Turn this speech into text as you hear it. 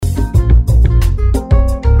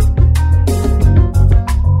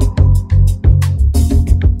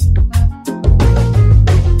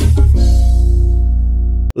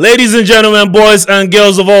Ladies and gentlemen, boys and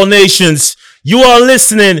girls of all nations, you are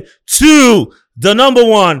listening to the number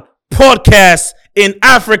one podcast in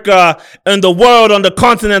Africa, in the world, on the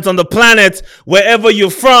continent, on the planet, wherever you're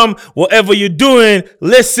from, whatever you're doing.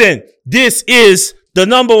 Listen, this is the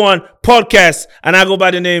number one podcast, and I go by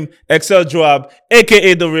the name Excel Joab,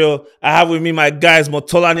 aka The Real. I have with me my guys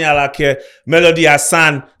Motolani Alake, Melody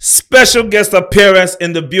Hassan, special guest appearance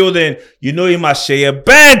in the building. You know him as Shea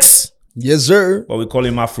Banks. Yes, sir. But we call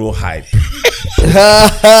him Afro Hype.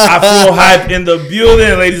 Afro Hype in the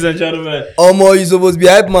building, ladies and gentlemen. Omo, you supposed to be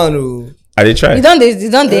hype man. I did try. You don't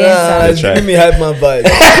answer. Give me hype man vibe.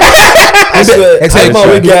 I swear, hype man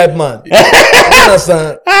will get hype man. You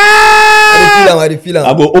understand? I feel him.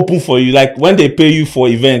 I go open for you. Like when they pay you for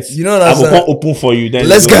events, you know I go come open for you. Then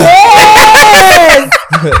let's go. Yes!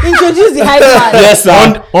 Introduce the hype man. Yes,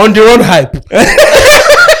 sir. On the road hype.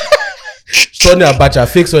 Sunday Abacha,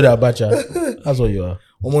 fake Sunday Abacha. That's what you are.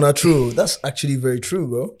 Omona, true. That's actually very true,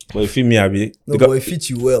 bro. But it fit me, Abi. No, but it fits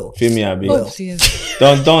you well. Fit me, Abi. Oh,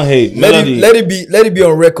 Don't hate. Let it be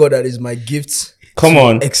on record that is my gift. Come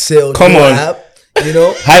on. Excel. Come on. App, you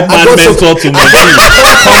know, Hype man mentor to me. Come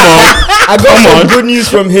on. I got some good news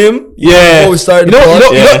from him. Yeah. Before we started You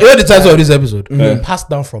know the title of this episode? Mm-hmm. Passed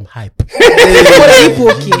down from hype.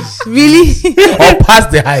 Really? Or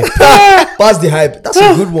past the hype. Pass the hype. That's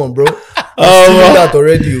a good one, bro. That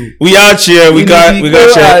already. We out here. We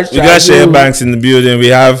got Shea Banks in the building. We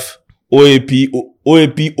have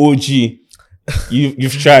OAP OG.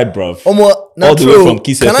 You've tried, bruv. All the way from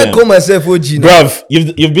Kiss Can FM. I call myself OG now? Bruv,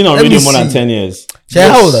 you've been on Let radio me more than see. 10 years. Shea,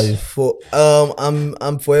 how old are you?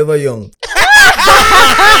 I'm forever young.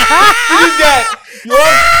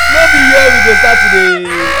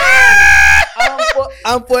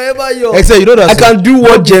 I'm forever young. Except you know that I can do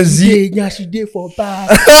what Gen Z. I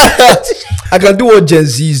I can do what Gen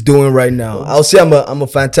Z is doing right now. I'll say I'm a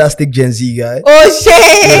fantastic Gen Z guy. Oh shit!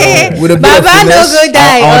 You know, with a bit Baba of no finesse. go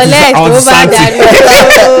die unless over that.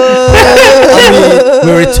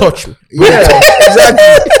 We're in touch. Yeah, exactly.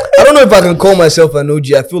 I don't know if I can call myself an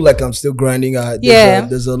OG. I feel like I'm still grinding.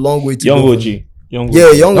 There's a long way to Young go. OG. Young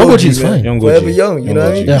OG is man. fine. Young Forever OG. young, you know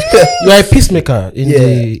what I mean? Yeah. You are a peacemaker.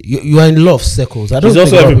 You are in love circles. I don't He's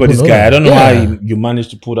also think a lot of everybody's people know guy. I that. don't know Yeah. how you managed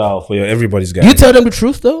to put out for your everybody's guy. You tell them the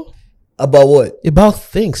truth though About what? about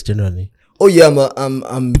things generally. Oh yeah,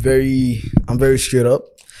 I'm very straight up.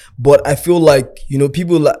 But I feel like, you know,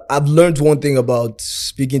 I've learned one thing about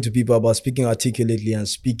speaking to people, about speaking articulately and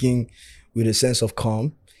speaking with a sense of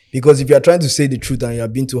calm. Because if you're trying to say the truth and you're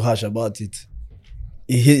being too harsh about it,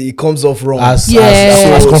 it comes off wrong. As So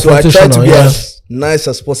I try to confrontational, be yeah. as nice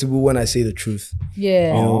as possible when I say the truth. Yeah.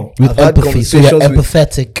 You know, With I've had empathy. So you're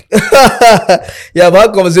conversations empathetic. yeah, I've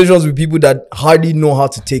had conversations with people that hardly know how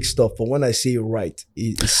to take stuff, but when I say it right,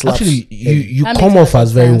 it slaps. Actually, you That come makes off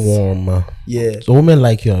as very sense. warm. Yeah, So women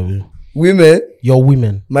like you. Abi. women, Your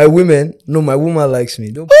women. my women, no, my woman likes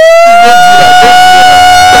me. Don't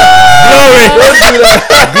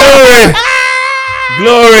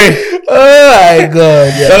Glory. Oh my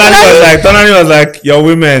god! Yeah. Tonani was like, your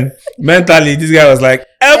women. Mentally, this guy was like,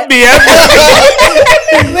 help me. I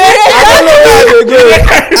don't know where they go.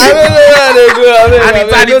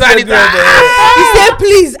 He said,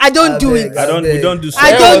 "Please, I don't do beg, it. We don't do so.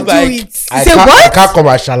 I don't do it." He said, "What?" I can't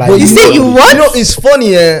commercialize. You say you what? You know, it's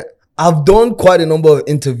funny. I've done quite a number of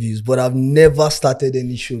interviews, but I've never started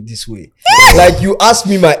any show this way. Like you asked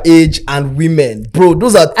me my age and women, bro.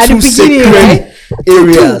 Those are At the two beginning, sacred right?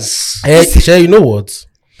 areas. Shay, you know what?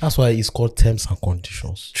 That's why it's called terms and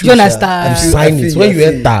conditions. Do you understand? You sign it. When you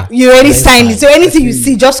enter, You already you signed it. So anything you feel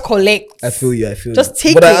see, just collect. I feel you. Just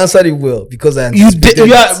take but it. I answered it well because I you anticipated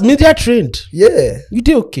you it. are media trained. Yeah, You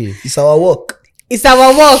did okay. it's our work. It's our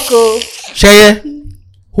work. Oh. Shay,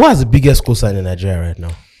 who has the biggest cosign in Nigeria right now?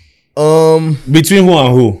 Between who and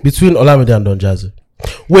who? Between Olamide and Don Jazzy.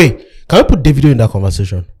 Wait, can we put Davido in that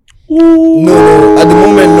conversation? No. At the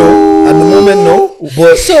moment,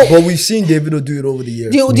 no. So- But we've seen Davido do it over the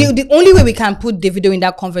years. The only way we can put Davido in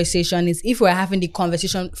that conversation is if we're having the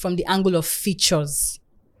conversation from the angle of features,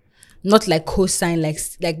 not like cosign,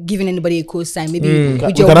 like giving anybody a cosign. Maybe with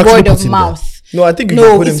We your can actually word put of him mouth. No, I think you can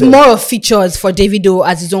No, put it's him there. more of features for Davido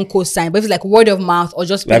as his own cosign. But if it's like word of mouth or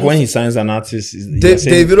just Like when he signs an artist,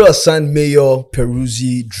 Davido has signed Mayor,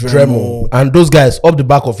 Peruzzi, Dremel. And those guys up the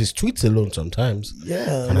back of his tweets alone sometimes. Yeah.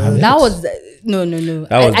 that was no. That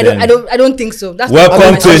was I don't think so. That's welcome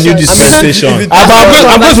not to a new conversation. dispensation.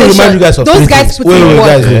 I'm going to remind you guys of Those three guys things. put in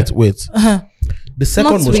work. Wait. The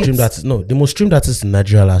second Not most streamed tweets. artist, the most streamed artist in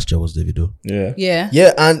Nigeria last year was Davido. Yeah. Yeah.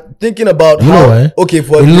 Yeah, and thinking about You how know, okay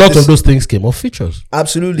for a lot this- of those things came off features.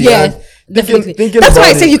 absolutely. Yeah. And Definitely. Thinking That's why I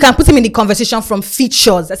about said it. you can put him in the conversation from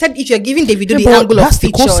features. I said if you're giving Davido the but angle of that's the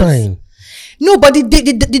features. cosign. No, but the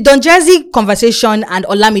Don Jazzy conversation and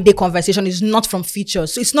Olamide conversation is not from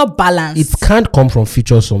features, so it's not balanced. It can't come from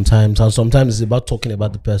features sometimes, and sometimes it's about talking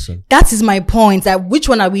about the person. That is my point. That which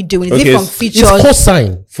one are we doing? Is Okay, it from it's features? It's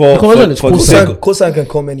cosign. For- The conversation for- is for the cosign. sake- Cosign can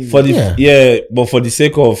come anywhere. For the Yeah. but for the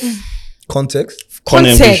sake of Context.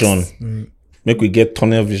 tunnel Context. vision, make we get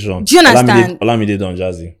tunnel vision. Do you understand? Olamide Don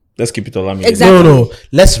Jazzy. Let's keep it Olamide. Exactly. No.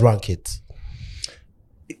 Let's rank it.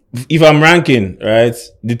 If I'm ranking, right,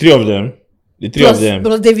 the three of them, Plus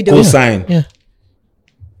Davido. co-sign. Yeah.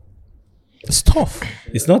 It's tough.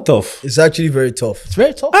 It's not tough. It's actually very tough It's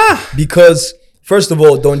very tough. because first of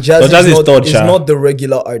all, Don Jazzy Don Jazzy is third, is Sha. not the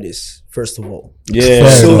regular artist. First of all, Yeah,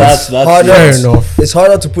 Fair so enough. that's harder. Fair enough. It's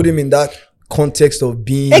harder to put him in that context of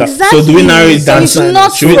being. Exactly. So do we narrow it down? It's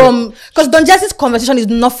not Should we- from because Don Jazzy's conversation is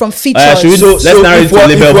not from features. should we do- Let's narrow it to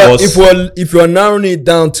label boss. If we're narrowing it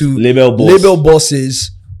down to Label boss.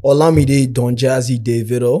 bosses, Olamide, Don Jazzy,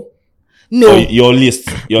 Davido. no. So your list.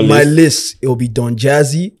 My list, it will be Don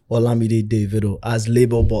Jazzy, Olamide, Davido as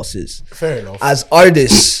label bosses. Fair enough. As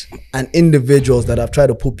artists and individuals that have tried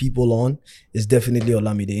to put people on, is definitely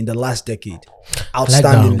Olamide in the last decade. I like that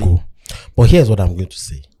Outstandingly. angle. But here's what I'm going to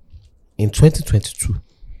say. In 2022,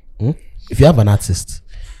 if you have an artist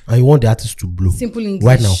and you want the artist to blow Simple English.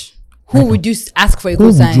 right now, Who would you ask for a who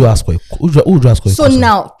would cosign? you ask for? Who would you ask for? So a cosign?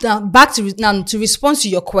 now back to now to respond to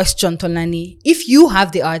your question, Tonani. If you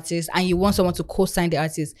have the artist and you want someone to co-sign the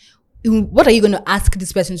artist, what are you going to ask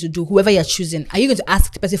this person to do? Whoever you're choosing, are you going to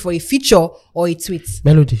ask the person for a feature or a tweet?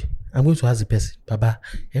 Melody, I'm going to ask the person, Baba,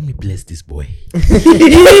 help me bless this boy.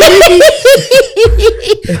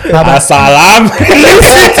 Baba, Salam.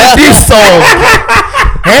 listen to this song.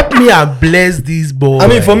 Help me and bless this boy. I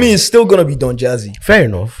mean, for me, it's still gonna be Don Jazzy. fair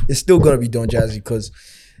enough. It's still gonna be Don Jazzy because,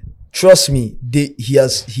 trust me,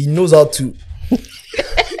 he knows how to.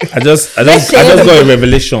 I just got a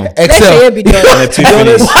revelation. Let Excel. Sheye be done. An To be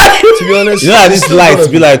honest, epiphany. to be honest, You know how it's these still lights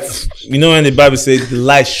gonna be like, you know when the Bible says the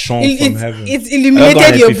light shone from heaven. It's I got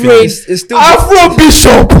illuminated an your epiphany. brain. It's still Afro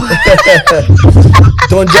Bishop.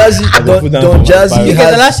 Don Jazzy. will put that Don on my Jazzy Bible. Because the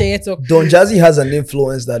has last Sheye talk. Don Jazzy has an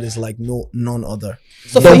influence that is like none other.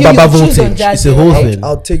 So for Don you, you Baba choose Don voltage. It's a Jazzy. whole right? thing.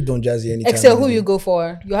 I'll take Don Jazzy anytime. Excel, who you go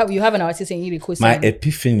for? You have an artist and you be My cosign.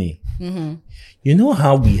 epiphany. You know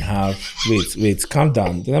how we have. Wait, calm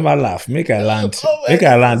down. Don't ever laugh. Make I land. Make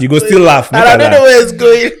I land. You go still laugh. Make I land. where it's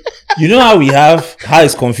going. You know how we have how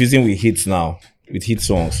it's confusing with hits now, with hit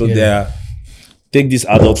songs. So there, take this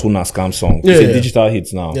adulthood and scam song. Yeah, It's yeah. a digital hit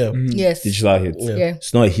now. Yeah. Yes. Digital hit. Yeah.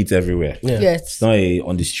 It's not a hit everywhere. Yeah. Yes. It's not a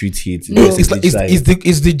on the street hit. No. It's, a It's like digital hit.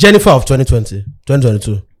 it's the Jennifer of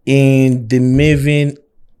 2022. In the Maven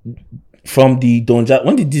from the Don Jazzy.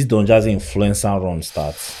 When did this Don Jazzy influencer run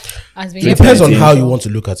start? Has been It depends on 2019. how you want to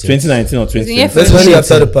look at it. 2019 or 2020? Yeah, Especially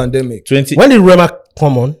after the pandemic, 20. When did Rema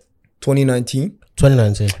come on? 2019.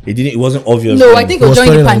 2019. It wasn't obvious. No, then. I think it was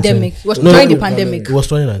during the 2019. pandemic. It was No, during the no, pandemic. It was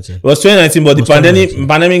 2019. It was 2019, but the was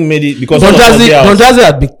pandemic made it because Don all of us there Jazzy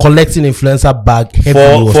had been collecting influencer bag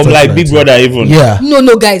heavily. was from like Big 2019. Brother even. Yeah.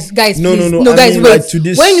 No, guys, No, please. no, I guys, mean, wait. like, to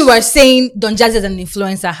this- When you were saying Don Jazzy as an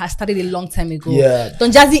influencer has started a long time ago. Yeah.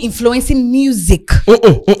 Don Jazzy influencing music.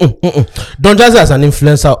 Don Jazzy as an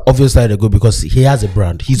influencer obviously started ago because he has a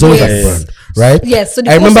brand. He's always had a Yes. brand, right? Yes, so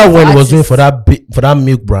the I remember person when he for was doing artists- for that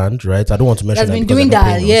milk brand, right? I don't want to mention Has that been because doing they're not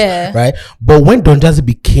that, paying us, yeah. right? But when Don Jazzy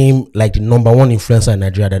became like the number one influencer in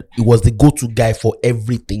Nigeria, that it was the go-to guy for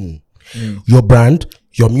everything. Your brand,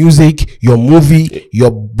 your music, your movie,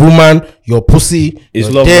 your woman, your pussy, It's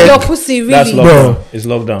your lockdown. dick. Your pussy, really. That's Bro. lockdown. It's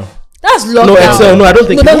lockdown. That's lockdown. No, Excel, no, I don't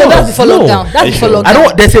think No, it was. that's before No. lockdown. That's before sure? lockdown. I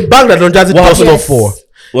don't. There's a bag that Don Jazzy What dusted happened? up for.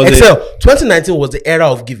 Was it- Excel. 2019 was the era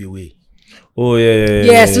of giveaway. Oh yeah.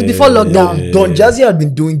 Yes, so before lockdown. Don Jazzy had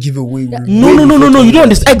been doing giveaway. No. You don't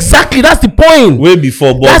understand. Exactly. That's the point. Way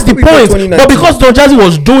before, but That's the before point. 2019. But because Don Jazzy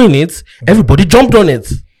was doing it, everybody jumped on it.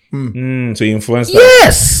 so influencer.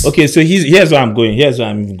 Yes. Okay, so here's where I'm going. Here's where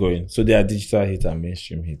I'm even going. So there are digital hits and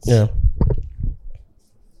mainstream hits. Yeah.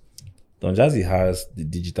 Don Jazzy has the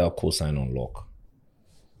digital cosign on lock.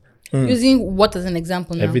 Using what as an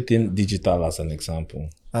example now? Everything digital as an example.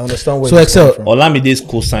 I understand where So you're Excel- coming from. Olamide's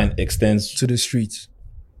cosign extends To the streets.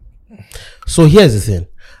 So here's the thing.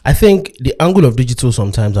 I think the angle of digital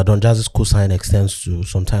sometimes that Don Jazzy's cosign extends to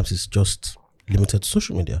sometimes it's just limited to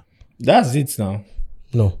social media. That's it now.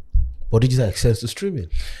 No. But digital extends to streaming.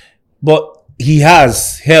 But he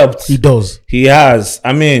has helped. He does. He has.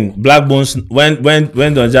 I mean, Black Bones. When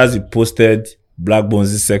Don Jazzy posted Black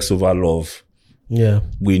Bones' "Sex Over Love," Yeah.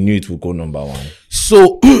 we knew it would go number one.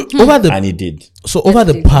 So over the And he did over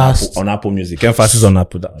the past, on Apple Music. Emphasis on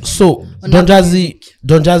Apple. so Don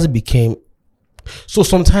Jazzy became. So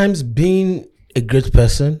sometimes being a great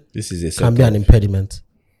person This is a can be an impediment.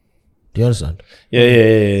 Do you understand? Yeah.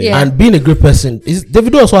 Yeah. And being a great person is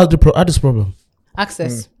Davido also had this problem.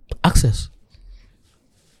 Access. Access.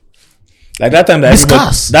 Like that time that It's everybody,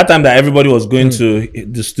 scarce. that time that everybody was going to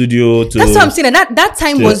the studio to. That's what I'm saying. And that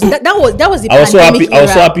time was that was the I was so happy. pandemic I was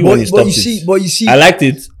so era. happy when he stopped it. But you see, I liked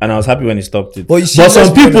it, and I was happy when he stopped it. But you see, but some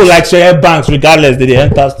let's be people honest. like Shea Banks, regardless, they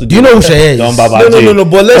enter studio. Do you know who she is? Don Baba No, J. no, no,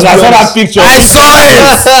 but let's Because I be saw that honest. picture. I saw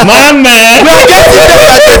it. Man.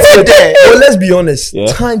 But let's be honest. Yeah.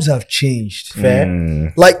 Times have changed.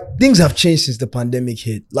 Fair. Like things have changed since the pandemic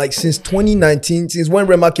hit. Like since 2019, since when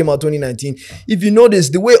Rema came out 2019. If you notice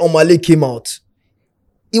the way Omale came out,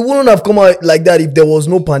 it wouldn't have come out like that if there was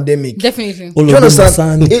no pandemic. Definitely. Do you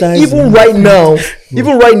understand? Even right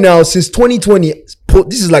now, since 2020,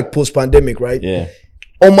 this is like post-pandemic, right? Yeah.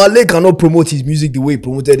 Omale cannot promote his music the way he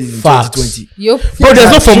promoted it in Facts. 2020. Yup. Bro,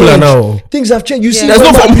 there's no formula changed. now. Things have changed. You see, There's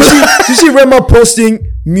no Rema, formula. you see Rema posting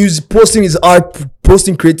music, posting his art,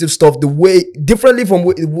 posting creative stuff the way differently from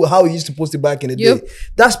how he used to post it back in the Yep. day.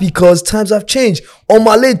 That's because times have changed.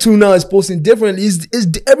 Omale too now is posting differently.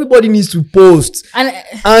 Everybody needs to post. And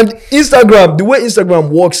Instagram, the way Instagram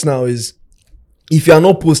works now is, if you are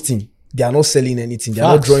not posting, they are not selling anything. They are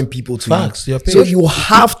not Facts. drawing people to Facts. you. You're So paid. you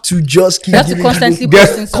have to just keep you have to giving constantly people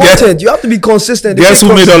posting stuff. content. You have to be consistent. Guess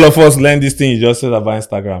who made all of us learn this thing you just said about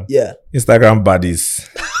Instagram? Yeah. Instagram buddies.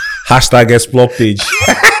 Hashtag explore page.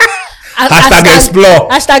 Hashtag explore.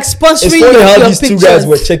 Hashtag It's sponsoring funny how your these two pictures. guys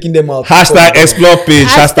were checking them out. Hashtag explore page.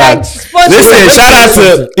 Hashtag Hashtag. sponsor. Listen, shout out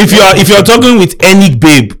to if you're talking with any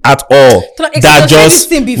babe at all Like, that explain just this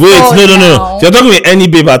thing wait, before no. now. If you're talking with any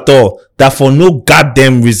babe at all that for no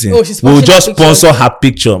goddamn reason Oh, she's will sponsoring just her picture. sponsor her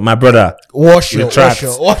picture, my brother. Wash your, Retract. wash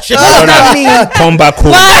your. What does that mean? Come back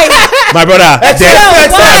home, Why? my brother.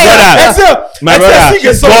 My brother,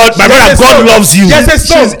 God loves you. There's a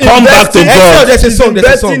song. Come back to Excel, God. There's a song. There's a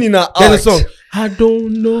investing song. in her There's a art. song. I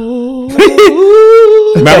don't know.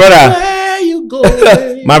 My brother. Where you go?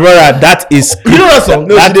 My brother, that is You know that song?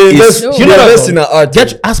 No, that they is invest, you know they that invest song? in her art.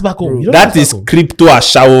 Get ass back home. You know that is song? crypto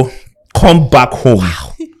ashawo. Come back home.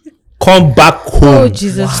 Come back home. Oh,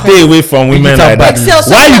 Jesus Stay away from women Digital like that.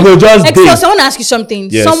 baddies. Why you go just Excel, date? someone ask you something.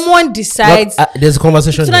 Yes. Someone decides. There's a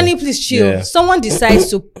conversation. Sunani, here. please chill. Yeah. Someone decides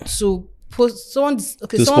to post. Someone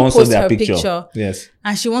To someone sponsor posts their her picture. Yes.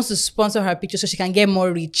 and she wants to sponsor her picture so she can get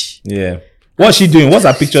more reach. Yeah. What's she doing? What's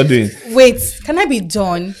her picture doing? Wait, can I be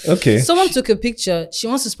done? Okay. Someone took a picture. She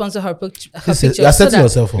wants to sponsor her picture. You're setting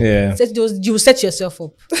yourself up. Yeah. You will set yourself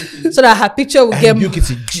up so that her picture will get Rebuke it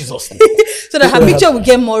in Jesus' name. so that her picture will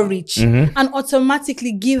get more reach Mm-hmm. and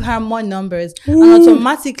automatically give her more numbers. And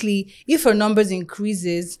automatically, if her numbers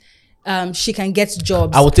increases, she can get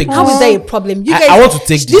jobs. I will take How this. is that a problem? You I- guys, I want to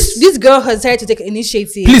take this. this. This girl has decided to take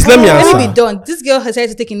initiative. Please, let me Let me answer. be done. This girl has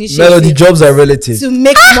decided to take initiative Melody, jobs are relative. to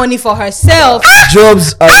make money for herself.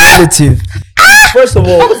 Jobs are relative. First of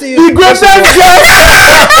all, The greatest Melody,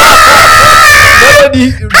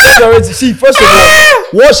 jobs are relative. See, first of all,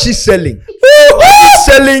 what's she selling?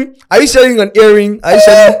 Are you selling an earring? Are you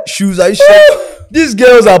selling shoes? Are you selling? These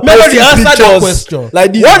girls are Melody, posting answer that pictures question.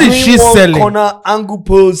 like this. What is green she one selling? Corner angle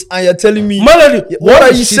pose, and you're telling me Melody, what are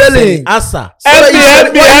is you she selling? Answer. What are you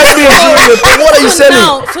selling? What are you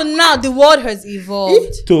selling? So now the world has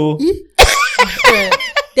evolved. to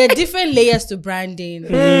There are different layers to branding.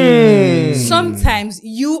 Sometimes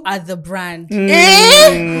you are the brand.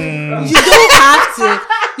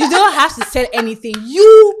 You don't have to sell anything.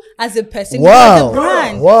 You as a person, you are the Wow.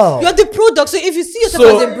 brand. Wow. You're the product. So if you see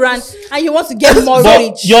yourself as a brand and you want to get more but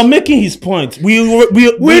reach, you're making his point. We know that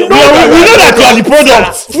you are the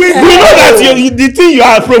product. We know that you the thing you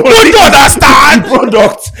are promoting. You don't understand the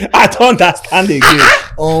product. I don't understand again.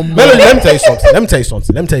 Melody, let me tell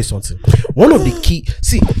you something. One of the key,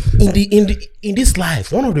 see, in this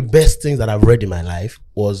life, one of the best things that I've read in my life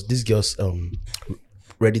was this girl's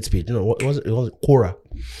Reddit page. You know what was it? It was Quora.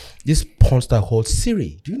 This porn star called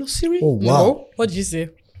Siri. Do you know Siri? Oh wow, what did you say?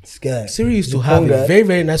 this guy. Siri used to The have porn a guy? very,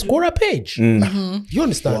 very nice Quora page. You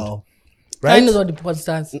understand? Wow. I Right? know all the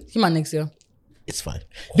podcasts. Him and next year. It's fine.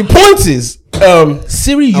 The point is,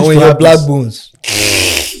 Siri used And when to you have black this bones,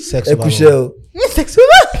 sex with her mom. Ekushel.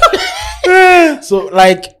 So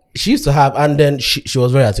like she used to have, and then she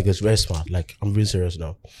was very articulate, very smart. Like I'm being serious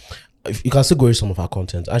now. If you can still go read some of her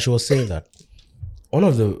content, and she was saying that one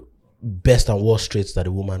of the best and worst traits that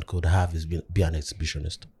a woman could have is be an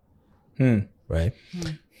exhibitionist. Right?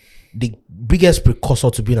 the biggest precursor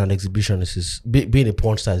to being an exhibitionist is being a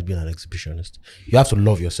porn star is being an exhibitionist. You have to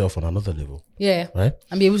love yourself on another level, Yeah. right?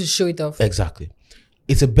 And be able to show it off. Exactly.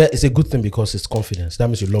 It's a good thing because it's confidence. That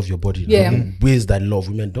means you love your body Yeah. in ways that love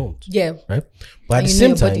women don't. Yeah. Right? But at And the you know same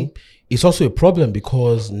your time, body. it's also a problem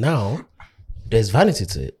because now there's vanity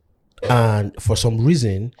to it. And for some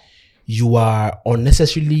reason, you are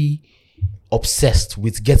unnecessarily obsessed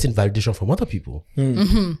with getting validation from other people.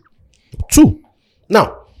 Two.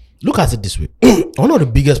 Now, look at it this way. One of the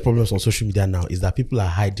biggest problems on social media now is that people are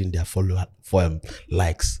hiding their follower for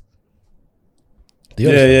likes. Do you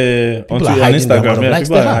understand? Yeah. People On are hiding the amount Instagram, of yeah, likes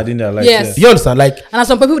people they are have. hiding their likes. Yes. Do you understand? Like, And at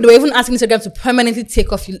some point, people they were even asking Instagram to permanently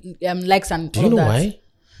take off likes and do all you know that. why?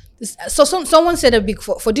 So someone said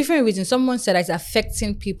for different reasons. Someone said that it's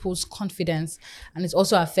affecting people's confidence, and it's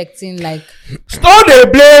also affecting like Stop dey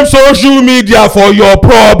blame social media for your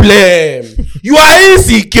problem. You are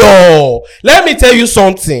insecure. Let me tell you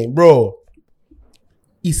something, bro.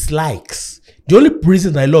 It's likes. The only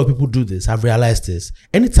reason that a lot of people do this, I've realized this.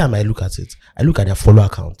 Anytime I look at it, I look at their follower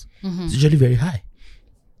count. It's usually very high.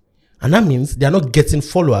 And that means they are not getting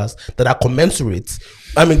followers that are commensurate.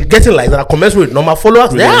 I mean, getting likes that are commensurate with normal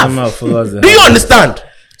followers they have. Do you understand?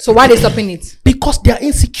 so why are they stopping it? Because they are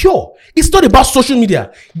insecure. It's not about social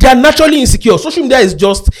media. They are naturally insecure. Social media is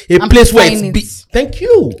just a place where it's Amplifying it. Thank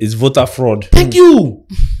you. It's voter fraud. Thank you.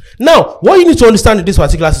 Now, what you need to understand in this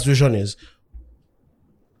particular situation is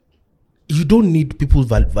you don't need people's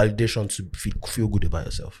validation to feel good about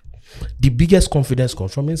yourself. The biggest confidence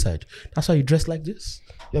comes from inside. That's why you dress like this.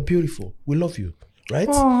 You're beautiful. We love you. Right?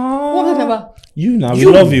 What am I talking about? You now,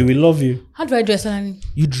 You. we love you. How do I dress, Alani?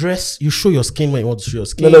 You dress, you show your skin when you want to show your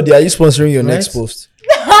skin. Melody, are you sponsoring your next Right? post?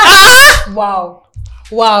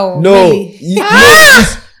 Wow. No, Really?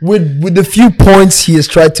 with the few points he has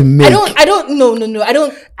tried to make. I don't. No. I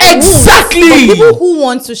don't. Exactly. For people who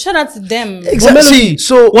want to, shout out to them. Exactly.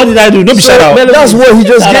 So What did I do? Don't be shout out. that's what he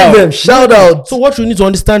just Shout gave out. them. Shout out. So what you need to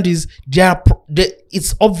understand is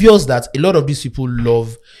it's obvious that a lot of these people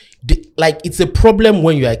love it's a problem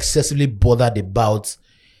when you are excessively bothered about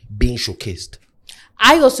being showcased.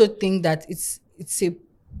 I also think that it's a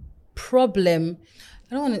problem.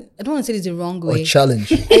 I don't want to say this the wrong Or way.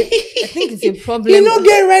 challenge. I think it's a problem.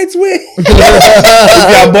 get right way. If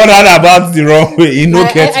you are bothered about the wrong way, you know,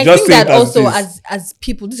 I just think say that it as also this. as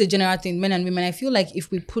people, this is a general thing, men and women. I feel like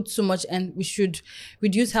if we put so much and we should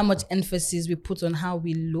reduce how much emphasis we put on how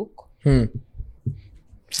we look. I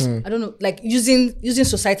don't know, like using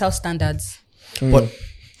societal standards. But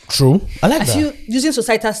true. I like I that. feel using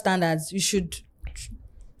societal standards, you should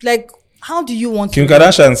like. How do you want Kim to?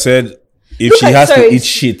 Kardashian said if Look she at- has sorry, to eat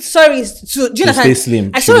shit, Sorry, so do you to understand? stay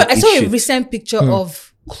slim, I she saw will I saw eat a shit. recent picture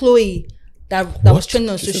of Chloe that was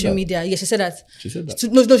trending on social media. Yeah, she said that. She said that.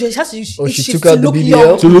 No, she has to use Oh, eat she shit took to out the look BBL?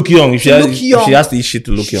 young. to look young. If she, To has, look if she young. has to eat shit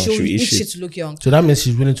to look young, She'll she will eat eat shit shit. to look young. So that means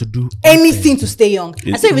she's willing to do Anything to stay young.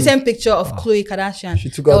 I saw a recent picture of Chloe Kardashian She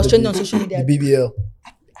took that out was the, trending on social media. the BBL.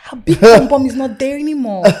 Her big bum bum is not there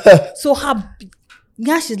anymore. So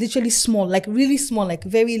now she's literally small, like really small, like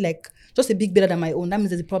very like just a bit better than my own. That means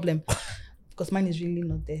there's a problem. Because mine is really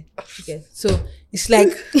not there. Okay. So it's like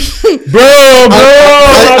And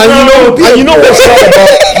you know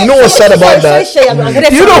what's sad about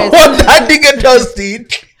that? You know what that nigga just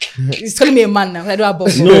did? He's calling me a man now. I don't have bum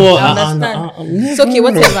bum. No, I understand. It's okay,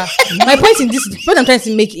 whatever. My point in this, what I'm trying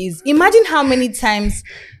to make is, imagine how many times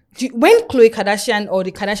when Khloe Kardashian or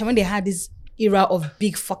the Kardashian, when they had this era of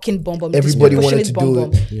big fucking bum bum, Everybody wanted disproportionate to bum do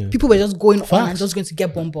bum, it. Yeah. people were just going on Facts. and just going to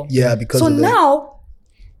get bum bum. Yeah, because So of that. now,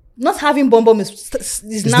 not having bum bum is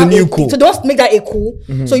now the new a- cool. So don't make that a cool.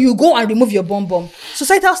 So you go and remove your bum bum.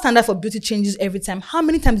 Societal standard for beauty changes every time. How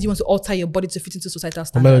many times do you want to alter your body to fit into societal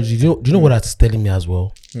standard? Melody, do you know what that's telling me as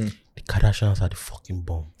well? The Kardashians are the fucking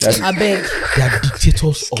bomb. I beg. They are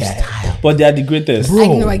dictators of style. But they are the greatest. Bro. I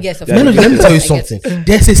know, I guess. Of Melody, course. let me tell you I guess. something.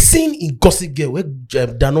 There's a scene in Gossip Girl where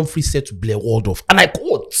Dan Humphrey said to Blair Waldorf, and I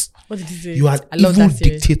quote, What did he say? "You are an I love evil that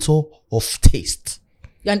series. dictator of taste."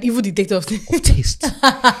 You're an evil dictator of Taste.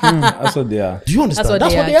 That's what they are. Do you understand?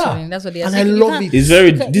 That's what they are. are. That's what they are. And So I you love can't- it. It's very.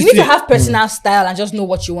 You This need to thing- have personal style and just know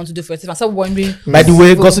what you want to do for yourself and stop wondering. By the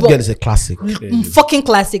way, But- Gossip Girl is a classic. Fucking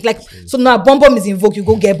classic. Like, so now Bum Bum is in vogue, you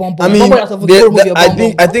go get Bum Bum. I mean, Bum Bum is out of vogue, you go remove your I Bum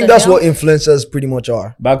think Bum. that's what influencers pretty much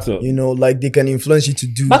are. Back to You know, like they can influence you to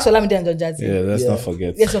do. Back to Olamide and Don Jazzy. yeah. Let's Yeah. not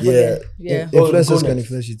forget. Yes, of Yeah, yeah. Go Influencers can next.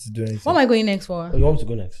 influence you to do anything. What am I going next for? Oh, you want me to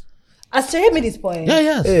go next? As Terry made his point.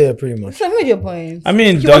 Yes. Yeah, pretty much. So I made your point. I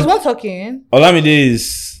mean, he Don- was one talking. Olamide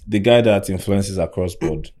is the guy that influences across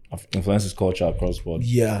board, influences culture across board.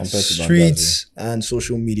 Yeah, compared to Don streets and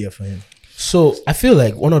social media for him. So I feel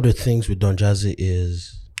like one of the things with Don Jazzy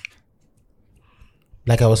is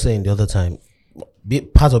like I was saying the other time,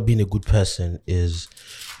 part of being a good person is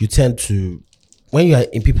you tend to, when you are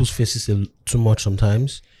in people's faces too much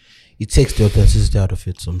sometimes, it takes the authenticity out of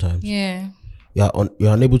it sometimes. Yeah. You're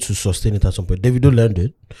unable to sustain it at some point. Davido learned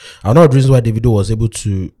it. And one of the reasons why Davido was able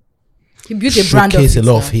to He built a brand of showcase a it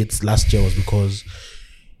lot now. of hits last year was because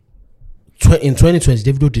in 2020,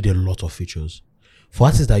 Davido did a lot of features for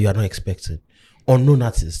artists that you are not expecting. Unknown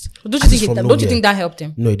artists. Don't you Artists think from don't you nowhere. think that helped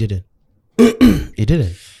him? No, it didn't. It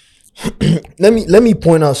didn't. Let me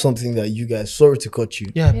point out something that you guys, sorry to cut you,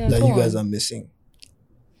 Yeah. Yeah. that go you guys on. are missing.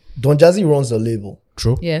 Don Jazzy runs the label,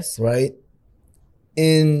 True. Yes. right?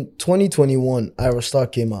 In 2021, Ira Star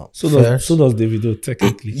came out. So First. does Davido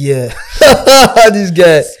technically. Yeah, this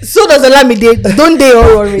guy. So does Olamide. Don't they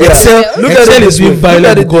all worry? Yeah. Look at it this way. Look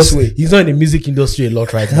at it because this way. he's not in the music industry a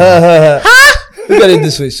lot right now. Look at it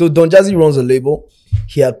this way. So Don Jazzy runs a label.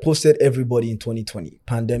 He had posted everybody in 2020.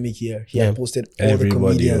 Pandemic year. He Yeah. had posted all Everybody,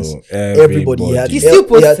 the comedians. oh, Everybody. He had, He still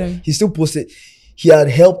he had- posting. he still posted. He had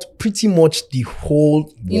helped pretty much the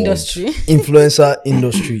whole Industry. influencer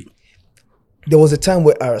industry. There was a time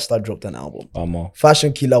where Ira Star dropped an album.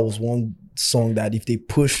 Fashion Killer was one song that if they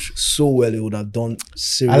pushed so well, it would have done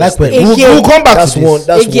serious. I like when Again. we'll come back That's to this. one.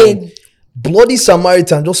 That's Again. one. Bloody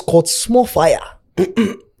Samaritan just caught small fire.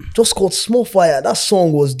 Just caught small fire. That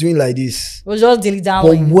song was doing like this. It was just daily But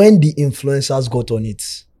down. when the influencers got on it,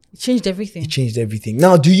 It changed everything. it changed everything.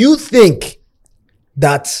 Now, do you think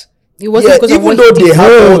that It wasn't because of even what though he they did.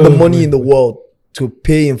 have all the money in the world to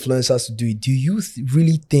pay influencers to do it, do you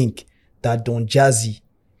really think that Don Jazzy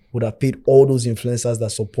would have paid all those influencers that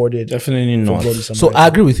supported Definitely for not. Bloody So Samaritan? I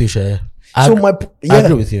agree with you, Shaya. So I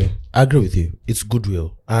agree with you. I agree with you. It's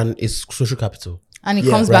goodwill and it's social capital. And it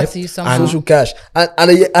Yeah, comes right? back to you somehow. social cash, and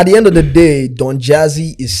at the end of the day, Don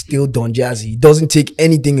Jazzy is still Don Jazzy. He doesn't take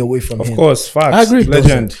anything away from Of him. course, facts. I agree.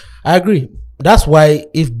 Legend. I agree. That's why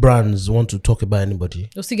if brands want to talk about anybody,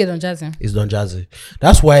 You'll still get on Jazzy. it's Don Jazzy.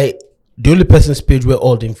 That's why the only person's page where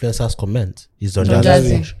all the influencers comment is Don Don Jazzy's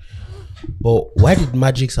Jazzy. page. But why did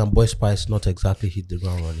Magix and Boy Spice not exactly hit the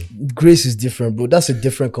ground running? Grace is different, bro. That's a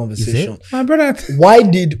different conversation. My brother. Why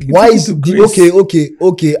is to Grace. okay?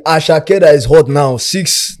 Asha Keda is hot now.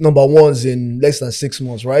 6 number ones in less than 6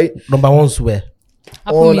 months, right? Number one's where?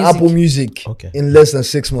 On Apple Music Okay. in less than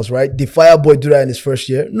 6 months, right? Did Fireboy do that in his first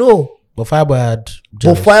year? No. But Fireboy had But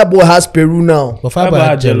jealous. Fireboy has Peru now. But Fireboy Fireboy had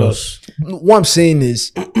had jealous. What I'm saying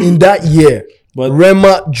is, in that year, But-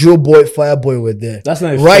 Rema, Joe Boy, Fireboy were there. That's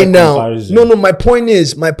not a right fair now. comparison. No. My point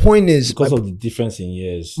is, Because of the difference in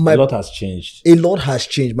years, my- a lot has changed. a lot has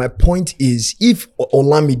changed. My point is, if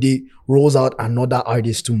Olamide rolls out another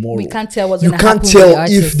artist tomorrow, We can't tell what's you gonna can't happen tell with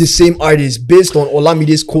the if artist. the same artist, based on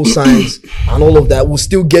Olamide's cosigns and all of that, will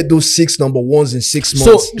still get those 6 number ones in 6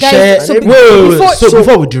 So, months. Guys, Shaya, so wait, before- so so-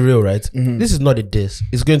 before we derail, right? This is not a diss.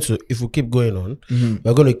 It's going to, if we keep going on,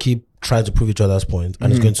 we're going to keep trying to prove each other's point,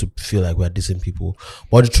 and it's going to feel like we're dissing people.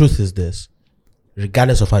 But the truth is this: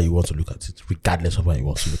 regardless of how you want to look at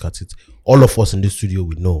it, all of us in this studio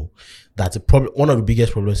we know that the problem, one of the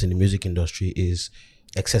biggest problems in the music industry is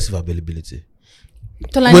excessive availability.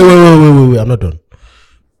 Tolani, Wait, I'm not done.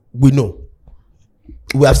 We know.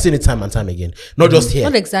 We have seen it time and time again. Not just here.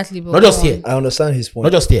 not exactly, but Not just go on. here. I understand his point.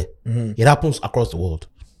 Not just here. It happens across the world.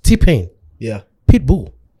 T-Pain, Yeah.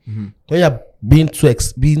 Pitbull. When you're being too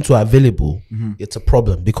available, it's a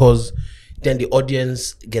problem because then the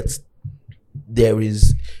audience gets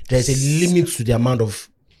there's a limit to the amount of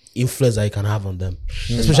influence that you can have on them,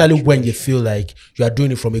 especially when you feel like you are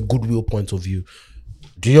doing it from a goodwill point of view.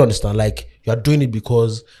 Do you understand? Like you are doing it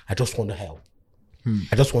because I just want to help.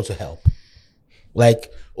 I just want to help.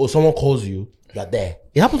 Like, oh, someone calls you, you're there.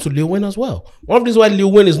 It happened to Lil Wayne as well. One of the reasons why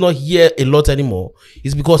Lil Wayne is not here a lot anymore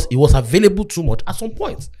is because he was available too much at some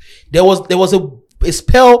point. There was a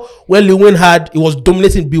spell where Lil Wayne he was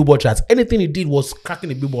dominating Billboard charts. Anything he did was cracking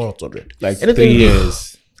the Billboard Hot 100. Like Anything 3 he did.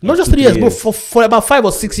 years. Not just 3 years, but for about 5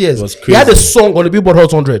 or 6 years. It was He had a crazy. song on the Billboard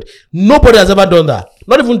Hot 100. Nobody has ever done that.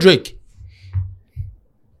 Not even Drake.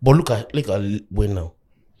 But look at Wayne now.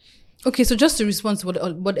 Okay, so just to respond to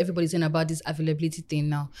what everybody's saying about this availability thing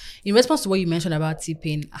now, in response to what you mentioned about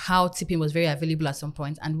T-Pain, how T-Pain was very available at some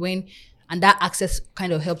point, and that access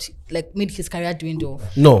kind of helped, like made his career dwindle.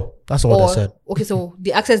 No, that's not what I said. Okay, so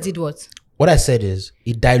the access did what? What I said is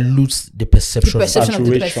it dilutes the perception. The perception of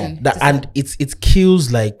the Saturation. person. And it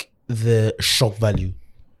kills like the shock value.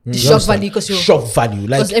 The You shock understand? value, because shock value.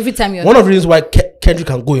 Like because every time you're one of the reasons why Kendrick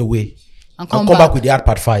can go away and and come back with the Hard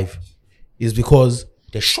Part 5 is because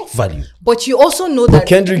the shock value. But you also know that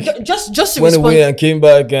Kendrick just to Went respond, away and came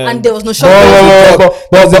back, and there was no shock But- value.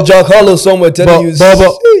 There's a Jack Harlow somewhere telling you.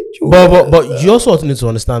 But you also need to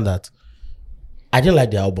understand that I didn't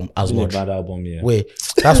like the album as It's a much. bad album, yeah. Wait,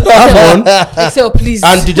 that's one. So please.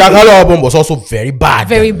 And the Jackalo album was also very bad.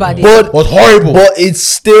 Very bad. But was horrible. But it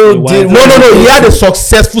still Why- did. no. He had a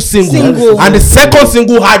successful single. And the second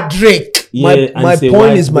single had Drake. My and it's a point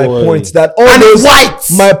white is my boy point that all And those white.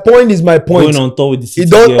 my point is my point. going on tour with the He City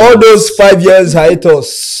don't Girls. all those 5 years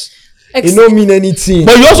hiatus. It don't mean anything.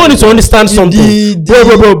 But you also need to understand something. the-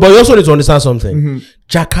 Bro. But you also need to understand something.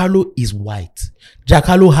 Jackalo is white.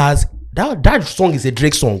 Jackalo has that song is a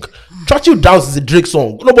Drake song. Churchill Downs is a Drake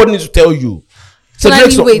song. Nobody needs to tell you. It's a So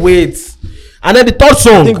Drake song. wait. Wait. And then the third I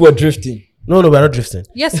song. think we're drifting. No, we're not drifting.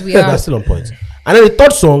 Yes, we We're are. still on point. And then the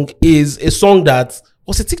third song is a song that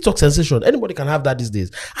was a TikTok sensation. Anybody can have that these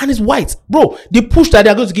days. And it's white. Bro, the push that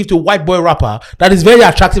they're going to give to a white boy rapper that is very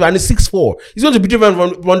attractive and is 6'4". It's going to be different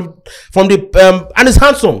from the and it's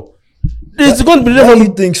handsome. It's going to be Why do different.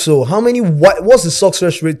 you think so? How many what's the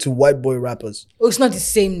success rate to white boy rappers? Oh, it's not the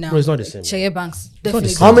same now. No, it's not the same. Cheye Banks.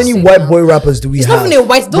 Definitely How not the many same white now. boy rappers do we It's have? not even a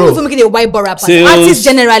white. Don't even make it a white boy rapper. Sales. Artists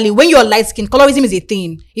generally, when you're light skinned, colorism is a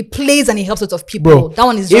thing. It plays and it helps lots of people. Bro, That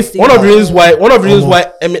one is if just one of the reasons why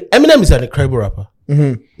Eminem is an incredible rapper.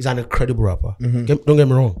 He's an incredible rapper. Don't get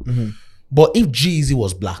me wrong. But if G-Eazy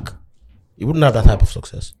was black, he wouldn't have that type of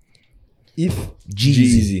success. If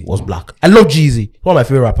G-Eazy was black. I love G-Eazy. One of my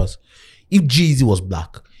favorite rappers. If G-Eazy was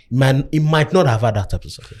black, he might not have had that type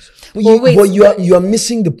of success. but you are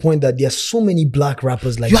missing the point that there are so many black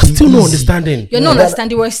rappers like You are still not G-Eazy. understanding. You're not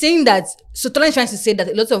understanding. We're saying that. So Tola is trying to say that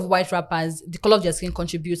a lot of white rappers, the color of their skin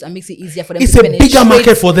contributes and makes it easier for them It's to a bigger penetrate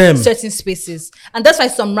market for them. certain spaces, and that's why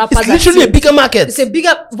some rappers It's are literally a saying- bigger market. It's a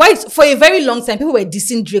bigger white for a very long time. People were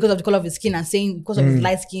dissing Drake because of the color of his skin and saying because of his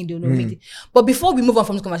light skin, they don't know it. But before we move on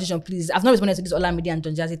from this conversation, please, I've not responded to this Olamide and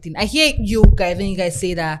Don Jazzy thing. I hear you guys when you guys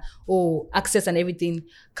say that access and everything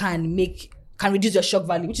can reduce your shock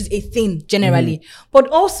value, which is a thing generally. But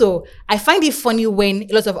also, I find it funny when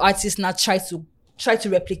a lot of artists now try to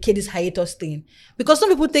replicate this hiatus thing, because some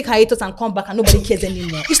people take hiatus and come back and nobody cares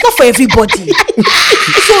anymore. It's not for everybody.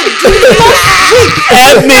 So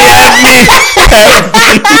Help me.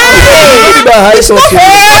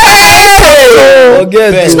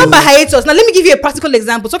 it's not by hiatus. Now let me give you a practical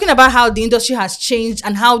example. Talking about how the industry has changed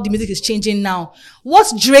and how the music is changing now.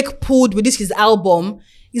 What Drake pulled with his album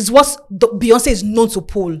is what Beyonce is known to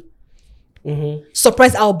pull.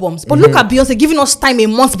 Surprise albums. But look at Beyonce giving us time a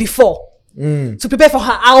month before to prepare for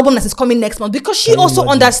her album that is coming next month, because she also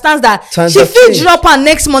understands that Times she have will changed. drop her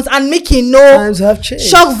next month and making no Times have changed.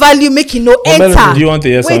 shock value, making no enter. Do you want to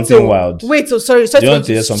hear something wild? Wait, sorry. Do you want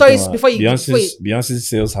to hear something wild? Before you Beyonce's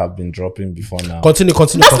sales have been dropping before now. Continue.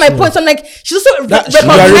 That's my continue. point. So I'm like, she's also That-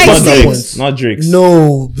 Not recognizing. Drake's. Not Drake's.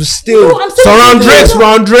 No, but still, No, I'm still Surround Drakes,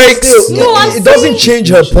 round Drakes. still No, I'm it doesn't saying- change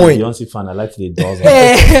her She's a point. Beyonce fan. I like the dolls.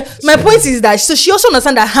 My point is that so she also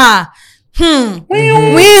understands that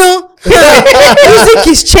music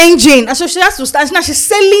is changing, and so she has to start. Now she's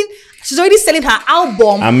already selling her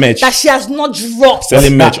album And merch. that she has not dropped.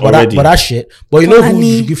 Selling merch already. But that shit. But you know who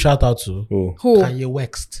Kanye. you give shout out to? Oh. Who Kanye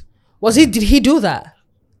West. did he do that?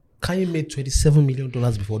 Kanye made $27 million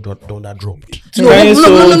before Donda dropped.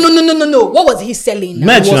 No. What was he selling now?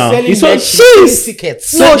 Merch now. He sold Jeez. tickets.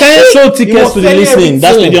 So Kanye sold tickets to the listening.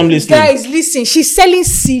 That stadium listening. Guys, listen, she's selling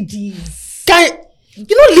CDs. Kanye,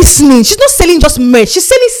 You're not listening. She's not selling just merch. She's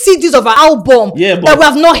selling CDs of her album Yeah, but- that we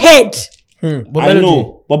have not heard. but I Melody,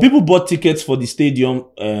 know, but people bought tickets for the stadium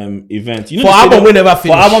event. You know, For the album stadium- we never For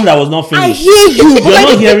finished. album that was not I finished. hear you. You're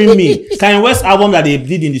not hearing me. Kanye West album that they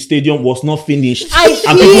did in the stadium was not finished.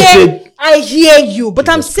 And people said, I hear you, but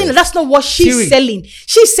I'm saying that's not what she's Siri. selling.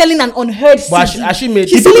 She's selling an unheard But CD. has she made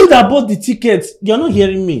the people that bought the tickets, you're not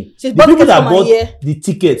hearing me. She's The bought people tickets that from bought here. the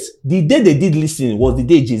tickets, the day they did listen was the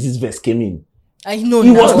day Jay-Z's verse came in. I know. It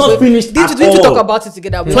now. was not finished Didn't at we all. talk about it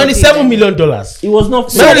together? We $27 did. million. It was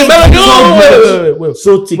not Melody, finished. Melody, no, wait.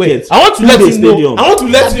 So tickets. I want to Through let the you know. stadium. I want to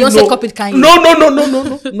let That you Beyonce know. copied Kanye. No.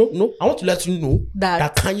 I want to let you know That-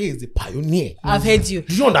 that Kanye is a pioneer. I've heard you.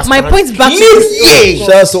 Do you understand? My point's back to Live this. here. Shout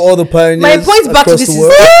out to all the pioneers. My point's back to across this the is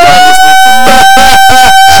world.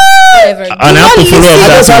 whatever. And I have to follow I up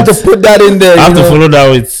just had that. to put that in there. I have you to know? follow that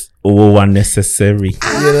with unnecessary.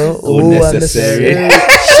 You know, Unnecessary.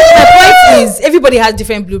 My point is, everybody has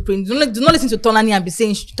different blueprints. Do not listen to Tolani and be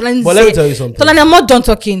saying. Tolani But let me tell you something. Tolani, I'm not done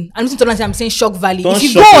talking. I'm listening to Tolani and I'm saying shock value. Don't if you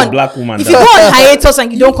shock go a on, black woman if down. you go on hiatus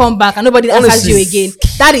and you don't come back and nobody answers Honestly, you again,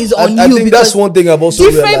 that is on I you. think because that's one thing I've also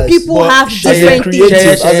different realized. people have As a different creative,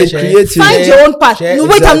 things. as a creative, Find your own path. Share, No,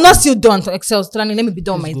 wait, I'm exactly. not still done. Excel, Tolani, let me be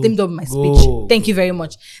done. Let me do my speech. Go. Thank you very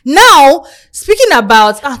much. Now, speaking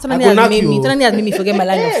about Tolani go has knock made me. you. Tolani has made me forget my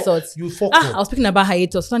line of thoughts. You fuck I up. was speaking about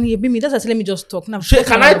hiatus. Tolani, you beat me. That's why I said, let me just talk. Now, Shey,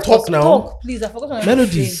 can I talk now? Talk, please. I forgot what I was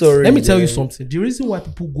Melody, saying. Sorry, let me tell you yeah. something. The reason why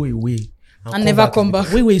people go away And never come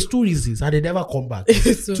back. Wait, it's 2 reasons, and they never come back.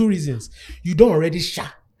 2 reasons. You don't already sha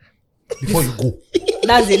before you go.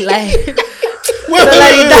 That's a lie. Wait,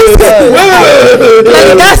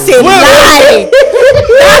 That's a lie.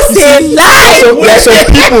 That's a lie.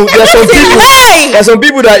 There are some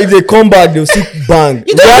people that if they come back, they'll see bang.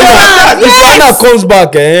 You don't know. If Rihanna comes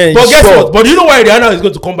back, But guess sure. what? But you know why Rihanna is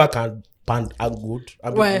going to come back and good?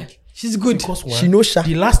 And be Why? good? She's good. Because one, She knows sha.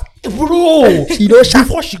 the last bro. She knows sha.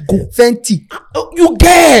 Before she go, Fenty. you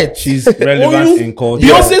get. She's relevant in culture.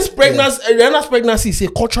 Beyonce's pregnancy, Rihanna's pregnancy is a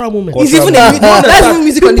cultural moment. It's even a that's even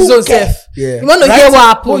music on its own self. Yeah. You want to Right? hear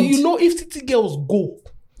what But happened? you know, if City girls go,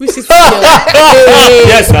 Which is hey.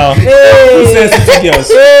 Yes, now. Who says City Girls?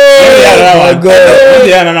 my God.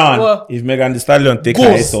 Another one. What? If Megan Thee Stallion take Goes.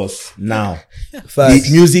 hiatus now, Facts.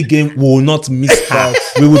 the music game will not miss her.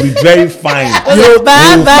 We will be very fine. Bye,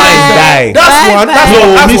 bye. fine guy. that's Bye, one. bye. That's No, one.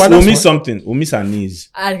 we'll That's miss, one. we'll That's miss one. something. We'll miss her knees.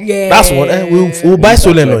 Yeah. That's one. We'll buy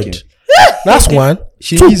solenoid. That's one.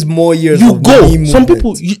 She Two, needs more years. you of go. knee Some movement.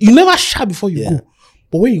 people you never shout before you Yeah. go,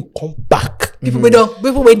 but when you come back, People we don't.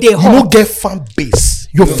 People we there. you don't get fan base.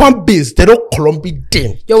 Your fan base, they don't clumpy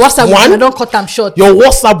them. Your WhatsApp One, group, don't cut them short. your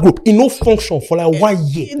WhatsApp group, it no function for like 1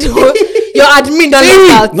 year. Your admin don't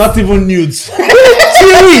look out. Not even nudes. 3,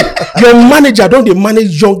 your manager don't they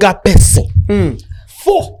manage younger person.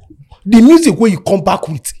 4, the music where you come back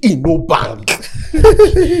with, in no bang.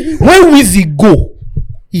 When Wizzy go,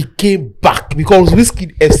 he came back because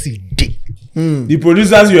Wizkid FC did. The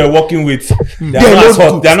producers you were working with, they They're are not not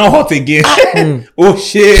hot. good. They are not hot again. Oh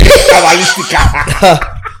shit!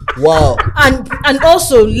 Cabalistica. Wow. And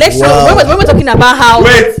also let's Wow. when we're talking about how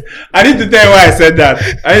Wait, I need to tell you why I said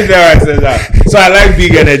that. So I like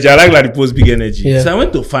Big Energy. I like Ladipo's Big Energy. Yeah. So I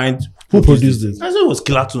went to find Who produced this? I saw it was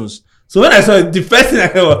Killer Tunes. So when I saw it, the first thing I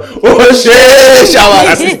heard was, oh shit,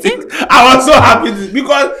 shower assistant. I was so happy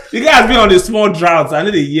because the guy has been on a small drought. I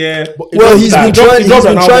need a year. Well, he's been trying. He's dropped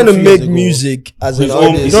been an trying to album 2 make years ago. music as an His own-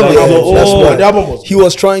 artist. his own Yeah, album. that's Oh, why. the album was- He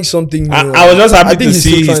was trying something new. I was just I happy think to he's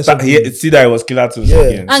still see trying something new. see that it was Killer Tunes Yeah.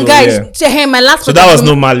 again. and So, guys, yeah. so hey, my last So point that I was rem-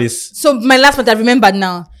 no malice. So my last point I remembered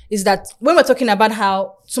now is that when we're talking about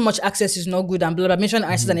how too much access is not good and blah blah, mention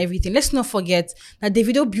artists and everything, let's not forget that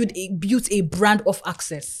Davido built a brand of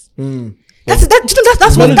access. That's that. You know,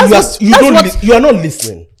 that's what Melody, that's you, what are, that's you, what don't you are not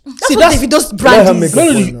listening. that's what Davido's Let brand her is. make a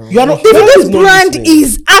Melody, point now. you are not. Davido's Melody not brand listening.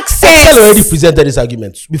 is access. Excel already presented this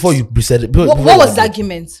argument before you presented. What was the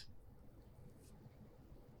argument?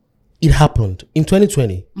 It happened in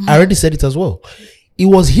 2020. I already said it as well. He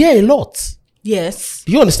was here a lot. Yes,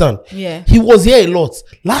 Do you understand? Yeah. He was here a lot.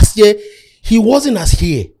 Last year, he wasn't as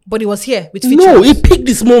here. but he was here with features. No, he picked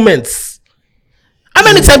these moments. How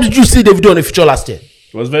many times did you see Davido on a feature last year?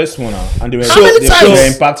 It was very small now, and they were, How many they times? were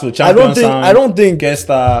impactful. I don't think- guest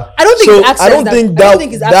star. I don't think So it's access. I don't think that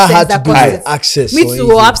it's that absence had to that do causes with it. access. Me or too,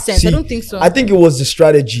 anything. or absence. I don't think so. I think it was the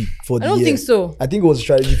strategy for the I don't year. think so. I think it was a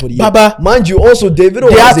strategy for the year. Baba, mind you, also Davido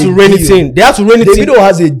They has had a to rein it deal. in. They had to rein it in. Davido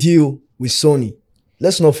has a deal with Sony.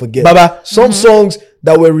 Let's not forget. Baba. Some songs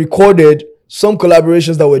that were recorded, some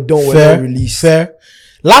collaborations that were done were Fair, not released. fair.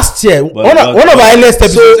 Last year, one of but- our earliest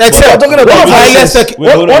episodes. but Except I'm talking about one of our access. earliest,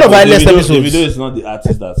 Wait, hold one on, of our but earliest Davido episodes. is not the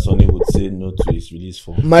artist that Sony would say no to his release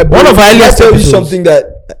for. My boy, One of our can I earliest tell you episodes. something that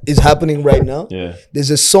is happening right now? Yeah. There's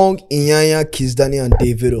a song Inyanya, Kizdani, and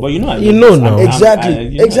Davido. But you know, I You love know this. now.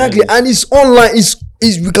 Exactly, exactly, and it's online. It's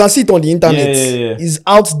we can see it on the internet. Yeah. It's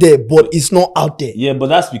out there, but it's not out there. Yeah, but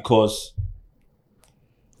that's because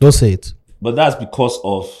Don't say it.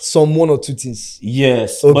 of Some 1 or 2 things,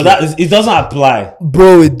 yes. Okay. But it doesn't apply.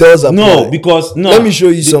 bro. It does apply. No, because no. Let me show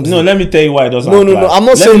you something. No, let me tell you why it doesn't no, apply. no. I'm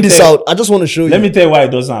not Let saying me this tell- out. I just want to show you. Let me tell you why it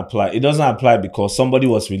doesn't apply. It doesn't apply because somebody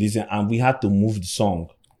was releasing and we had to move the song.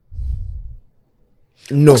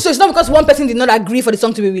 No, So it's not because one person did not agree for the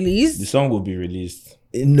song to be released. The song will be released.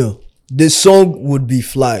 no. The song would be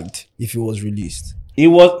flagged if it was released. It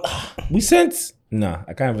was we sent. Nah,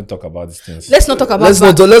 I can't even talk about these things. Let's not talk about Let's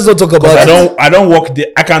not talk about I it. I don't work there.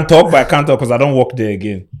 I can talk, but I can't talk because I don't work there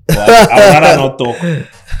again. But I would rather not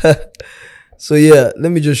talk. So yeah,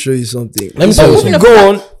 let me just show you something. Let me tell you moving something. on Go from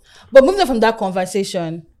on, that- But moving on from that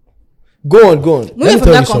conversation, go on. moving me on from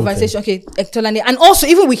tell that you something. conversation, okay, Tolani, and also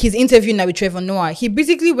even with his interview now with Trevor Noah, he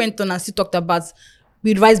basically went on and still talked about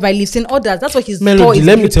with Rise by lifting others. That's what his tour Melody, is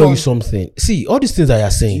let me built tell on. you something. See, all these things that you're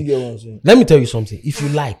You saying, get what I'm saying? let me tell you something. If you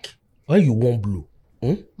like, when you want blow,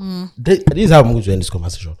 this is how I'm going to end this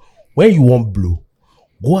conversation. When you want blow,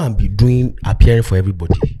 go and be appearing for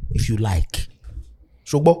everybody. If you like.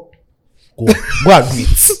 Shogbo, go and do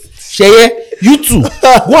it. Sheye, you too.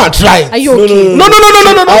 Go and try it. Are you okay? No.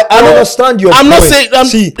 I understand your I'm point. not saying.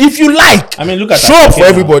 See, if you like, I mean, look at show up Ashake for now.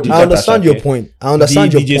 everybody. Look I at understand your Ashake. point. I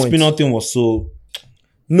understand The your DJ point. Spinner thing was so.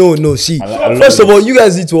 No, see. love First of it. all, you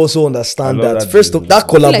guys need to also understand I love that. that First of dude. that I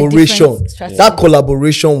feel like collaboration, different strategies. that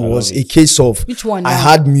collaboration was it. a case of Which one I now?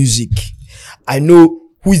 had music. I know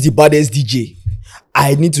who is the baddest DJ.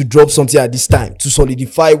 I need to drop something at this time to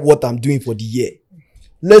solidify what I'm doing for the year.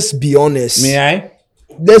 Let's be honest. May I?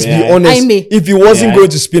 Let's May be I? honest. I may. If it wasn't May I? going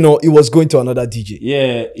to Spinner, it was going to another DJ.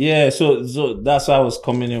 Yeah. So that's why I was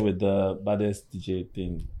coming in with the baddest DJ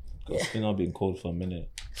thing. Because Spinner been cold for a minute.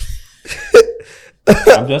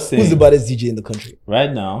 I'm just saying. Who's the baddest DJ in the country?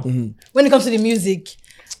 Right now, When it comes to the music,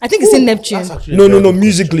 I think it's in Neptune. No,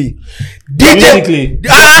 musically. musically,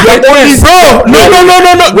 There are only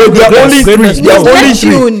No. Wait, there are only three. There are only three.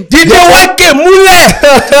 Neptune. DJ Wake Mule.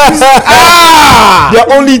 There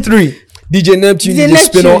are only three. DJ Neptune, DJ DJ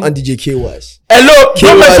Spinner, Neptune. and DJ KYs. Hello,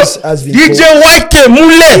 KYs has been DJ told. Wake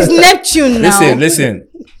It's Mule. Neptune now. listen.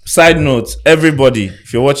 Side note: everybody,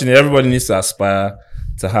 if you're watching it, everybody needs to aspire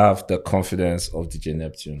to have the confidence of DJ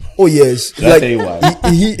Neptune. Oh yes, Did I tell you why?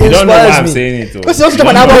 he You don't know why inspires I'm me. saying it. Though. Because you also You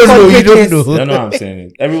talk don't about know. album called you don't Greatness. You don't know why I'm saying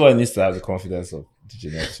it. Everyone needs to have the confidence of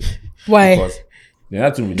DJ Neptune. Why? Because they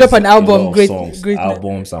have to release Drop an a album, lot of great- songs, great-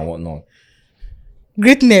 albums and whatnot.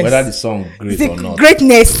 Greatness. Whether the song great Is it or not.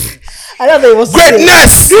 greatness. I thought it was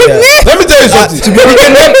Greatness. Greatness. Let me tell you something.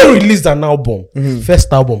 They released an album.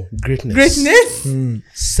 First album, Greatness. Greatness.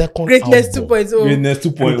 Second Greatness album. 2.0. Greatness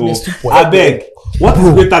 2.0. Greatness 2.0. I beg. What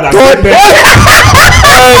is greater than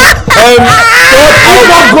greatness?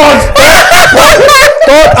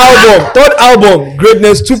 Third album,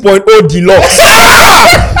 Greatness 2.0 Deluxe.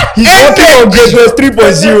 He's working on Greatness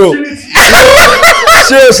 3.0.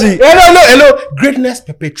 Seriously, Hello. Greatness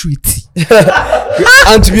perpetuity.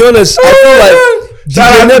 and to be honest, I feel like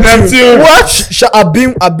Shout out to DJ Neptune. Neptune.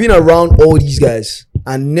 What? I've been around all these guys,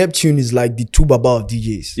 and Neptune is like the two baba of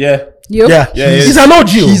DJs. Yeah. Yep. Yeah, He's an OG.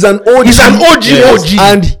 He's an OG. He's an OG. Yes. OG.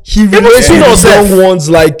 And he relates Spinner with self. young ones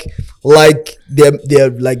like they're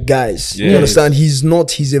like guys. You Yes. understand?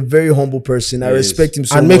 He's a very humble person. I Yes. respect him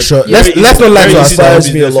so And much. make sure. Very Let's not lie very to easy to ourselves.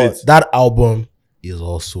 do me a business lot. with. That album is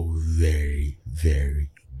also very, very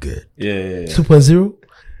good. Yeah. 2.0.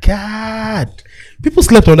 God, people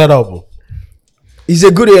slept on that album. He's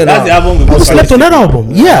a good ear That's now. the album we People both slept on that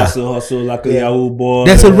album. Yeah. Hustle like a Yahoo boy.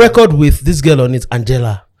 There's a record with this girl on it,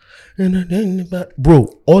 Angela. Bro,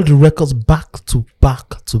 all the records back to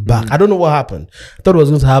back to back. I don't know what happened. I thought it was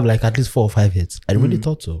going to have like at least 4 or 5 hits. I really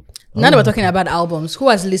thought so. Now that we're talking about albums, who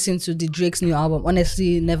has listened to the Drake's new album?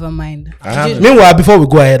 Honestly, never mind. I haven't. Meanwhile, before we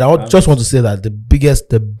go ahead, just want to say that the biggest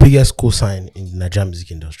cosign in the Nigerian music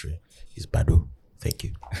industry is Bado. Thank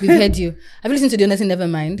you. We've heard you. Have you listened to the Honestly Never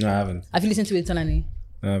Mind? No, I haven't. Have you listened to it, Tonani?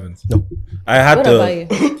 I haven't. No. I had What about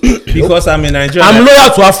you? because I'm in Nigeria. I'm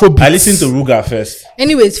loyal to Afrobeat. I listened to Ruga first.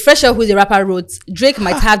 Anyways, Fresher, who's a rapper, wrote Drake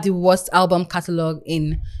might have the worst album catalog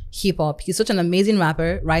in hip hop. He's such an amazing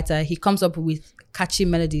writer. He comes up with catchy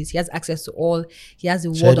melodies. He has access to all. He has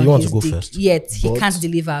the Shay, world do on you want his to go dick. first? Yet he can't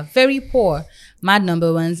deliver. Very poor. Mad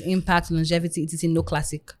number ones, impact, longevity. It is no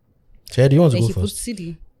classic. Shay, do you want to Then go he put first?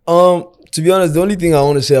 CD. To be honest, the only thing I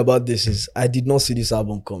want to say about this is I did not see this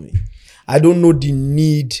album coming. I don't know the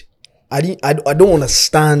need. I don't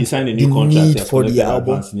understand He signed a the new contract. need He has for the collected album.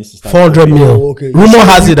 advance. He needs to start 400 recouping. mil. okay. Rumor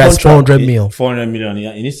has it that's Contract. 400 mil. 400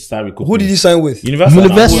 million. He needs to start recouping. Who did he sign with? Universal.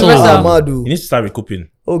 Universal. Amadu. He needs to start recouping.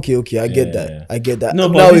 Okay, I get Yeah, that. yeah. I get that. No,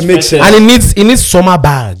 but now this it makes person- sense. And it needs summer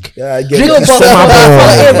bag. Yeah, I get Drake No, that. is but so from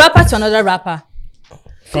bad. a rapper to another rapper.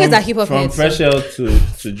 Look at that hip hop From head. Fresh L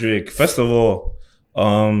to Drake. First of all,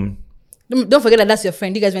 Don't forget that that's your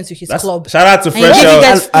friend. You guys went to his club. shout out to And he Fresh gave you L.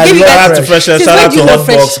 guys- I gave you love Shout guys- out to Fresh L. Since Shout when out do you to know Hotbox.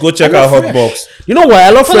 Fresh? Go check out Hotbox. You know why? I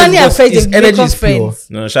love Fulani and Fresh Fresh, because his they energy become is pure. friends.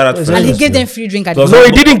 No, shout out to And Fresh. he gave them free drink at the Does No,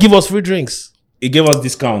 club. he didn't give us free drinks. He gave us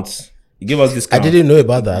discounts. He gave us I discounts. didn't know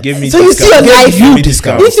about that. Give me So you see discount. your life. Give me You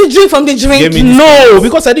discount. If you drink from the drink, Give me No,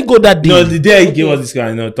 because I didn't go that day. No, the day he gave us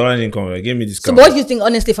discount, no, Toran didn't come. He gave me so discount. what do you think,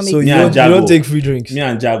 honestly, from So a you and don't Jago. take free drinks. Me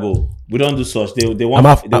and Jago, we don't do such. They want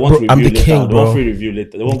I'm a- they want bro, I'm review the later. king, They bro. want free review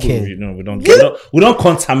later. They want The good king. review. No, we don't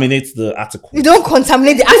contaminate the article. you don't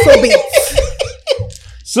contaminate the Afrobeat.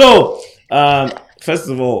 So, first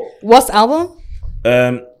of all, Worst album?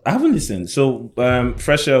 I haven't listened. So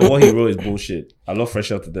Fresher, what he wrote is bullshit. I love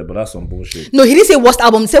Fresher to death, but that's some bullshit. No, he didn't say worst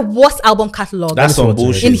album. He said worst album catalog. That's some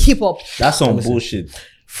bullshit. In hip hop. That's some bullshit.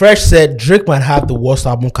 Fresh said Drake might have the worst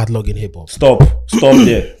album catalog in hip hop. Stop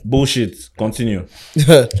there. Bullshit. Continue.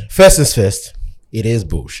 First is first. It is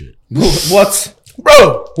bullshit. What?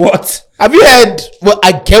 Bro, What? have you heard? Well,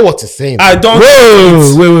 I get what he's saying. I don't.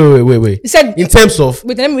 Wait. He said, In terms of,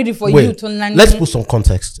 wait, let me read it for you. wait, Tonlani. let's put some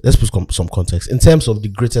context. Some context in terms of the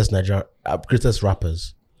greatest Nigerian, greatest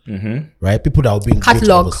rappers, right? People that will be in great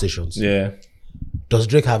Catalog. conversations. Yeah. Does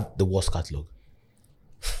Drake have the worst catalog?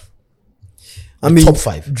 I mean, top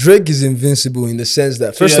 5. Drake is invincible in the sense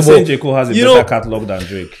that So first you're of all, saying J. Cole has a you better know- catalog than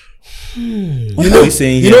Drake. you are we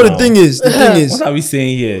saying you here know now? the thing is, What are we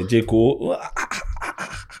saying here? J. Cole?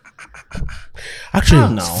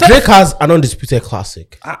 Actually, now? Drake has an undisputed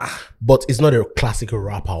classic, but it's not a classic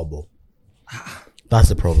rap album. That's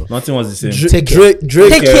the problem. Nothing was the same. Take care.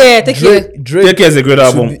 Drake, Take care. Drake. Take Care is a great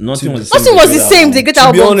album. be- Nothing was the same. Nothing was the same. The great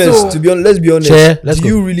To be album honest, too. let's be honest. Chair, let's do go.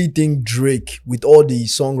 you really think Drake, with all the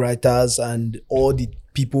songwriters and all the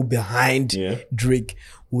people behind Yeah. Drake,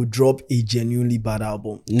 will drop a genuinely bad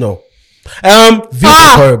album? No. Views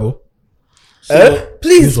was horrible.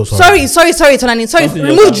 Please, Views was sorry, Tonlani. Sorry, Something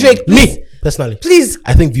remove just Drake. Please. Me personally, Please.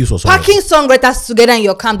 I think Views was horrible. Packing songwriters together in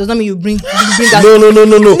your camp does not mean you bring us. No.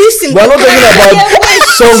 Listen, We're not talking about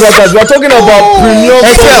songwriters. We're talking about premium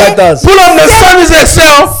songwriters. Put on the Sonny's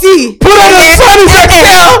Excel. See. Put on the Sonny's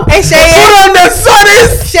Excel. Hey, Sheye. Put on the Sonny's.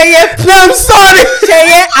 Sheye, I'm sorry.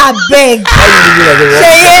 Sheye, I beg.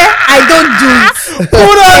 Sheye, I don't do it.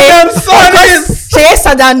 Put on them Sonny's. Sheye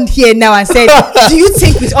sat down here now and said, "Do you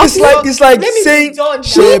think with us?" It's like Let me saying be done now.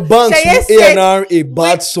 Shea Banks Sheye with said- A&R a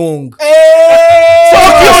bad song. Fuck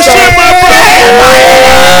your shit, my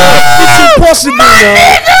It's impossible now.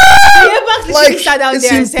 Sheye Banks literally Like, sat down it's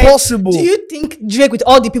there and said, impossible. "Do you think Drake with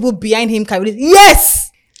all the people behind him can release?"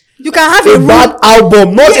 Yes. You can have A a room. bad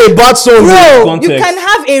albm, not a bad song. Bro, Context. you can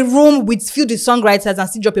have a room with filled with songwriters and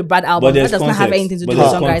still drop a bad album. But That there's does not have context. anything to But do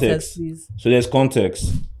with there's songwriters, context. please. So there's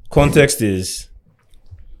context. Context is,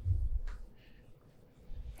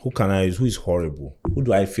 who can I use? Who is horrible? Who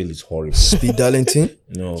do I feel is horrible? Speed Darlington.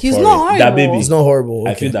 No, He's sorry. not That horrible. baby. It's not horrible.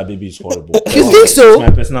 I Okay. feel that baby is horrible. You think so? It's my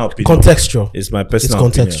personal opinion. Contextual. It's my It's personal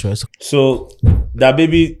opinion. contextual. So that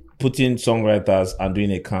baby putting songwriters and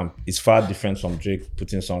doing a camp is far different from Drake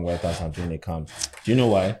putting songwriters and doing a camp. Do you know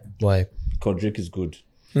why? Why? Because Drake is good.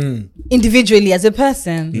 Individually, as a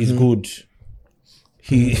person. He's good.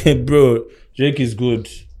 Bro, Drake is good.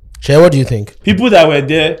 Shay, what do you think? People that were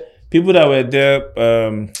there,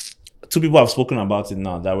 two people have spoken about it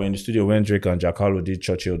now that were in the studio when Drake and Jack Harlow did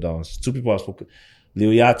Churchill Downs. Two people have spoken.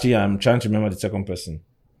 Lil Yachty, I'm trying to remember the second person.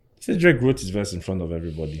 He said Drake wrote his verse in front of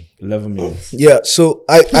everybody. 11 minutes. Yeah, so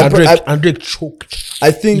And Drake choked.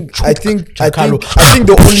 I think the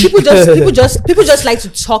People just like to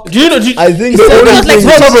talk. Do you know? I think It's the only not like thing,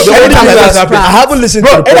 no, the only thing that's that I haven't listened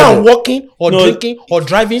to Bro, the either I'm project. walking or No. drinking or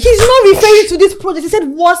driving. He's not referring to this project. He said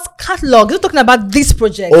what's catalog. He's not talking about this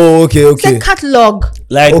project. Oh, okay. He said catalog.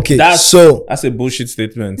 Like, Okay, that's a bullshit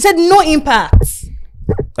statement. He said no impact.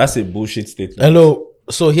 That's a bullshit statement. Hello.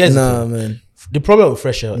 So here's the Nah, thing. man. The problem with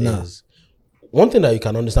Fresh Air is one thing that you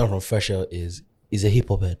can understand from Fresh Air is a hip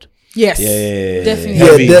hop head. Yes. Yeah.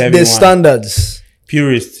 Definitely. Yeah, Heavy the one. standards.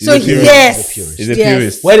 Purist. He's So a purist. yes. He's a Yes.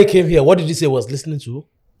 purist. When he came here, what did he say? Was listening to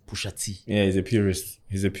Pusha T, Yeah, he's a purist.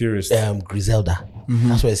 He's a purist. Griselda.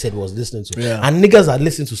 That's what he said he was listening to. Yeah. And niggas that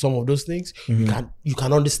listen to some of those things, you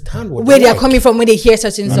can understand what Where they they are like. coming from when they hear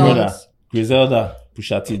certain My brother, songs. Griselda,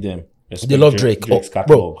 Pusha T, them. Respect They love Drake. Drake's Oh,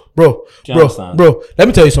 catalog. bro. Do you understand? Let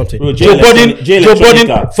me tell you something. Bro, Joe Budden,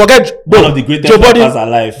 Electronica, forget, bro. one of the greatest Joe Budden, rappers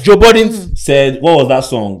alive. Joe Budden Said, what was that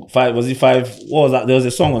song? Was it five? What was that? There was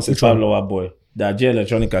a song on 65 Lower Boy that J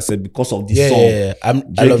Electronica said because of this Yeah, song, yeah. I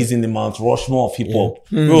Drake love is in the Mount Rushmore of hip hop.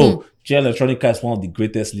 Bro, J Electronica is one of the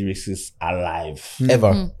greatest lyricists alive.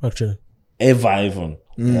 ever, actually. Ever, even.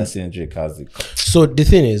 That's saying Drake has it. So the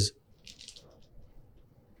thing is,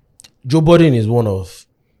 Joe Budden is one of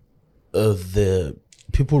the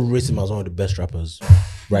people rate him as one of the best rappers.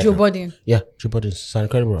 Right Joe now. Budden. Yeah, Joe Budden is an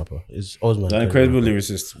incredible rapper. He's always my An incredible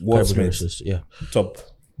lyricist. incredible Wordsmith. lyricist, yeah. Top.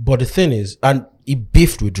 But the thing is, and he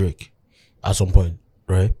beefed with Drake at some point,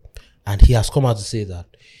 right? And he has come out to say that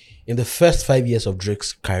in the first 5 years of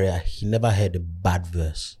Drake's career, he never heard a bad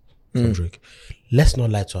verse from Drake. Let's not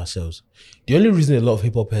lie to ourselves. The only reason a lot of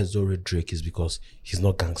hip hop heads don't rate Drake is because he's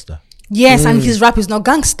not gangster. Yes, and his rap is not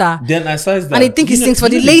gangster. Then aside that, And I think he sings for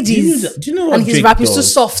the ladies. Do you know what And his Drake rap is too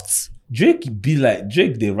does? soft. Drake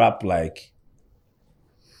they rap like.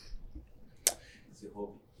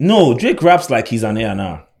 No, Drake raps like he's an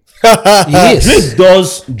A&R.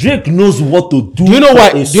 Yes. Drake knows what to do. Do you know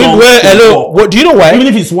why? for a Do you, song well, to hello. work. What, do you know why? Even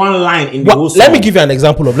if it's one line in the Well, whole song. let me give you an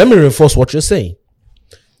example of. Let me reinforce what you're saying.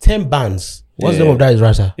 10 bands. What's the name of that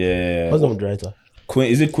writer? Yeah. What's the name of the writer?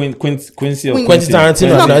 Is it Quincy or Quentin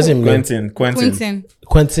Tarantino, No, that's him, man. Quentin.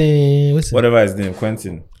 Quentin. What's it? Whatever his name,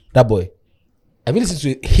 Quentin. That boy. Have you listened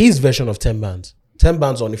to his version of 10 bands? 10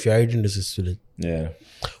 bands on If You Are Reading This Is Student. Yeah.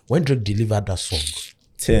 When Drake delivered that song.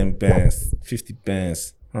 10 bands, 50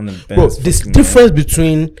 bands, 100 Bro, bands. this fucking difference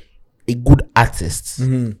between a good artist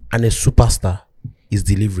and a superstar is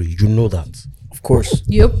delivery. You know that. Of course.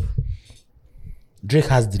 Yep. Drake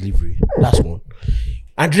has delivery. That's one.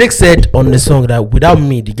 And Drake said on the song that without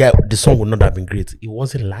me, the song would not have been great. He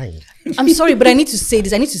wasn't lying. I'm sorry, but I need to say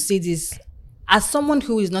this. As someone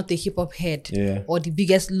who is not a hip hop head or the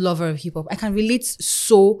biggest lover of hip hop, I can relate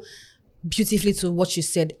so beautifully to what you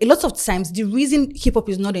said. A lot of times, the reason hip hop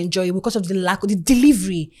is not enjoyable because of the lack of the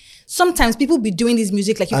delivery. Sometimes people be doing this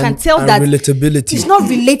music like you can tell that relatability. it's not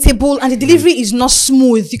relatable and the delivery is not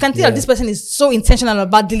smooth. You can tell that this person is so intentional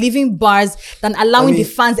about delivering bars than allowing the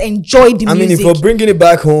fans enjoy the music. I mean, if we're bringing it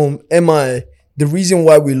back home, MI, the reason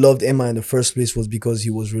why we loved MI in the first place was because he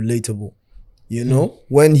was relatable. You know,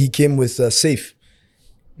 when he came with Safe.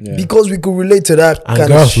 Yeah. Because we could relate to that. And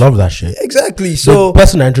girls love that shit. Exactly. So the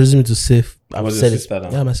person that introduced me to Safe, I've said it. Now?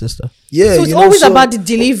 Yeah, my sister. Yeah. So it's always about the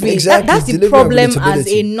delivery. Exactly. That's the problem as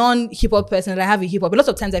a non-hip hop person that I have a hip hop. A lot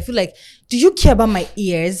of times I feel like, do you care about my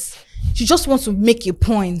ears? You just want to make a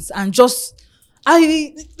point and just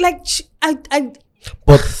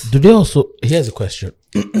But do they also? Here's a question.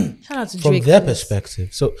 Shout out to From Drake. their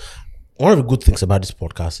perspective. So one of the good things about this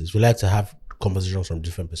podcast is we like to have conversations from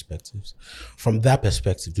different perspectives. From their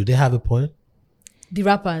perspective, do they have a point? The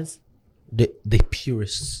rappers. The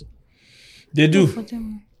purists. They do.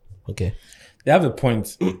 Okay. They have a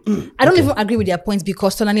point. I don't even agree with their points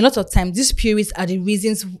because Tolani, a lot of times these purists are the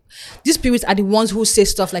ones who say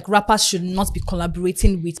stuff like rappers should not be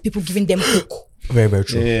collaborating with people giving them hook. Very, very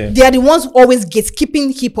true. Yeah. They are the ones always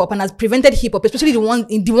gatekeeping hip hop and has prevented hip hop, especially the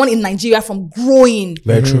one in Nigeria, from growing.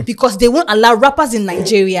 Very true. Because they won't allow rappers in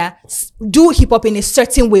Nigeria do hip hop in a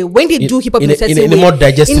certain way. When they do hip hop in a certain way, in a more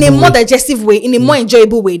digestive way, in a more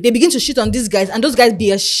enjoyable way, they begin to shit on these guys, and those guys be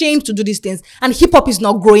ashamed to do these things. And hip hop is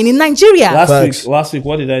not growing in Nigeria. Last week,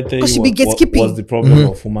 what did I tell you? Because you be gatekeeping. What was the problem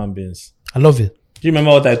of human beings? I love it. Do you remember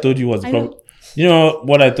what I told you was the problem? You know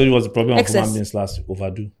what I told you was the problem of human beings last week?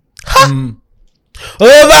 Overdue.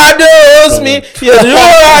 Overdose me.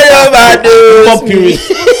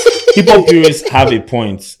 Hip hop purists have a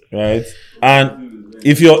point, right? And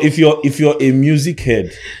if you're a music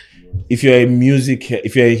head, if you're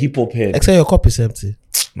a hip hop head, except your cup is empty,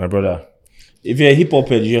 my brother. If you're a hip hop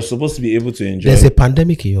head, you're supposed to be able to enjoy. There's a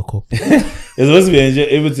pandemic in your cup. You're supposed to be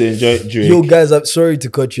able to enjoy Drake. Yo, guys, I'm sorry to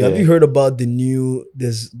cut you. Have you heard about the new?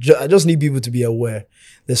 I just need people to be aware.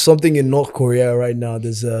 There's something in North Korea right now.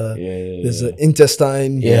 There's an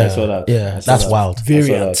intestine. Yeah, I saw that. Yeah, that's wild.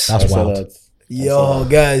 Variant. That's wild. Yo,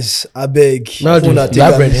 guys, I beg.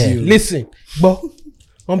 Listen, but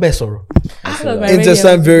one best sorrow.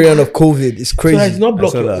 Intestine variant of COVID is crazy. So it's not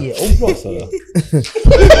block your ear.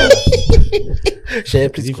 Share,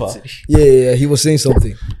 please. Yeah, he was saying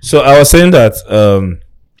something. So I was saying that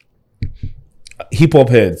hip hop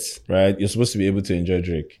heads, right? You're supposed to be able to enjoy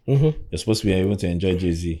Drake. You're supposed to be able to enjoy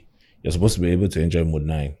Jay-Z. You're supposed to be able to enjoy Mode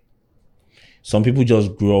 9. Some people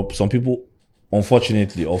just grew up. Some people,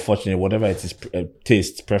 unfortunately or fortunately, whatever it is,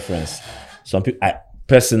 taste, preference. Some people,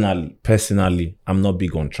 personally, I'm not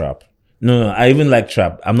big on trap. No, I even like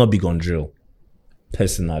trap. I'm not big on drill.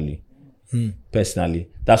 Personally,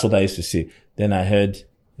 that's what I used to say. Then I heard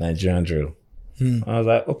Nigerian drill. I was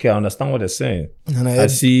like, okay, I understand what they're saying. And I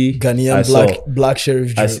see Ghanaian black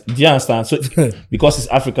sheriff drill. Do you understand? So because it's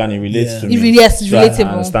African, it relates to me. Yes, it's relatable.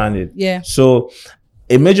 I understand it. Yeah. So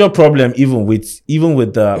a major problem, even with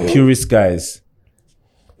the purist guys,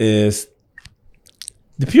 is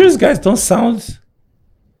the purist guys don't sound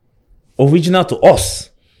original to us.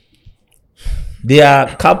 They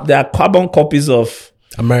are carbon copies of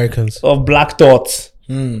Americans, of Black Thought,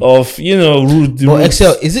 of Rude. But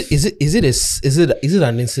Excel, is it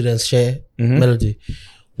an incidence share melody?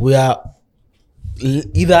 We are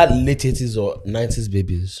either late 80s or 90s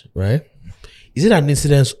babies, right? Is it an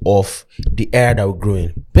incidence of the era that we're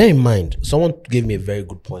growing? Bear in mind, someone gave me a very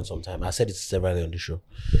good point sometime. I said it severally on the show,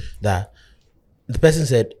 that the person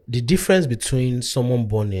said the difference between someone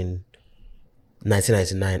born in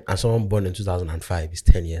 1999 and someone born in 2005 is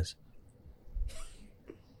 10 years.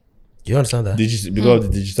 You understand that? Because of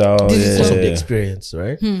the digital. Digital. Because of the experience,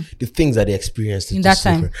 right? The things that they experienced is In that just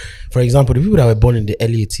time. different. For example, the people that were born in the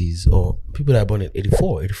early 80s or people that were born in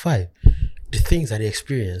 84, 85, the things that they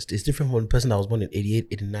experienced is different from the person that was born in 88,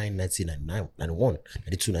 89, 90, 99, 91,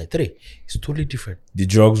 92, 93. It's totally different. The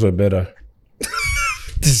drugs were better.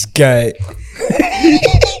 This guy.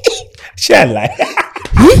 Share like.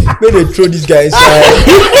 When they throw this guy inside.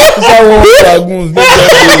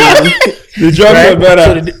 The drugs were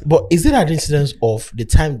better. So but is it an incidence of the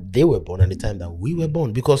time they were born and the time that we were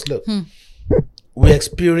born? Because look, we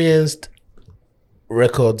experienced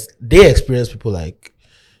records. They experienced people like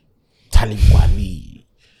Talib Kweli,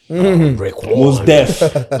 Raekwon, Most Def.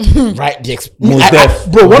 right? Most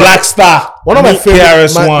Def. Bro, Black Star. one of my favorite.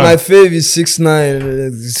 KRS-One. My fave is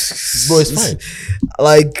 6ix9ine. Bro, it's fine.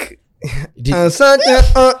 Like, Did-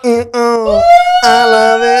 I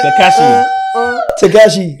love it.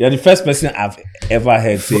 Tekashi. You're the first person I've ever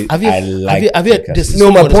heard say I like. have you Tekashi. this? No,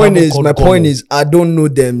 my Someone point example is, called Gunno. I don't know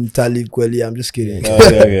them Talib Kweli. I'm just kidding.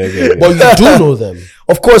 Okay. But you do know them.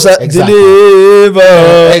 Of course, I Exactly.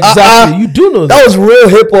 deliver. Exactly. You do know That them. was real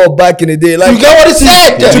hip hop back in the day. Like, You get what he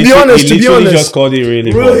said? Yeah, To be honest, he literally just called it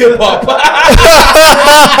really. Real hip hop.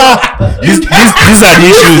 These are the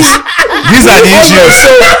issues. These are the issues.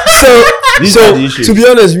 These are the issues. To be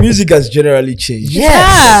honest, music has generally changed.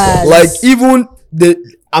 Yes. Like even the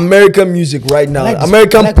American music right now, Like this-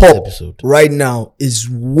 American like this pop episode. right now is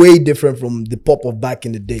way different from the pop of back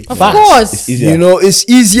in the day. Of Facts. course. It's easier. You know, it's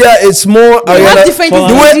easier. It's more. We have different the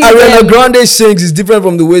things way to do Ariana them. Grande sings is different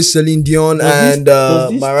from the way Celine Dion and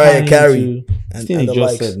Does this Mariah tie Carey into the and thing the you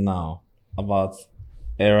just likes. said now about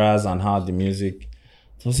eras and how the music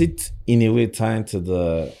was it in a way tying to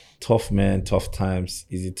the tough men, tough times,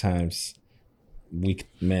 easy times, weak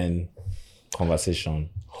men conversation.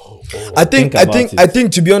 I think about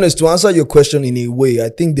it. to be honest, to answer your question in a way, I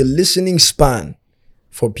think the listening span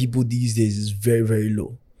for people these days is very, very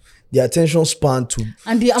low. The attention span to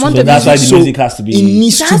And the amount So of that's why music. the music has to be. it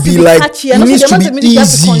needs It to has be to be like catchy. it And also needs the to amount of be music you have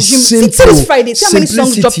to easy, consume. See, simple, this Friday, see how many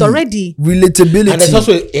songs dropped simplicity, already? relatability. And there's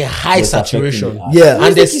also a high It's affecting saturation. the art. Yeah.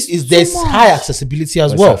 And Music is there's too much. high accessibility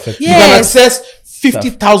as It's well. affecting You can Yes. access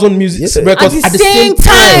 50,000 music Yes. records At at the the same same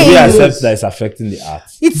time. We time. accept that it's affecting the art.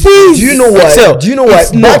 It is. Do you know why? Excel. Do you know why?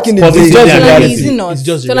 It's Back not, in the but it's day, just the Tolani, reality. is it not? It's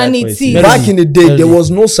just the Tolani, reality. it is. back in the day, there Melody.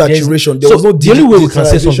 was no saturation. There was no the only way we can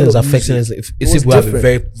say digitalization something is of affecting music. us It is was if we have a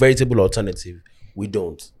different. veritable alternative. We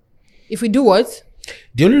don't. If we do what?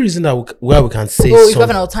 The only reason that why we can say Oh, if we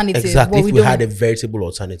have an alternative, exactly but if we we had don't. a veritable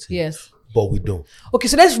alternative. Yes. But we don't. Okay,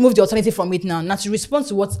 so let's remove the alternative from it now. Now to respond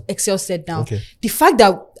to what Excel said now. Okay. The fact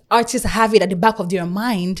that artists have it at the back of their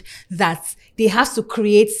mind that they have to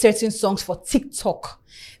create certain songs for TikTok.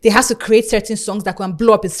 They have to create certain songs that can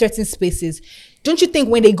blow up in certain spaces. Don't you think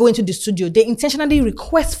when they go into the studio, they intentionally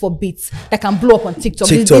request for beats that can blow up on TikTok?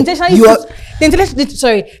 They TikTok. intentionally they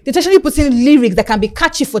intentionally put in lyrics that can be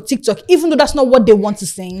catchy for TikTok, even though that's not what they want to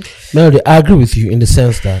sing. Melody, I agree with you in the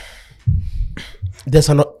sense that there's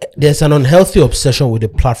an unhealthy obsession with a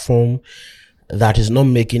platform that is not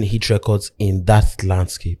making hit records in that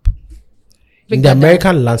landscape. Break In the that down.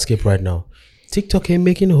 American landscape right now, TikTok ain't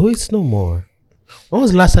making hits no more. When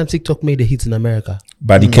was the last time TikTok made a hit in America?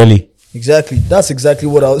 Buddy Kelly. Exactly. That's exactly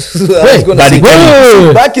what I was, Wait, going to Buddy say. Kelly.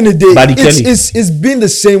 So back in the day, Buddy Kelly. it's been the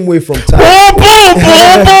same way from time.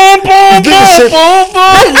 It's been the same.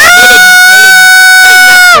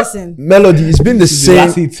 Person. Melody, it's been the same.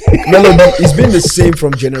 last hit. Melody, it's been the same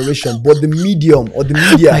from generation, but the medium or the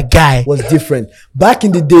media My guy. was different. Back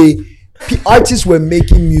in the day, artists were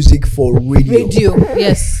making music for radio. Radio.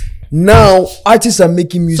 Yes. Now artists are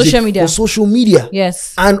making music Social media. for social media.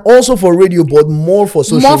 Yes. And also for radio, but more for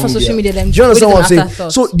social media. More for social media than Do you understand radio what I'm than saying?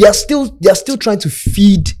 afterthought. So they are still trying to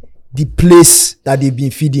feed the place that they've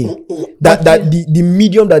been feeding. That the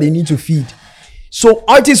medium that they need to feed. So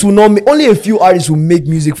artists will not make, only a few artists will make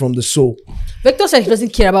music from the soul. Victor said he doesn't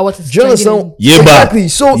care about what is Do you trending. understand? Yeba. Exactly.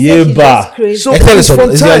 So Yeba. So Excel it's is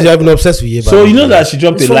from time. I've been obsessed with Yeba. So you know that she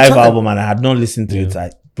dropped It's a from live time. album and I had not listened to it.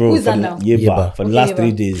 Bro, Who's for that the- now? Yeba, Yeba. for the Okay, last Yeba.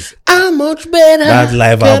 3 days. I'm much better. That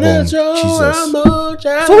live than album, a drone, Jesus. I'm much So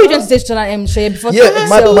what are you trying to say to that Sheye, before Yeah,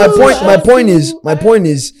 so- my point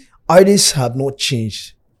is artists have not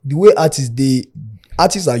changed. The way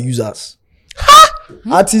artists are users.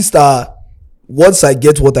 Artists are, once I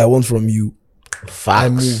get what I want from you, I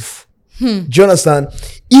Facts. move. Do you understand?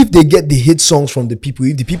 If they get the hit songs from the people,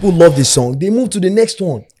 if the people love the song, they move to the next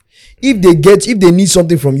one. If they need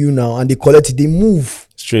something from you now and they collect it, they move.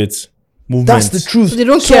 Straight. Movement. That's the truth. So they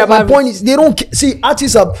don't care my about point is they don't see,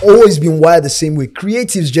 artists have always been wired the same way.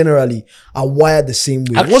 Creatives generally are wired the same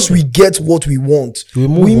way. Actually, once we get what we want, we we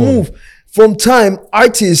move on. move. from time,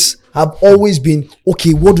 artists have always been,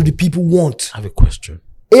 okay, what do the people want? I have a question.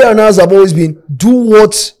 A&Rs have always been, do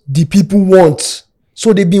what the people want.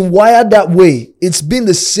 So they've been wired that way. It's been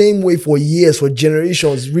the same way for years, for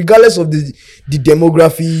generations, regardless of the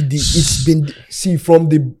demography. It's been, see, from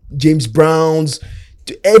the James Browns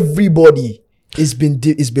to everybody, it's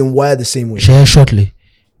been wired the same way. Share shortly.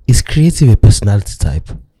 Is creative a personality type?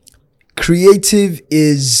 Creative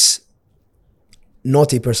is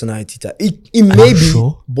not a personality type. It may be,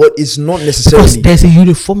 sure? but it's not Because necessarily. there's a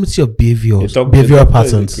uniformity of behavioral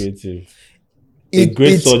patterns.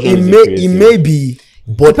 It may be,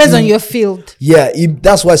 but Depends on your field. yeah.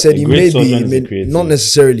 That's why I said A it great may surgeon is a be, creative. not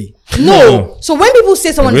necessarily. No. So when people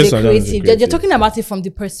say someone great is a surgeon is a creative, they're creative. talking about it from the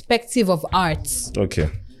perspective of arts. Okay.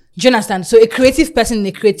 Do you understand? So a creative person in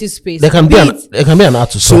a creative space. There can be an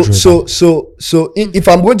art to So surgery. if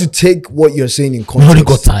I'm going to take what you're saying in Nobody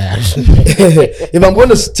got context, tired. if I'm going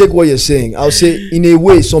to take what you're saying, I'll say in a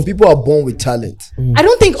way, some people are born with talent. I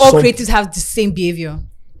don't think all Some- creatives have the same behavior.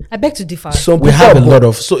 I beg to differ. Some We people have are a born- lot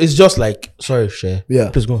of. So it's just like, sorry, Share. Yeah.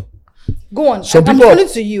 Please go on. Go on. Some I'm people are- calling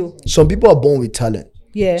to you. Some people are born with talent.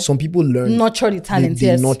 Yeah. Some people learn. Nurture the talent, they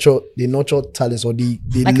yes. nurture talents, or they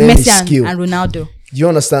Like learn a Messi skill. and Ronaldo. Do you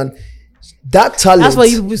understand? That talent, That's what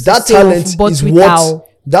you used to that say talent but is without. what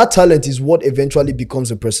that talent is what eventually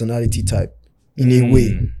becomes a personality type in a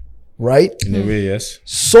way, right? In a way, yes.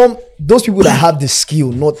 Those people that have the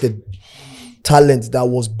skill, not the talent that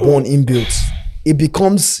was born inbuilt, it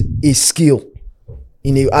becomes a skill.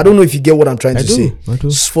 I don't know if you get what I'm trying to say. I do.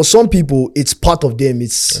 For some people, it's part of them.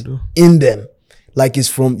 It's in them. Like it's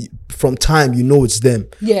from time, it's them.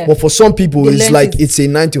 Yeah. But for some people, They it's learned like it. it's a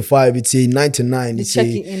 9 to 5. It's a 9 to 9. They It's check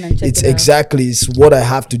it in and check it's it out. exactly. It's what I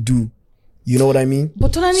have to do. You know what I mean?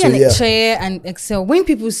 But Tonani So, and yeah. Cheye and Excel, when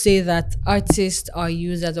people say that artists are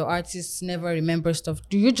users or artists never remember stuff,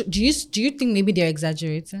 do you think maybe they're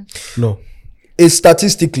exaggerating? No. It's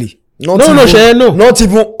statistically. Not No, even, Sheye, no. Not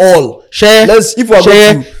even all. Share. If we are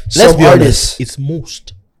going to Let's some be artists, honest. It's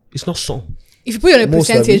most. It's not some. If you put it on a Most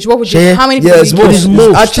of percentage, it. what would you? Share. How many? Yeah, it's people would most. you It's give?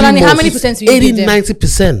 most. Actually, Tonani, how most. many percent will you 80, give them?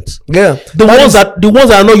 90%. yeah. The ones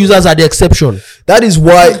that are not users are the exception. That is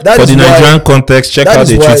why. For the Nigerian context, check that how is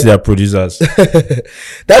they why- treat their producers. That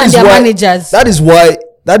And is their why. managers.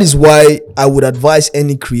 That is why I would advise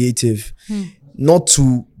any creative not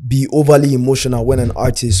to be overly emotional when an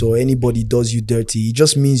artist or anybody does you dirty. It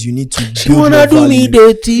just mees you need to build more value.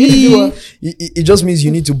 dirty? It just means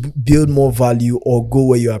you need to build more value or go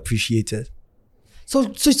where you're appreciated.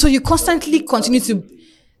 So you constantly continue to.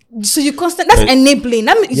 That's enabling.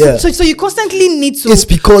 Yeah. So you constantly need to. It's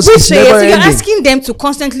because Wait, it's Sheye, never so you're ending. asking them to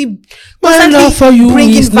constantly love for you bring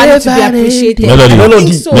in is value to be never appreciated. Melody. I don't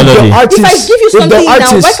Melody. think so. Melody. The artist- If I give you if the something now,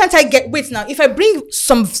 artist- why can't I get? Wait now. If I bring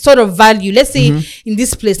some sort of value, let's say in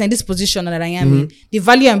this place, in this position that I am in, the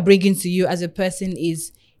value I'm bringing to you as a person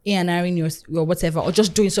is A&Ring your whatever, or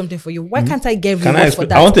just doing something for you. Why can't I get Can I reward for explain?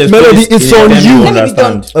 that? I want to explain Melody, this it's in a on term you. you Let me be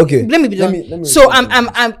done. understand. Okay. Let me be done. let me So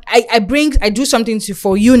I do something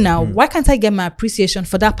for you now. Why can't I get my appreciation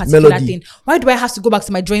for that particular Melody. thing? Why do I have to go back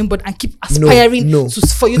to my drawing board and keep aspiring no.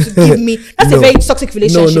 for you to give me? That's a very toxic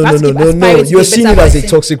relationship. I have to keep aspiring to be You're a seeing better it as a person.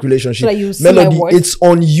 toxic relationship. So that you see my Melody, worth. it's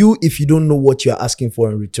on you if you don't know what you're asking for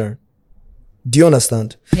in return. Do you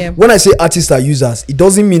understand? Yeah. When I say artists are users, it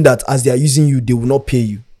doesn't mean that as they are using you, they will not pay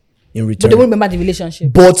you in But return. they won't remember the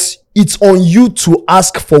relationship. But it's on you to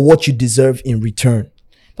ask for what you deserve in return.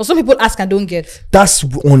 But some people ask and don't get. That's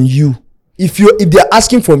on you. If they're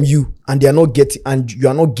asking from you and they are not getting, and you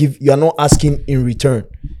are not asking in return,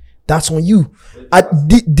 that's on you.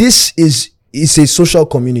 This is a social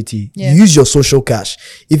community. Yeah. Use your social cash.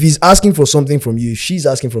 If he's asking for something from you, if she's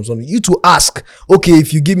asking for something, you to ask, okay,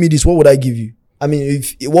 if you give me this, what would I give you? I mean,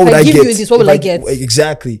 what would I give get? you this, what will If I get?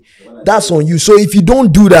 Exactly. That's on you. So if you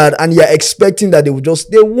don't do that and you're expecting that they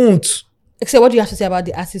won't. Except, what do you have to say about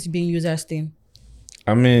the artists being users thing?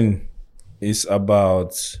 I mean, it's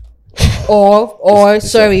about Or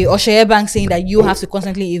Sheye Bank saying that you have to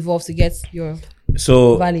constantly evolve to get your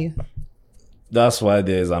value. That's why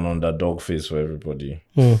there's an underdog phase for everybody.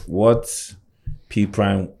 What P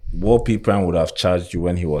Prime would have charged you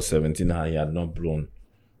when he was 17 and he had not blown.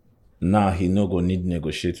 Now he no go need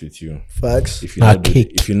negotiate with you. Facts. If you Nah, not do,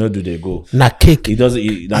 cake. if you not do, they go. Na cake. He doesn't.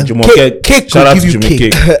 He, And Jumoke, cake shout will out to give you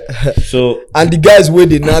Jumoke. So And the guys where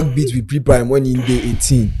they knock beat with pre-prime when in day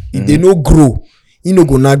 18, if they no grow, he no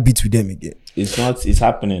go knock beat with them again. it's not. It's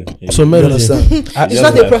happening. So You Melody, understand? It's just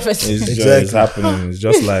not a life. prophecy. It's, Exactly. it's happening. It's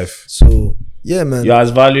just life. So yeah, man. You're as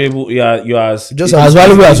valuable. You're as Just it's as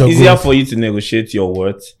valuable as your easier growth. for you to negotiate your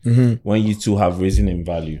worth when you two have risen in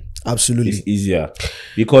value. Absolutely. It's easier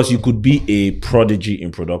because you could be a prodigy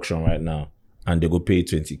in production right now, and they go pay you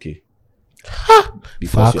 20K.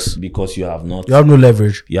 Because you have not. You have no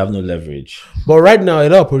leverage. You have no leverage. But right now, a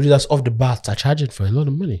lot of producers off the bat are charging for a lot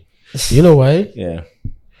of money. You know why? Yeah.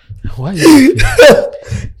 Why? Do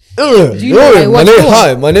you know why? What's going on?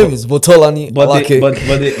 Hi, my name is Botolani But Alake.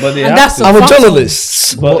 they And have that's to. I'm a Facts.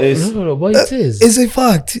 journalist. But it's No, but it is. It's a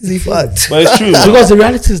fact. It's a fact. but it's true. Because the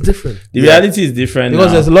reality is different. The reality is different Because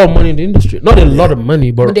now. there's a lot of money in the industry. Not a lot of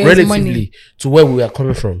money, but But there's relatively money. to where we are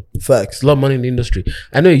coming from. Facts. There's a lot of money in the industry.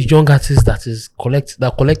 I know a young artist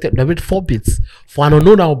that made 4 beats for an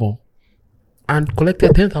unknown album and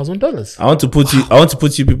collected $10,000. I want to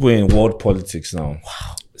put you people in world politics now. Wow.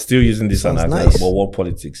 Still using this Sounds analogy nice. about world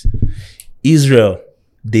politics. Israel,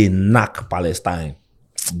 they knock Palestine.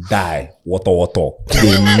 Die. Water.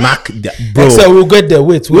 They knock bro. So we'll get there.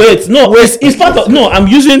 Wait. No, it's part of I'm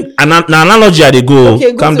using an analogy as they go.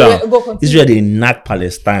 Okay, go Calm to down. where- go continue. Israel, they knock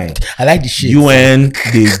Palestine. I like the shit. UN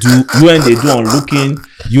they do on looking.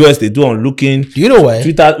 US they do on looking. Do you know why?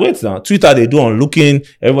 Twitter they do on looking.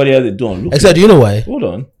 Everybody else they do on looking. Except, do you know why? Hold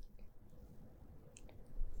on.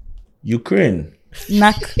 Ukraine.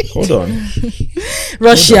 Knack. Hold on.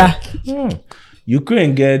 Russia.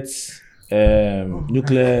 Ukraine gets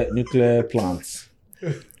nuclear plants,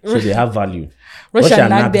 so they have value. Russia knocked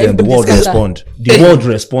knocked them, them. The but world they scatter. respond. The world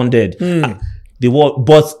responded. The world,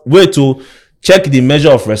 but wait to check the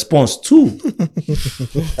measure of response too.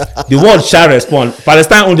 The world shall respond.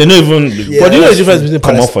 Palestine, they don't even. Yeah, but do you know the that's difference between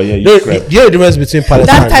come off for you? Do you know the difference between Palestine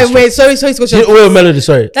That and time, Israel? wait, sorry, Do you- Wait, Melody,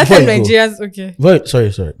 sorry. that Before time you go. Nigerians, okay. Wait, sorry.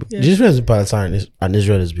 The difference between Palestine and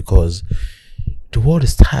Israel is because the world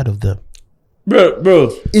is tired of them.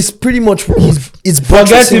 Bro. It's pretty much. It's Forget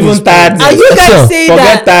buttressing his even tiredness. Are you guys Excel. saying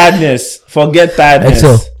Forget that? tiredness. Forget tiredness.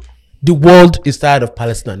 Excel. The world is tired of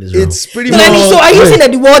Palestine and Israel. It's pretty So, much. so are you wait. saying that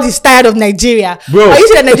the world is tired of Nigeria? Bro, Are you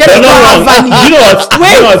saying that Nigeria you're does not have not wrong. value? You know what? Wait.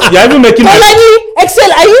 You know what? You're even making Excel,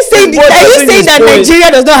 are you saying But are you the thing saying is, that boy- Nigeria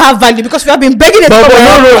does not have value because we have been begging it But for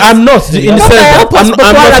no, I'm not. In the Don't sense that help us, I'm Boko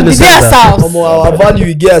not Haram, in the the sense day that. south. Our value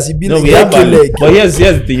we get, it be No, like we have value. leg. But here's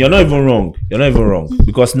the thing. You're not even wrong.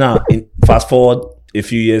 Because now, fast forward a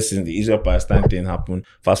few years since the Israel-Palestine thing happened.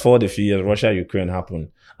 Fast forward a few years, Russia-Ukraine happened,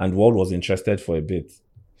 and the world was interested for a bit.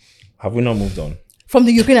 Have we not moved on? From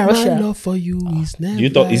the Ukraine and My Russia. love for you is never. Do you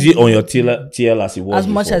talk? Is it on your TL as it was As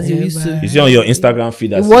much before? as you used to. Is it on your Instagram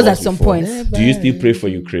feed as It was at some before? point. Do you still pray for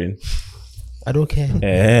Ukraine? I don't care.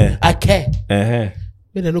 I I care. Maybe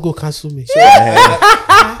Maybe they don't go cancel me. So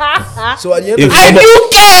at the end If of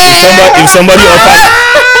the somebody,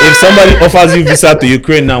 if somebody offers you visa to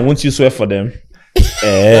Ukraine now, won't you swear for them?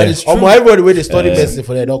 Everybody where they study medicine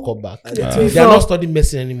for they don't come back. They are not studying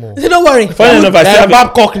medicine anymore. So don't worry. Funny enough, I still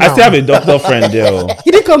Babcock now. have a doctor friend there. Oh.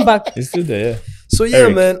 He didn't come back. He's still there. Yeah. So yeah,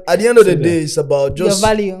 Eric. man. At the end of the day, it's about Your just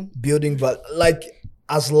value. building value. Like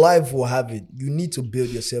as life will have it, you need to build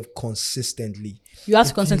yourself consistently. You have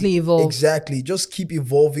to constantly evolve. Exactly. Just keep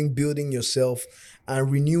evolving, building yourself,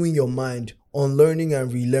 and renewing your mind on learning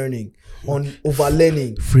and relearning, on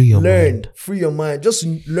overlearning. Free your mind. Free your mind. Just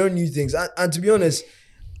learn new things. And to be honest,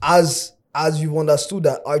 as you've understood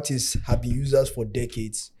that artists have been users for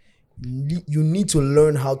decades, you need to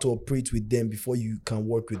learn how to operate with them before you can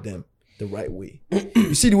work with them the right way.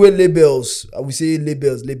 You see the way labels, we say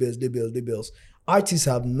labels. Artists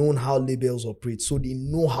have known how labels operate, so they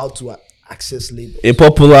know how to access labels. A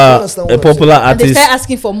popular understand what I'm saying? And they artist. start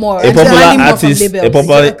asking for more. A and popular demanding more from artist,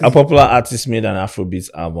 labels. a popular artist made an Afrobeats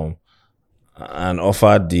album and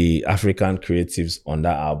offered the African creatives on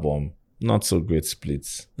that album not so great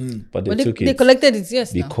splits, but they But took they it collected it,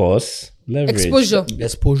 yes. Now. because leverage. Exposure.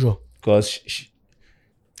 Exposure. Because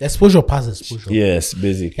Exposure past exposure. yes,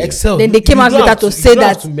 basically. Excel. Then they came you out don't later have to say you don't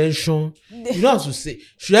that- have to mention. You don't have to say.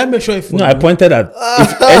 Should I mention it for No, you? I pointed at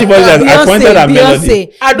if anybody that I pointed at Melody.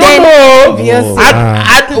 Beyonce. I don't Then know.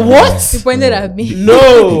 Beyonce. What? He pointed at me.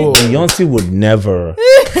 No. Beyonce would never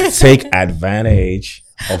take advantage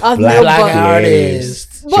of black nobody. artists.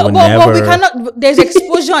 She But would we never- cannot. There's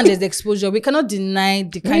exposure and there's exposure. We cannot deny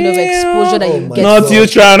the kind of exposure that you my get. Not you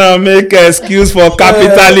trying to make an excuse for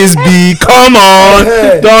capitalist B. Come on,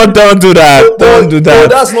 don't do that. Don't do No, that.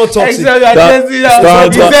 that's not toxic. Excel, you are Don't- just- you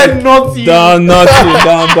don't- said not you. Don't So at do the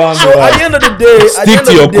that. end of the day, Stick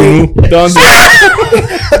to your kunu. Don't do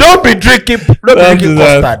that. Don't be drinking. Don't be Don't drinking do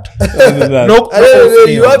that. custard. Don't do that. No. At the end of the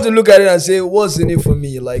day, you no. have to look at it and say, what's in it for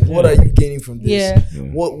me? Like, what are you gaining from this? Yeah.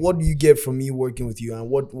 What do you get from me working with you, and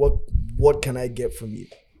what can I get from you?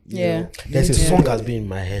 You Yeah. know? There's a Yeah. song that's been in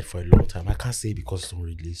my head for a long time. I can't say it because it's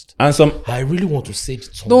unreleased. And some I really want to say the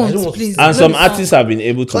song. I Don't, want to please. say- and some artists have been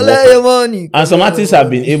able to Collect work. your money. And some artists have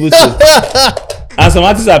been able to. And And some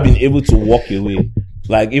artists have been able to walk away,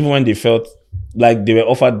 like even when they felt like they were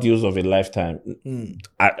offered deals of a lifetime.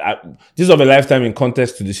 Deals of a lifetime in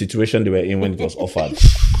context to the situation they were in when it was offered.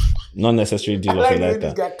 Not necessarily deal of a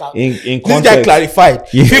lifetime. In This context, guy clarified.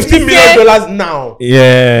 Yeah. $50 million now.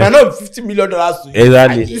 yeah, Not $50 million to you.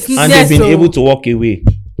 exactly. It's And they've been so- able to walk away,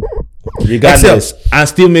 regardless, and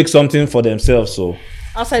still make something for themselves. So,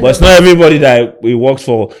 Outside but it's of not everybody that we works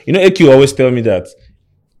for. You know, AQ always tell me that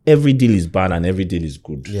every deal is bad and every deal is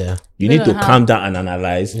good. Yeah. You No, need to no, calm down and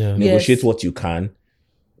analyze, negotiate Yes. what you can,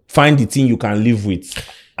 find the thing you can live with,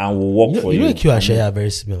 and will work for You you. know, AQ and Shaya are very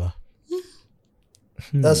similar.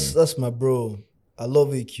 That's my bro. I love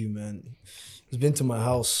AQ, man. He's been to my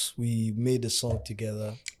house. We made a song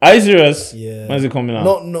together. Are you serious? Yeah. When's it coming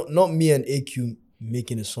out? Not me and AQ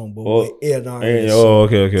making a song, but Oh. we aired on. Hey, oh,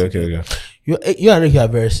 okay. You and AQ are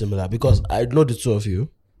very similar because I know the two of you.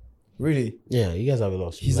 Really? Yeah, you guys have a lot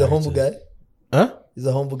of He's a humble similarities. guy. Huh? He's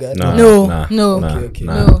a humble guy. Nah, No, nah, no. nah, Okay,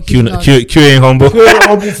 nah. no, he's Q, not. Q ain't humble.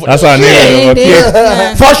 That's our name.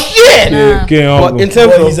 Nah. For shit! Nah. Q ain't But humble. in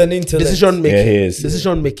terms But of he's an intellect. decision making, Yeah, he is.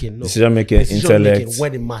 decision making, no. Decision making, intellect.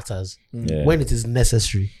 when it matters, Yeah. when it is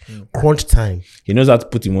necessary, crunch time. He knows how to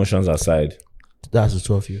put emotions aside. That's the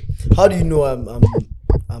two of you. How do you know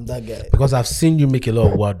I'm that guy? Because I've seen you make a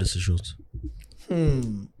lot of wild decisions.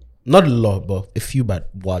 Not a lot, but a few bad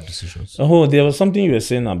wild decisions. Oh, there was something you were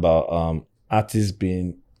saying about artists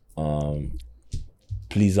being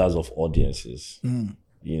pleasers of audiences.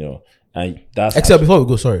 You know, and that's Except before we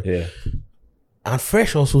go, sorry. yeah, And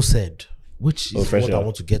Fresh also said, which is Fresh, what yeah. I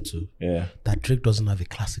want to get to, yeah. that Drake doesn't have a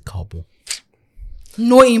classic album.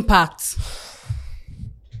 No impact.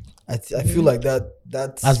 I feel like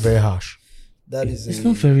That's very harsh. that is It's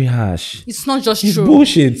not very harsh. It's not just It's true.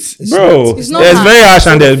 bullshit, bro. It's not There's harsh. very harsh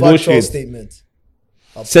and there's factual bullshit. statement.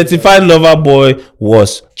 Certified Lover Boy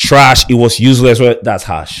was trash. It was useless. Well, that's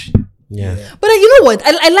harsh. Yeah. But you know what?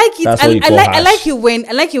 I like it. That's what you call I harsh.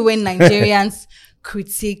 like it when Nigerians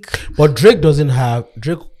critique. But Drake doesn't have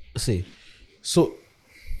see. So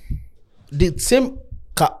the same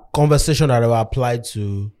conversation that I applied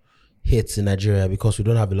to hits in Nigeria because we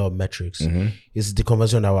don't have a lot of metrics is the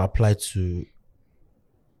conversation that will apply to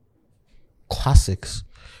classics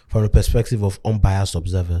from the perspective of unbiased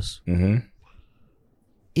observers.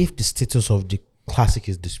 If the status of the classic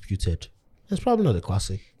is disputed, it's probably not a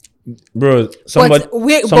classic. Bro, somebody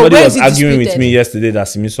where was is it arguing with disputed? me yesterday that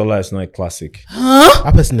Simisola is not a classic.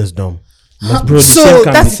 That person is dumb. Bro, the So same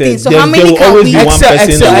can that's be the thing. said. So how many there will can always we- be one Excel, person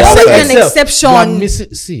Excel, that Excel. will Always say- an exception. You are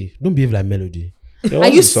missing, see, don't behave like Melody. there will Are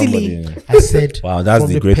always you be somebody silly? in it. I said, Wow, that's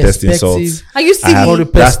from the greatest insult. perspective- Are you I have- silly?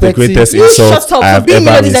 that's the greatest You insult shut up. I For have being ever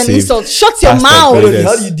melody is an received. insult. Shut your That's the mouth. greatest.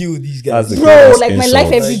 How do you deal with these That's guys? the Bro, greatest like my insult.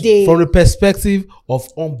 life every day. From the perspective of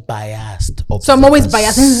unbiased observers. So I'm always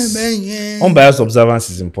biased. Unbiased observance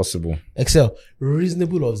is impossible. Excel,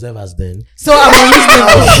 reasonable observers then. So I'm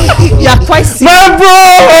unreasonable. You are quite silly. My bro!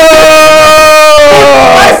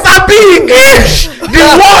 Sabi English! The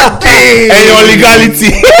what And your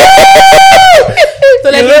legality.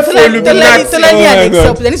 Tolani my and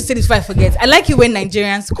God. Excel. I need to say this before I forget. I like it when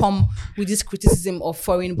Nigerians come with this criticism of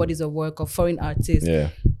foreign bodies of work or foreign artists. Yeah.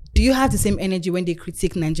 Do you have the same energy when they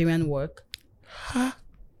critique Nigerian work?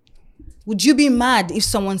 Would you be mad if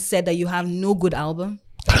someone said that you have no good album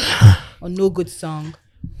or no good song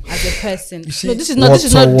as a person? No, this is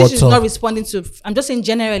not responding to. I'm just saying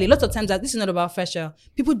generally. Lots of times that this is not about Fresher.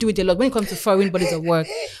 People do it a lot when it comes to foreign bodies of work.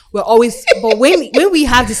 We're always, but when we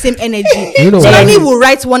have the same energy, You know what? Tolani will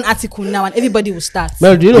write one article now and everybody will start.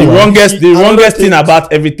 Mel, do you know The what? wrongest thing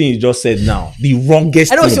about everything you just said now. The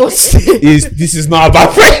wrongest I know what thing you want to say. is this is not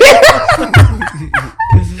about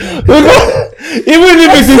Because even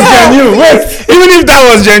if it is genuine, wait, even if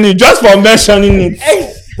that was genuine, just for mentioning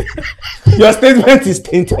it, your statement is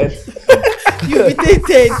tainted. You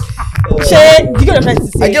irritated. Shay, you get what I'm trying to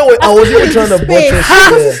say. I get what I was even trying to Space.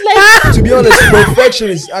 buttress. It's like, To be honest,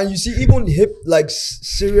 perfectionist, and you see, even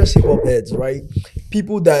serious hip hop heads, right?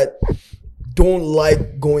 People that don't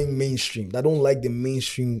like going mainstream, that don't like the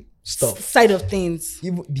mainstream stuff, side of things.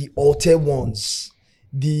 even the alter ones,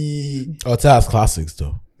 Hotel has classics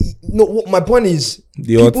though. no. My point is,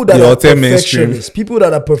 The people that are alter mainstream. perfectionists, people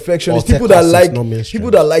that are perfectionists, Alter people that classics, like not mainstream.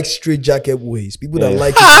 people that like straight jacket ways, people that Yeah.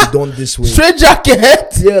 like it to be done this way. Straight jacket.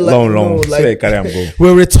 Yeah, like Long. no, Say, like carry am go.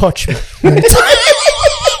 We'll retouch me.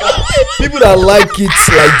 people that like it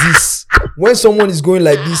like this. When someone is going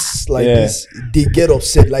like this, Yeah. they get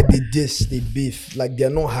upset, like they diss, they beef, like they're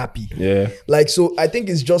not happy. Yeah. Like, so I think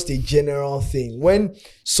it's just a general thing. When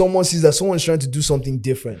someone sees that someone's trying to do something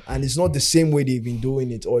different and it's not the same way they've been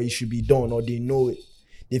doing it or it should be done or they know it,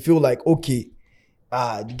 they feel like, okay,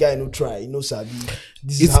 the guy no try, no sabi.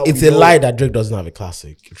 This is how It's we a know. lie that Drake doesn't have a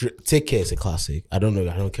classic. Take Care is a classic. I don't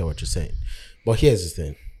care what you're saying. But here's the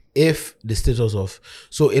thing. If the status of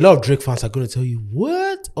so a lot of Drake fans are going to tell you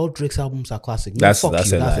what all Drake's albums are classic. No, That's fuck a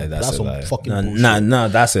you. lie. That's a some lie. fucking No,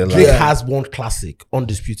 bullshit. that's a lie. Drake has one classic,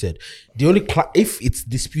 undisputed. The only if it's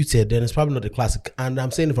disputed, then it's probably not a classic. And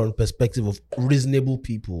I'm saying it from the perspective of reasonable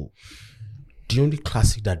people. The only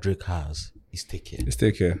classic that Drake has is Take Care. Let's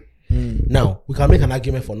take care. Now we can make an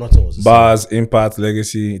argument for Nothing Was the Same. Bars, impact,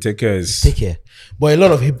 legacy. Take care is. Take Care, but a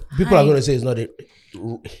lot of people are going to say it's not a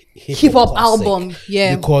Hip-hop classic album,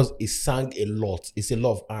 yeah. because it sang a lot. It's a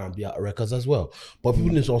lot of R&B records as well. But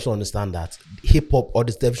people need to also understand that hip hop or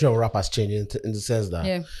the definition of rap has changed in the sense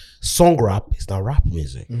that song rap is now rap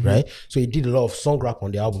music, right? So he did a lot of song rap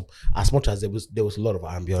on the album, as much as there was a lot of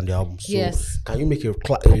R&B on the album. So Yes. can you make a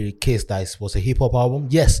case that it was a hip hop album?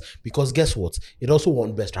 Yes, because guess what? It also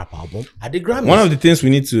won best rap album at the Grammys. One of the things we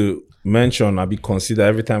need to mention and be consider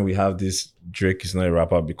every time we have this Drake is not a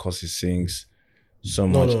rapper because he sings so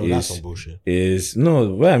much that's some bullshit.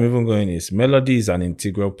 where I'm even going is melody is an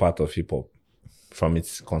integral part of hip hop from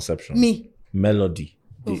its conception. Melody.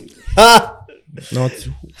 Not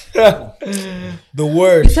The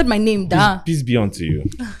word. You said my name, da. peace be unto you.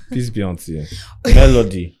 Peace be unto you.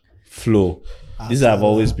 Melody, flow. These have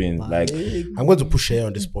always been like I'm going to push here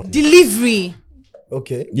on this point. Delivery.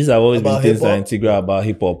 Okay. these have always About been things that are hip-hop? integral about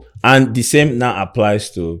hip hop. And the same now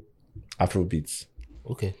applies to Afrobeats.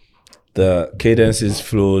 Okay. The cadences,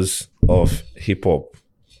 flows of hip hop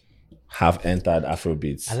have entered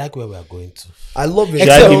Afrobeats. I like where we are going to. I love it.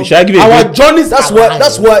 Should I give you a Our great, journeys. That's are what. aligned.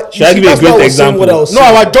 That's what. Should I give you a that's why great I was saying what I example? was No,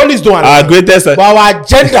 saying. our journeys don't our align. greatest But our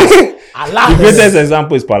agendas align. the greatest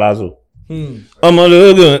example is Palazzo. Bro,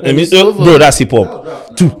 that's hip hop.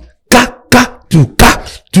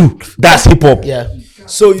 That's hip hop. Yeah.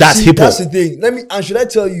 So you That's see, hip-hop. that's the thing. And should I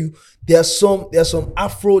tell you, there's some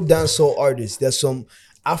Afro dancehall artists, there's some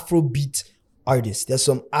Afrobeat artists, there's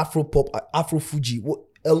some Afro pop, Afro Fuji.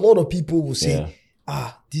 A lot of people will say,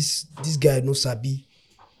 this guy no sabi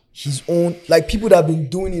his own, like people that have been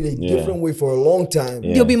doing it a different way for a long time.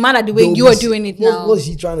 They'll be mad at the way They'll you are be- doing it what- now. What is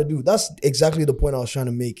he trying to do? That's exactly the point I was trying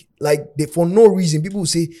to make. Like for no reason, people will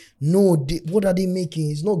say, "No, what are they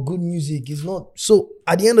making? It's not good music. It's not." So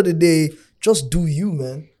at the end of the day, just do you,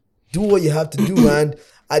 man. Do what you have to do, and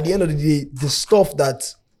at the end of the day, the stuff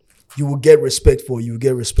that you will get respect for, you will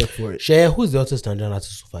get respect for it. Shea, who's the hottest Nigerian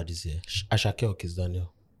artist so far this year? Ashake or Kiss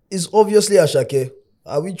Daniel? It's obviously Ashake.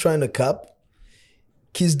 Are we trying to cap?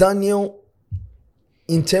 Kiss Daniel,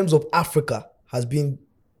 in terms of Africa, has been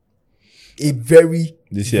a very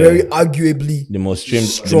This year. very arguably The most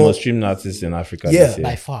streamed artist in Africa Yeah. this year.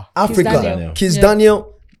 By far. Africa. Daniel. Kiss Yeah.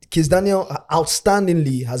 Daniel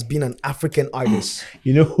outstandingly has been an African artist.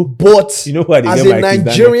 You know who? But You know why they as get a my Kiss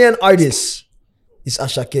Nigerian artist, it's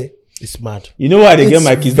Ashake. It's mad. You know why they get It's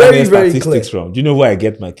my Kiss very, Daniel very statistics clear. from? Do you know where I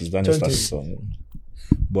get my Kiss Daniel Turn to statistics from?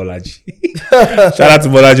 Bolaji. Shout out to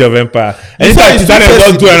Bolaji of Empire. Anytime Kiss he's Daniel too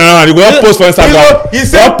don't do another, you go post for Instagram. He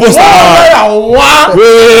said, Go post another.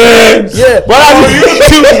 Wait. Yeah.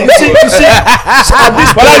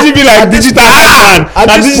 Bolaji be like digital man. at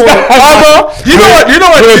Na this digital point- man. You know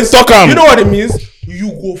what Wait, it means? talk am. You know what it means?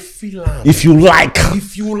 You go feel am. If you like,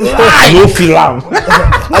 If you like. no feel am.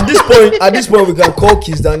 At this point, we can call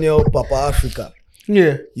Kiss Daniel Papa Africa.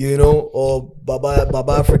 Yeah. You know, or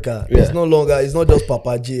Baba Africa. Yeah. It's not just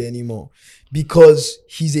Papa J anymore. Because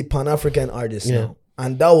he's a Pan-African artist now.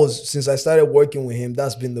 And that was, since I started working with him,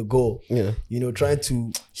 that's been the goal. Yeah. You know, trying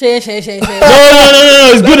to Share. No.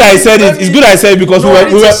 It's good I said it. It's good I said it because we were.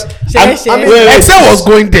 Excel was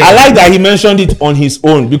going there. I like that he mentioned it on his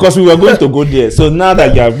own because we were going to go there. So now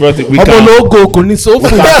that you have brought it, we can Ọmọlógo kò ní sófò.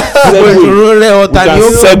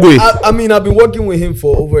 segue. I mean, I've been working with him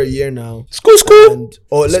for over a year now. School. And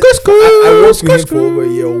I worked with him for over a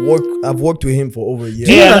year. I've worked with him for over a year.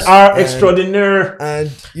 DNR extraordinaire. And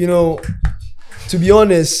you know, to be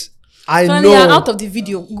honest, I So know you're out of the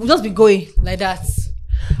video. We'll just be going like that.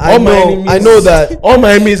 I All my know enemies- that. All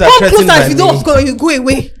my enemies are Come threatening closer. my If you name. don't go, you go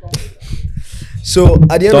away. So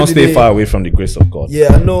at the end Don't of the stay day, far away from the grace of God.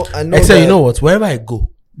 Yeah, I know. Excel, that. you know what? Wherever I go,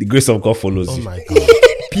 The grace of God follows oh you. my God.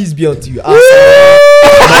 Peace be unto you.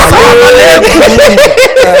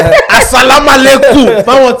 Assalamu alaikum.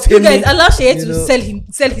 Man won't tell You guys me. allow Shea You to know.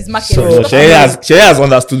 sell his market. So- Shea has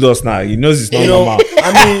understood us now. He knows it's not You know, normal.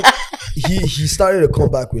 I mean, he started to come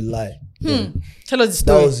back with Lie. Tell us the That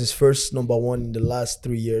story. was his first number one in the last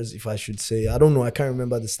 3 years, if I should say. I don't know. I can't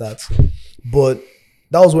remember the stats, but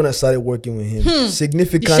that was when I started working with him. The Shea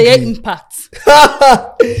Significantly, impact.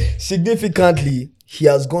 significantly, he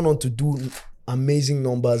has gone on to do amazing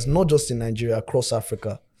numbers, not just in Nigeria, across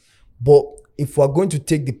Africa. But if we're going to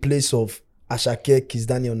take the place of Asake, Kiss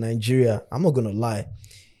Daniel, Nigeria, I'm not gonna lie.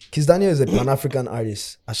 Kiss Daniel is a Pan-African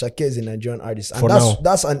artist. Asake is a Nigerian artist. And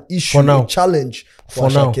that's an issue, a challenge for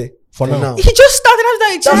Asake. For now. He just started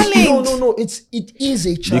after a challenge. No. It is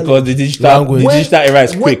a challenge. Because the digital era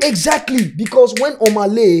is quick. Exactly. Because when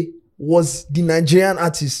Omale was the Nigerian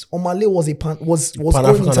artist, Omale was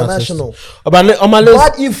going international. Omale,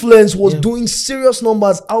 Bad Influence was doing serious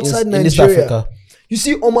numbers outside in East Nigeria. Africa. You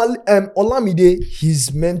see, Olamide,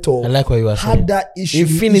 his mentor, I like what you were saying. had that issue.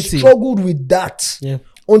 Infinity. He struggled with that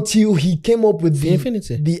until he came up with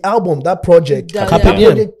the album, that project. That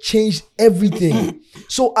project changed everything.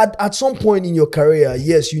 So at some point in your career,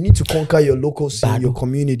 yes, you need to conquer your local scene, your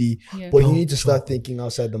community, but you need to start thinking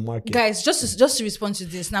outside the market. Guys, just to respond to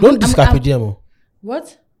this. Now, Don't diss Carpe Diem.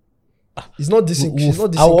 What? It's not dissing. She's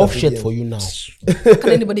not dissing. I'll off Carpe shit Diem. for you now. Can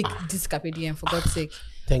anybody diss Carpe Diem, for God's sake?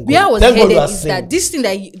 Thank Where I God. was Thank God headed you are is saying. that this thing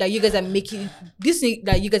that you guys are making, this thing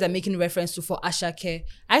that you guys are making reference to for Asake,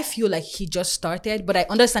 I feel like he just started, but I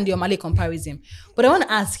understand the Omale comparison. But I want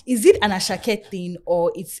to ask, is it an Asake thing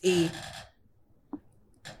or it's a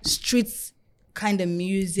street kind of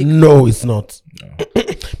music? No, it's not.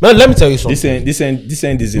 Man, let me tell you something. This ain't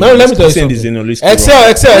this. Man, let me tell you something. Excel.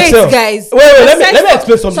 Wait, guys. Wait, let me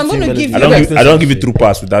explain something. So I'm to you, going to Melody. give you. I don't give you through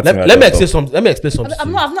pass with that. Let me explain something. Let me explain something. I've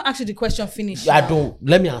not actually the question finished. I don't.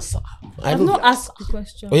 Let me answer. I've not asked the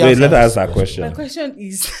question. Oh, yeah, Wait, let her ask that My question. question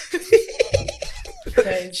is.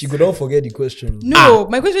 She could not forget the question. No,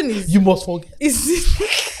 my question is. You must forget.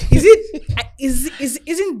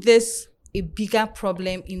 Isn't this a bigger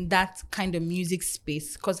problem in that kind of music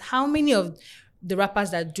space? Because how many of the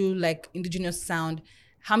rappers that do like indigenous sound,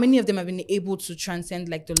 how many of them have been able to transcend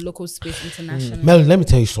like the local space internationally? Mel, let me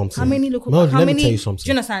tell you something. How many local? Mel, how let many? me tell you something. Do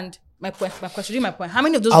you understand my point? My question. Do you my point? How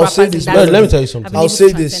many of those I'll say rappers this, in Mel, that? let me tell you something. have been I'll able to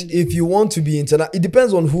say this: transcend it? if you want to be international, it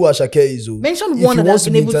depends on who Asake is. Mention if one he that wants has to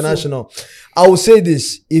been be able to. international, I will say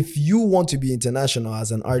this: if you want to be international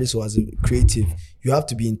as an artist or as a creative, you have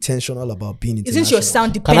to be intentional about being international. Isn't your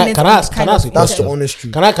sound Can I dependent? ask on a kind of That's the question? honest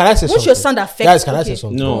truth. Can I say something? What's your sound affect? Guys, can I Okay. say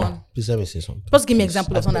something? No. Go on. Please let me say something. Just give me an Please,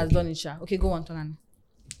 example I of someone beg that's you. done it, Sha. Okay, go on, Tonani.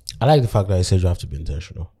 I like the fact that I said you have to be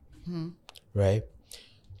intentional. Right?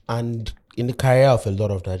 And in the career of a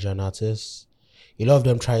lot of Nigerian artists, a lot of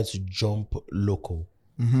them trying to jump local,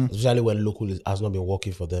 especially when local has not been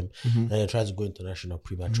working for them, and they try to go international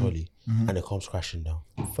prematurely, and it comes crashing down.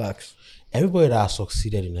 Facts. Everybody that has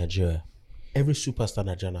succeeded in Nigeria, every superstar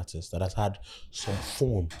Nigerian artist that has had some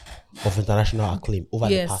form of international acclaim over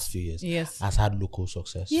the past few years has had local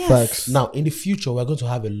success. Yes. Facts. Now, in the future, we're going to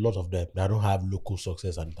have a lot of them that don't have local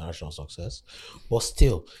success and international success, but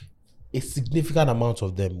still, a significant amount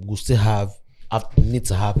of them will still need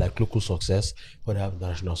to have like local success, but they have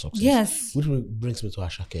international success. Yes. Which brings me to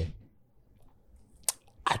Asake.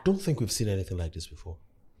 I don't think we've seen anything like this before.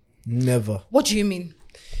 Never. What do you mean?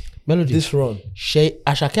 Melody. This run.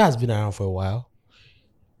 Asake has been around for a while.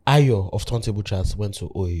 Ayo of Turntable Chats went to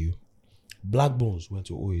OAU. Black Bones went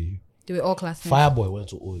to OAU. They were all classmates. Fireboy went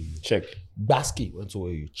to OAU. Check. Basky went to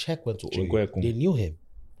OAU. Check went to OAU. Chikwuekun. They knew him.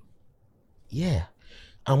 Yeah.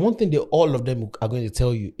 And one thing all of them are going to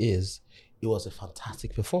tell you is he was a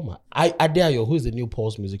fantastic performer. Adeayo, who is the new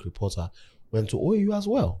Pulse music reporter, went to OAU as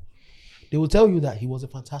well. They will tell you that he was a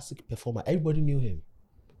fantastic performer. Everybody knew him,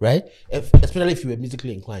 right? Especially if you were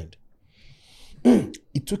musically inclined.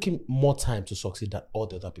 It took him more time to succeed than all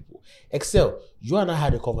the other people. Excel, you and I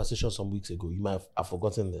had a conversation some weeks ago. You might have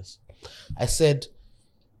forgotten this. I said,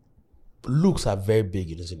 looks are very big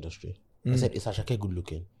in this industry. I said, is Asake good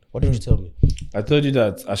looking? What did you tell me? I told you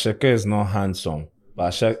that Asake is not handsome, but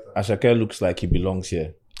Asake looks like he belongs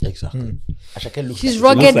here. Exactly. Asake looks He's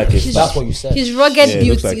like rugged. like a he's, star. That's what you said. he's rugged Yeah, he beauty.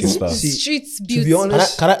 looks like a He's star. street To beauty. be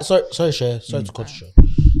honest, sorry, Share. Sorry to cut you short.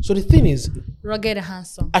 So the thing is, Rugged and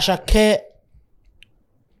handsome. Asake,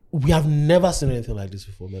 we have never seen anything like this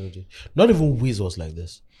before, Melody. Not even Wiz was like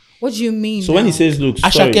this. What do you mean? So when he now? says looks,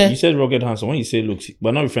 Asake- sorry, you said rugged handsome. When you say looks,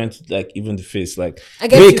 we're not referring to like even the face, like I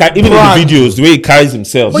the way he get you. even in the videos, the way he carries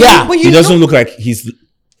himself. But Yeah, but he doesn't look like he doesn't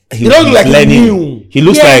look like he's learning. new. He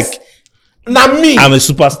looks Yes. like Not me. I'm a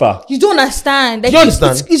superstar. You don't understand. Like, You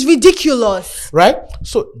understand? It's ridiculous. Right?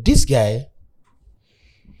 So this guy,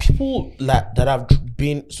 people that have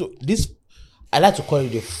been, so this, I like to call it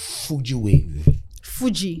the Fuji wave.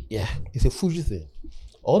 Fuji. Yeah, it's a Fuji thing.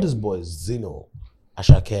 All these boys, Zeno,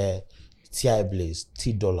 Asake, T.I. Blaze,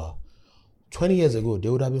 T Dollar, 20 years ago, they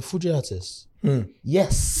would have been Fuji artists.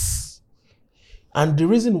 Yes. And the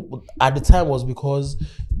reason at the time was because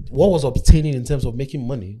what was obtaining in terms of making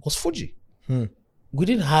money was Fuji. We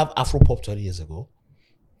didn't have Afropop 20 years ago.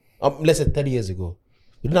 let's say 30 years ago.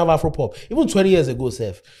 We didn't have Afro pop. Even 20 years ago,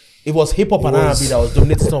 Seth, it was hip hop and R&B that was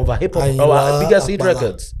dominating some of our hip hop, our biggest hit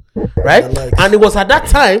records, right? And it was at that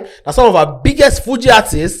time that some of our biggest Fuji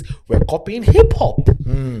artists were copying hip hop.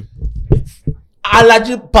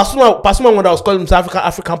 Alaji Pasuma when I was calling him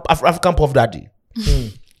African Puff Daddy.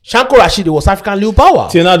 Shanko Rashidi was African Lil Power.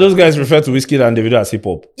 Till now, those guys refer to Wizkid and Davido as hip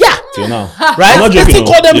hop. Yeah. Till now, Right? I'm not They joking. still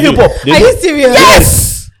call them hip hop. Are you serious?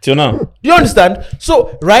 Yes. Till now, Do you understand?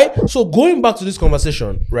 So, right? So going back to this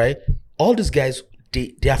conversation, right? All these guys,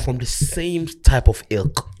 they are from the same type of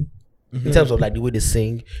ilk. In terms of like the way they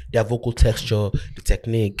sing, their vocal texture, the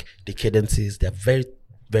technique, the cadences, they're very,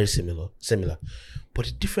 very similar. But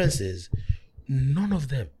the difference is none of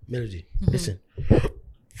them, Melody. Listen.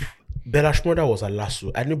 Bella Shmurda was a last.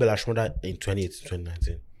 I knew Bella Shmurda in 2018,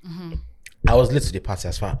 2019. I was late to the party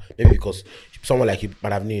as far, maybe because someone like you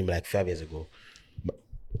might have known him like 5 years ago.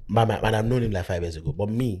 But I've known him like 5 years ago. But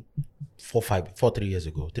me, 3 years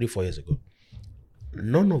ago, 4 years ago,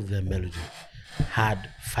 none of them, Melody, had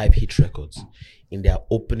 5 hit records in their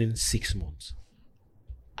opening 6 months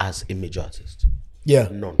as a major artist. Yeah,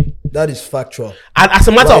 None. that is factual. And as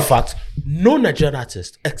a matter of fact, no Nigerian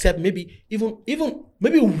artist, except maybe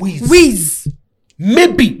maybe Wiz.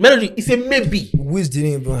 Maybe Melody. It's a maybe. Wiz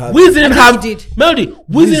didn't even have. Wiz didn't have he did. Melody.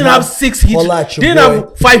 Wiz didn't have 6 hits. Holla at your Didn't boy.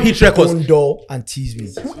 have 5 hit records Kondo and Tease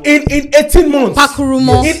Me. in 18 months.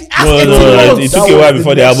 Pakurumo. In No, 18 it months. took a while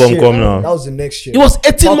before the album come That now. was the next year. It was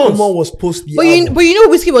 18 months. Pokemon was post the But album. you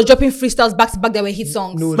know, Wizkid was dropping freestyles back to back that were hit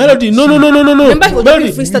songs. No, Melody, no. Remember he was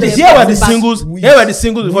Melody, dropping freestyle here were the back. singles. Wiz. Here were the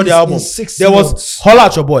singles before Wiz the album. in 6 There was months. Holla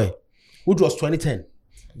at Your Boy, which was 2010.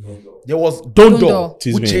 There was Dondo, Dondo.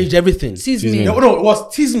 Tease which Me. changed everything. Tease Me. me. No, it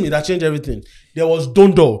was Tease Me that changed everything. There was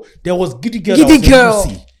Dondo. There was Giddy Girl. Giddy that was Girl.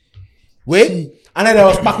 Lucy. Wait. And then there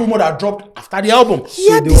was Pakurumo that dropped after the album. He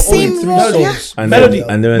had there the were only same 3 role. Yeah. songs. And Melody.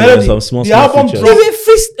 then there were Melody. some small The album features. They dropped. were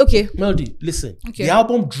freest. Okay. Melody, listen. Okay. The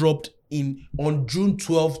album dropped on June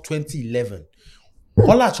 12, 2011.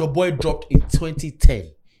 Holla at Your Boy dropped in 2010.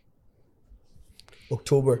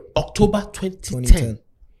 October October 2010. 2010.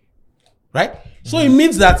 Right? So it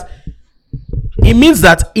means that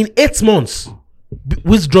in 8 months,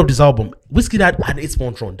 Wiz dropped this album. Wizkid had 8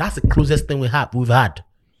 months run. That's the closest thing we've had.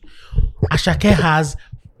 Ashake has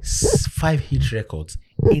 5 hit records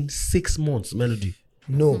in 6 months, Melody.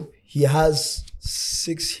 No, he has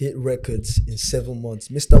 6 hit records in 7 months.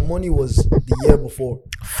 Mr. Money was the year before.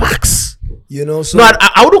 Facts. You know, so No,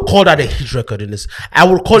 I wouldn't call that a hit record in this. I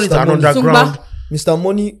would call it Mr. an Money. underground. Zumba. Mr.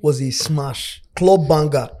 Money was a smash. Club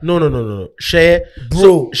banger. No. Share.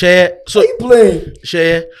 Bro. So Are you playing?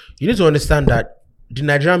 Share. You need to understand that the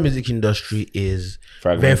Nigerian music industry is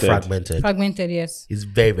very fragmented. Fragmented, yes. It's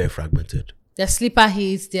very, very fragmented. Their sleeper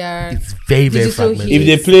hits, their It's very, very digital fragmented. If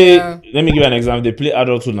they hits, play, their- let me give you an example. They play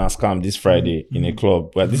Adulthood and Scam this Friday in a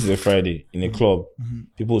club. Well, this is a Friday in a club.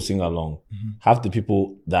 People will sing along. Half the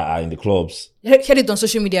people that are in the clubs, heard it on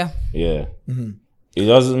social media. yeah. It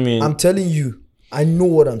doesn't mean I'm telling you, I know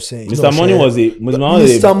what I'm saying. Mr. Money was a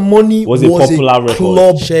Mr. Money was was a popular record.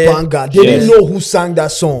 club Share. banger. They Yes. didn't know who sang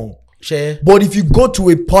that song. Share. But if you go to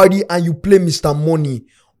a party and you play Mr. Money,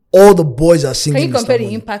 all the boys are singing. Can you Mr. compare the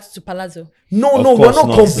Money. impact to Palazzo? No, Of we're course not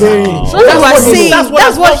not. comparing. No. So that's what I'm saying.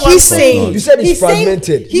 That's what he's not. saying. You said it's He's saying-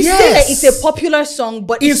 fragmented. He's Yes. saying that it's a popular song,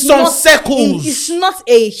 but In it's some not, circles. It's not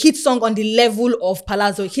a hit song on the level of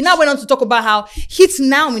Palazzo. He now went on to talk about how hits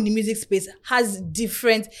now in the music space has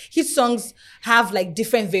different hit songs have like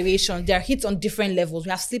different variations. There are hits on different levels. We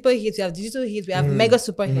have sleeper hits, we have digital hits, we have mega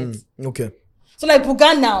super hits. Okay. So like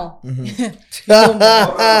Bugan now.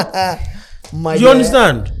 My You guy.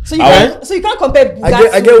 understand? So you can't compare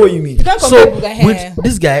Bugan. I get what you mean. You can't compare So Bugan. with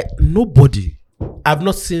this guy, nobody. I've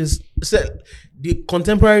not since the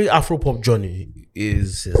contemporary Afro pop journey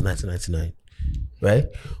is since 1999, right?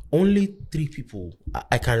 Only 3 people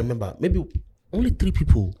I can remember. Maybe only 3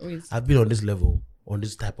 people have been on this level, on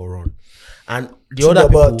this type of run, and the other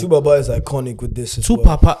people. Tubaba is iconic with this. As well.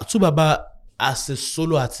 Tubaba as a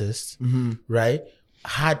solo artist, right,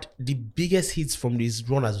 had the biggest hits from this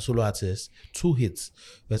run as a solo artist. 2 hits.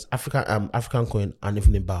 There's African Coin and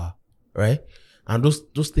Evening Bar, right? And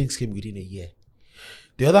those things came within a year.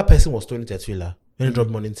 The other person was Tony Tetwila when he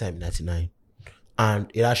dropped Morning Time in 99.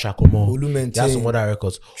 And Ira Shakomo. Olu He had Maintain. some other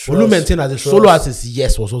records. Trust, Olu Maintain as a Trust. solo artist,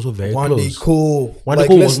 yes, was also very One Day close. Cool. One Like,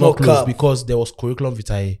 Day Cool let's was not close cap. because there was Curriculum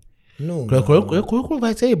Vitae. No. Curriculum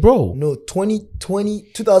Vitae, bro. No,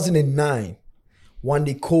 2009, One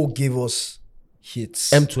Day Cole gave us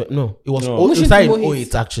hits. M2, no, it was No. it started in Motion to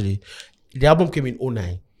 08 actually. The album came in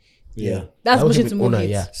 09. yeah. That's That was bullshit a to bit move honor,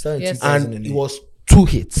 hits. yeah. Started in Yes. 2008. And it was 2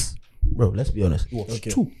 hits. Bro, let's be honest. It was Okay.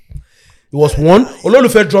 2. It was one.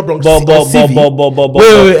 Ololufe dropped on But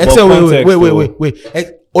wait.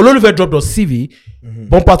 Ololufe dropped on CV,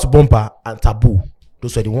 Bumper to Bumper, and Taboo.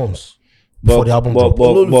 Those were the ones. Before the album dropped.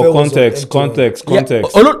 But context.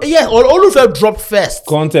 Ololufe dropped first.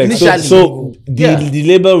 Context. Initially. So the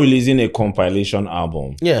label releasing a compilation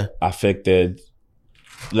album affected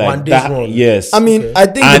like One day's that. run. Yes. I mean, I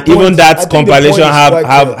think, and the point, even that I think the compilation point is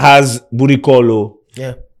quite clear. has Burikolo.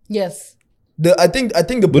 Yeah. Yes. I think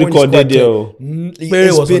the But point it is quite did, clear.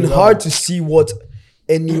 It's was been on the hard album. to see what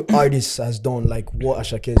any artist has done, like what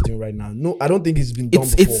Asake is doing right now. No, I don't think it's been done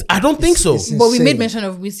before. I don't think so. But we made insane. mention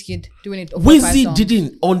of Wizkid doing it. over 5 Wizzy songs.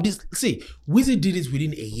 didn't on this. See, Wizzy did it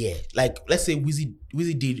within a year. Like, let's say Wizzy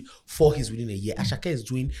did 4 hits within a year. Ashake is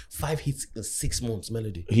doing 5 hits in 6 months.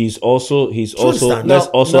 Melody. He's also understand? let's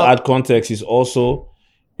Now- also now- add context. He's also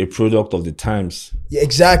a product of the times. Yeah,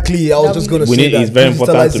 exactly. I was just gonna We say need that it's very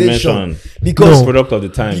important to digitalization. mention because product of the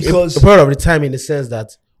times. because The part of the time, in the sense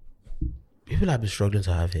that people have been struggling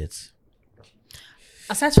to have hits.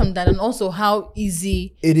 Aside from that, and also how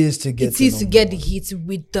easy it is to get it is to get the hits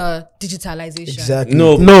with the digitalization. exactly.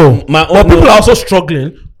 No, my But own. people are also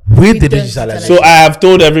struggling with the the digitalization. So I have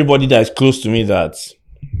told everybody that is close to me that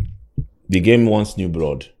the game wants new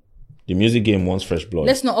blood. The music game wants fresh blood.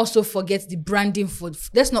 Let's not also forget the branding for.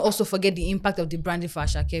 Let's not also forget the impact of the branding for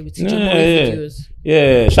Asake with Yeah, TJ yeah. videos.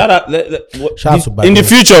 Yeah, shout out. Shout out to in the Bad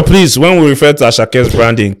future, please, when we refer to Ashake's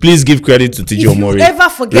branding, please give credit to TJ If you Omori. ever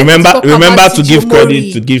forget remember to talk remember about to TJ give credit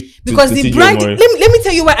Omori, to give because to the TJ brand. Omori. Let me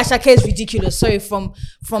tell you why Asake is ridiculous. Sorry, from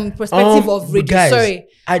perspective of radio. guys, Sorry,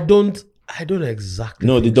 I don't exactly.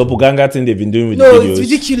 No, the doppelganger thing they've been doing with no, the videos.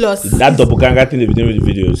 it's ridiculous. That doppelganger thing they've been doing with the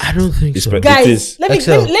videos. I don't think so. It Guys, is. let me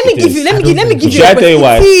Excel. let me It give is. you let I me don't give think you. Should I tell you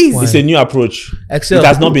why? It is. It's a new approach. Excel. It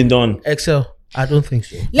has not been done. Excel. I don't think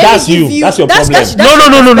so. Let That's me give you. That's your problem.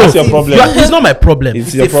 No. That's your problem. It's not my problem. It's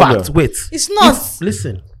It's, your a problem. fact. Wait. It's not.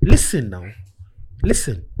 Listen now.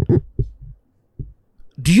 Listen.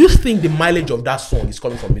 Do you think the mileage of that song is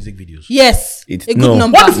coming from music videos? Yes, It- a good no.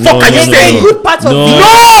 number. What the fuck are you saying? A good part of No. it. No! A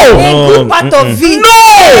good part of it. No!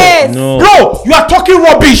 Yes. No. Bro, you are talking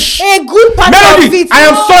rubbish. A good part of Melody, it. I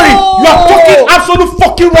am No. sorry. You are talking absolute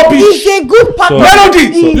fucking rubbish. It's a good part So- of Melody,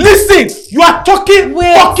 it. listen. You are talking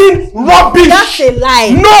Wait. fucking rubbish. That's a lie.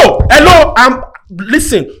 No, hello.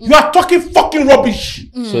 Listen. You are talking fucking rubbish.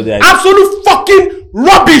 So they are, Absolute fucking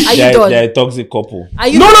rubbish. Are you they are, done? they are a toxic couple. Are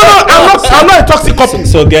you No. I'm not a toxic couple.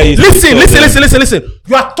 So guys, Listen.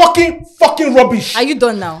 You are talking fucking rubbish. Are you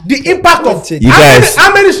done now? The impact of You guys.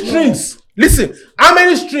 how many streams? Listen, how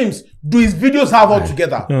many streams do his videos have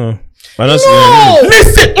altogether? We're not No.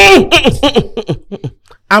 Listen.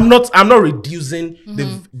 I'm not reducing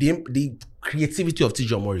the creativity of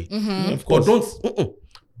TJ Omori.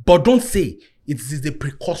 But don't say it is the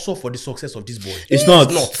precursor for the success of this boy. It's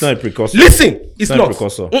not a precursor. Listen, it's not not. a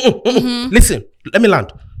precursor. Listen, let me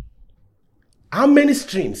land. How many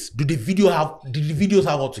streams did the videos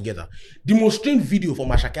have altogether? The most streamed video from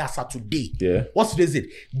Asake Asa today. Yeah. What's today's date?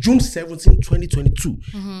 June 17, 2022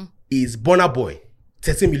 is Burna Boy,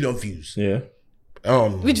 13 million views. Yeah.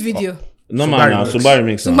 Which video? No Zumba man now. remix. Somebody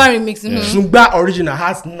remix. now. Zumba remix. mhm. Zumba original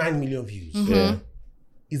has 9 million views. Yeah.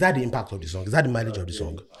 Is that the impact of the song? Is that the mileage of the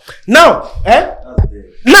song? Now,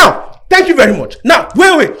 thank you very much. Now,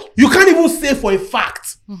 wait. You can't even say for a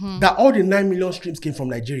fact that all the 9 million streams came from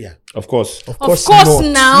Nigeria. Of course. Of course not.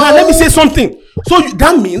 now. Now, let me say something. So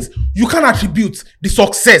that means you can attribute the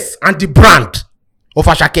success and the brand of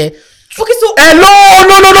Asake. Okay, so Hello,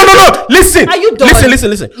 no. Listen. Are you done?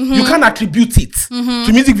 Listen. You can attribute it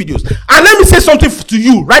to music videos. And let me say something to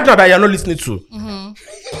you right now that you're not listening to.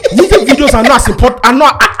 Music videos are not as important.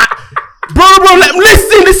 Bro,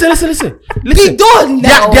 listen. Be done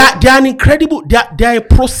now. They are an incredible. They are a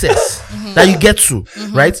process that you get to,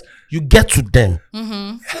 right? You get to them.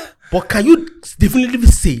 But can you definitively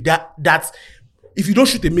say that if you don't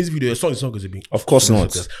shoot a music video, your song is not going to be? Of course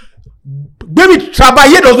not. Baby,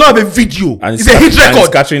 Trabaye does not have a video. And It's a hit and it's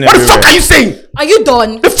record. catching What the fuck everywhere. are you saying? are you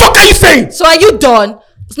done? The fuck are you saying? So are you done?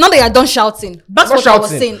 It's not that you're done shouting. Back to Not what I was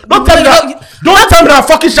saying. shouting. Don't tell me that I'm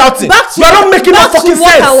fucking shouting. Back to You are not making that back to fucking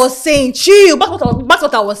what sense. I was saying. Chill. Back to what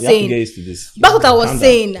I was You have to saying. get used to this. Back what I was Calm down.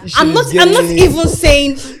 saying. I'm not getting- even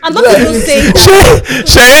saying. I'm not Yeah. even saying.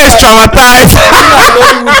 Shey is traumatized.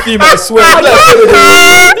 I swear.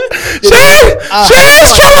 Shey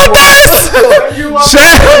is traumatized.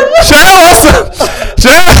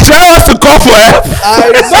 Shey wants to call for help.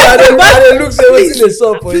 I look say what's in the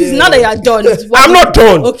song for Please, you. now that you're done. I'm not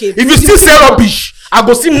done. Okay. If you still say rubbish, I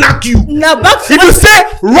go see knock you. Now back to If you say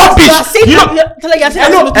rubbish, you are saying you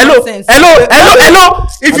know, hello.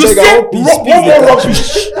 If you I beg, I say hope you speak one more better.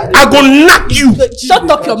 rubbish, I go knock you Shut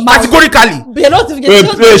up your mouth. categorically. But you're not.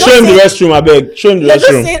 Wait, show him the restroom, I beg. Show him the You're just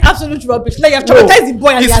restroom. saying absolute rubbish. Like you've traumatized the boy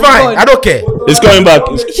and he It's has fine. gone. I don't care. It's coming back.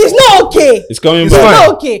 He's not okay. It's coming It's He's back. fine.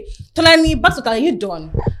 not okay. Tonani, back to Kala, you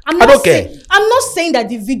done. I don't care. I'm not saying that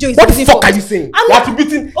the video is. What the easy fuck for- are you saying? I'm You're not.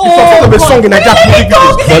 attributing the Oh, success of a God. song in Nigeria to music Let me videos.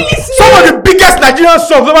 talk, But listen. some of the biggest Nigerian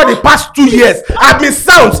songs over the past 2 years have been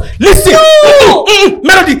sounds. Listen, No.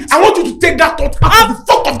 Melody, I want you to take that thought out of the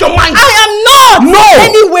fuck of your mind. I am not. No.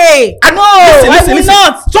 Anyway. And No, I will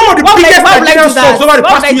not. Some of the Why would I- biggest why would I Nigerian do that? songs over the Why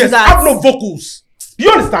past would I 2 do years that? have no vocals. Do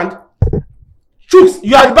you understand? Truth,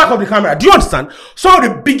 you are at the back of the camera. Do you understand? Some of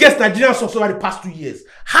the biggest Nigerian songs over the past 2 years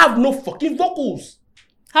have no fucking vocals.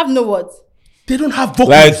 Have no what? They don't have vocals.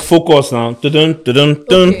 Like, focus now. Tudun, tudun,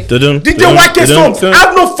 dun, Okay. tudun, DJ tudun, YK tudun, songs tudun.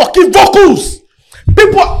 have no fucking vocals.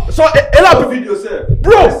 People, so a lot of videos,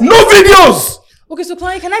 bro, no videos. Okay, so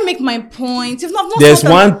can I make my point? If not, There's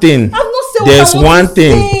one thing. I've not said what There's I want one to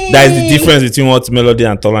thing say. that is the difference between what Melody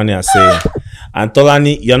and Tolani are saying. And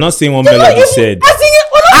Tolani, you're not saying what You're not Melody even- said. I think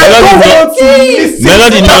I Melody don't not- want to listen.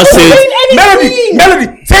 Melody to not that say- Melody, Anything. Melody,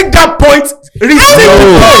 take that point. Receive No. the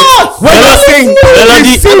point. What you're saying, Melody,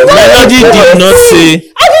 receive the Melody point. did not say.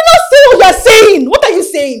 I did not say what you're saying. What are you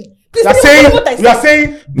saying? Please You're tell me saying, what I you are said.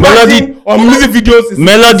 saying, Melody- branding on music videos. Is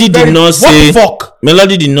Melody did very- not what say. the fuck?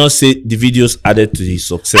 Melody did not say the videos added to his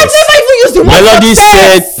success. I never even used the word Melody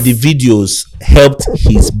success. said the videos helped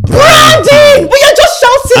his brand. branding, but you're just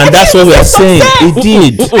shouting. And I that's didn't what we say are saying. success. It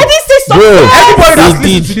did. I didn't say Bro, success. Everybody that's He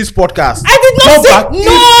listening did. to this podcast, I did go not say back, no.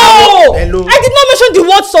 Hello. I did not mention the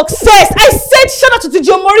word success. I said shout out to TJ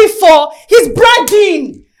Omori for his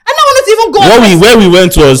branding. And I wanted to even go. Where we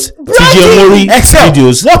went was TJ Branding. Omori Excel.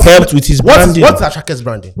 videos What- helped with his branding. What's Ashake's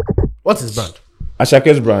branding? What's his brand?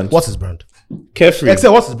 Ashake's brand? What's his brand? Carefree.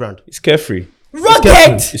 Excel, what's his brand? It's carefree.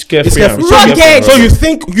 rugged. It's carefree. It's carefree. Rugged. So you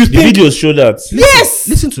think the videos show that Yes.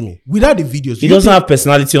 Listen to me. Without the videos, he doesn't have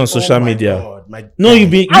personality on social media. No, you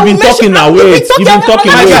you've been I will talking mention- now. I will be Wait, you've been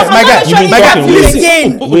talking. I'm Wait, not my guy, mentioning you've been my guy, talking. please Wait.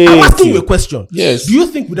 again. Wait. I'm asking you a question. Yes. Do you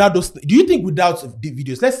think without those? Do you think without the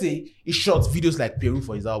videos? Let's say he shot videos like Peru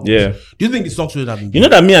for his album. Yeah. Do you think the songs would have been big? You know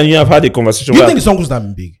that me and you have had a conversation. Do you where- think the songs would have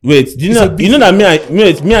been big? Wait, do you know? You know that me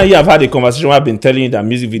and you have had a conversation where I've been telling you that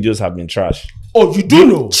music videos have been trash. Oh, you do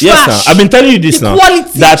know. Yes, Trash. now I've been telling you this The now.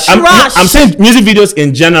 quality, That trash. I'm saying music videos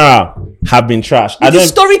in general have been trash. I The don't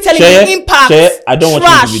storytelling, Sheye, the impact. Sheye, I don't watch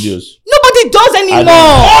trash. music videos. Nobody does anymore. I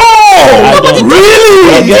Nobody don't. does. But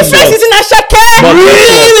The guess difference what? is in Ashake. But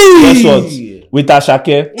guess what? With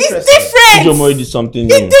Ashake, It's TJ different. Omori did something He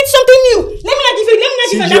new. did something new. Let me not give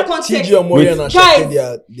you that context. TJ Omori and Guys, Ashake,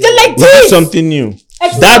 they're like We did this. something new.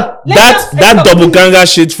 Except- That except- double ganga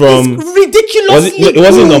shit from It's ridiculously it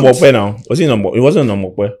wasn't good. Nomokwe now. It wasn't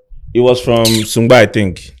Nomokwe. It was from Sumba, I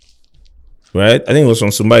think. Right? I think it was from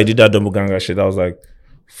Sumba. He did that double ganga shit. I was like,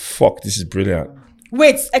 fuck, this is brilliant.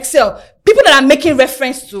 Wait, Excel. People that are making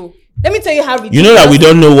reference to. Let me tell you how ridiculous. You know that we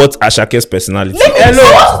don't know what Ashake's personality Let me is. Hello.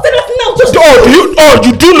 I want to say that now. Just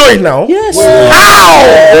You do know it now? Yes. How?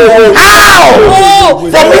 Oh,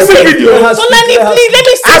 From music videos. so let me please let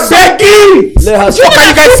me say I beg you. Let her You What are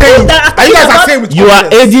you guys saying? that Are you guys are about- saying with You are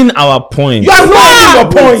confidence? aiding our point. You are not aiding your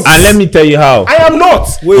point. And let me tell you how. I am not.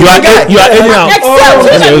 You are aiding our Excel. Do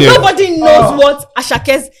you know that okay. nobody knows what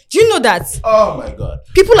Ashake's. Do you know that Oh my god.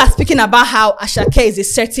 people are speaking about how Ashake is a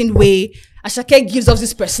certain way? Ashake gives off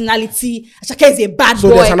this personality. Ashake is a bad So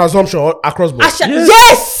boy. there's an assumption across board.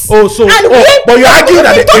 Yes. Oh, so And but you're arguing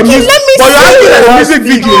that let me the music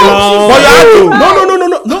video. No. But you're arguing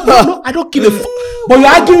no. I don't give a fuck. But you're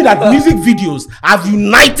arguing that music videos have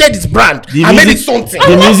united its brand The and made it music- something. the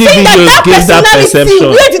I'm not music saying videos gives that personality, perception.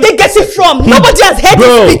 Where did they get it from? Nobody has heard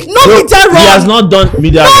Bro, it speak. No media he has run. not done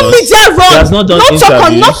media No runs. media run. He has not done no talk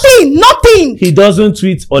on interviews. nothing. He doesn't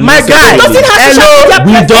tweet or My listen guy, to Doesn't anything. have social media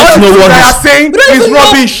we presence. don't know what They he's- are saying We don't is even know-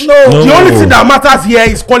 rubbish. No. The only No. thing that matters here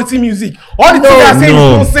is quality music. All the things they are saying No.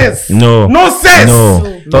 is nonsense. No. Nonsense. No.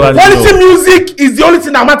 Totally Quality no. music is the only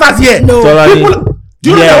thing that matters here. No. Totally. People, do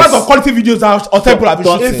you know Yes. the amount of quality videos or people have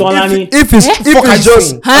been shooting? Tolani. If it's Fuck are you just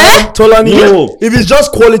saying? Tolani, No. if it's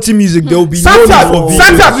just quality music, there will be no need for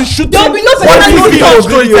Santi has videos. been shooting. There will be no quality personality videos, talk.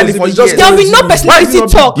 storytelling for It's just years. There will be no Why is personality it not-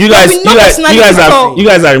 talk. You There guys, will be no personality talk. you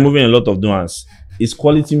guys are removing a lot of nuance. Is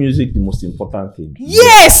quality music the most important thing?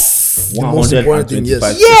 Yes. The most important thing, yes.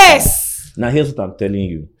 125%. Yes. Now here's what I'm telling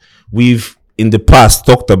you. We've in the past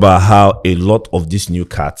talked about how a lot of these new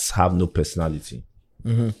cats have no personality.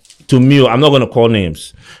 To me, I'm not going to call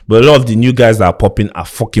names, but a lot of the new guys that are popping are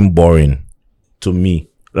fucking boring. To me,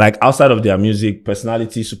 like outside of their music,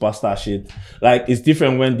 personality, superstar shit. Like it's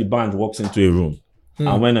different when the band walks into a room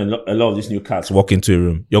and when a lot of these new cats walk into a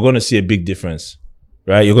room. You're going to see a big difference,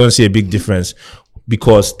 right? You're going to see a big difference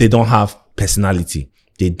because they don't have personality.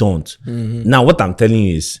 They don't. Now, what I'm telling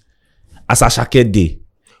you is, as Asake Day,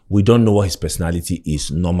 we don't know what his personality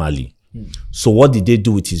is normally. So what did they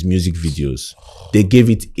do with his music videos? They gave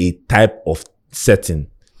it a type of setting.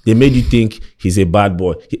 They made you think he's a bad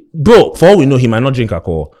boy. Bro, for all we know, he might not drink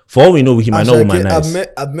alcohol. For all we know, he might not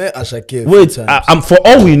womanize. I've met Asake. Wait, for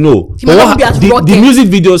all we know, He might not be as the rugged. music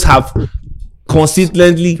videos have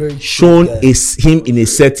consistently Very shown true, yeah. him in a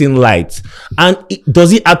certain light. And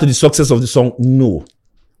does he add to the success of the song? No.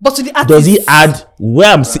 But to the artist, Does he add where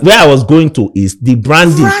I was going to is the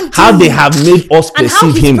branding, how they have made us And how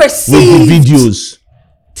perceive he's him perceived. with the videos.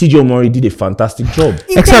 TJ Omori did a fantastic job.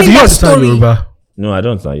 in Except, telling do you that understand story. Yoruba? No, I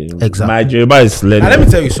don't know. Exactly. My Yoruba is learning. Now, let me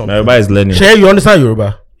tell you something. My Yoruba is learning. Shay, you understand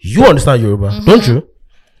Yoruba? You understand Yoruba, Mm-hmm. don't you?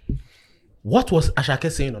 What was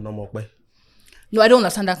Asake saying on Omokwe? No, I don't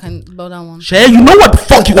understand about that one. Shay, you know what the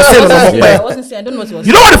fuck he was saying on I Omokwe? wasn't saying. I don't know what it was.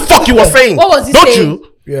 You know what the fuck he was saying? What was he don't saying?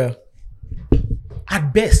 you? Yeah.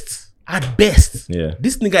 At best, Yeah.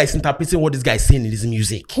 this nigga is interpreting what this guy is saying in his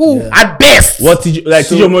music. Who? Yeah. At best. What TJ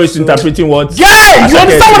Omori is interpreting what? Yeah, you Asake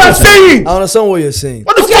understand what I'm is saying? I understand what you're saying.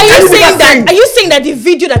 What the Okay, fuck are you this nigga saying that? Are you saying that the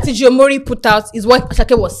video that TJ Omori put out is what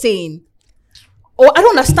Asake was saying? Or I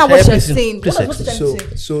don't understand what Hey, you're please, saying. please What was he trying to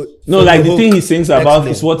say? So No, like the thing he sings about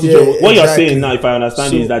is what Yeah, what you're exactly. saying now, if I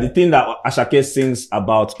understand it, is that the thing that Asake sings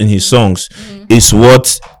about in his Mm-hmm. songs is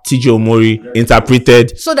what TJ Omori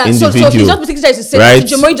interpreted So that in so the so he's video. just basically trying to say right? that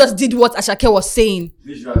TJ Omori just did what Asake was saying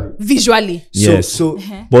visually. Yes. So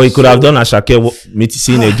But he could have done Asake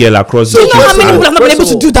seeing a girl across Do you the know how many street. people have not been able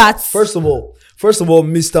First to of do all- that? First of all,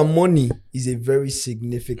 Mr. Money is a very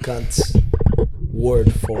significant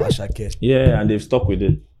word for Asake. Yeah, and they've stuck with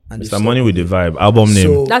it. And they've Mr. stuck Money with with the vibe. Album name.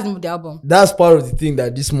 So That's the name of the album. that's part of the thing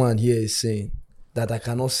that this man here is saying that I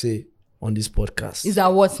cannot say on this podcast. Is that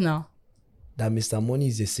what now? That Mr. Money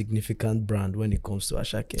is a significant brand when it comes to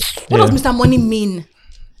Asake. What Yeah. does Mr. Money mean?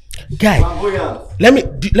 Guy, let me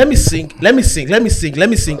sing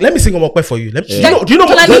Omokwe for you. Do you know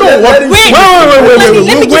Tolani, what? wait, Tolani,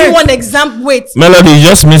 let me give you one example. Wait. Melody, you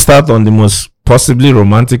just missed out on the most possibly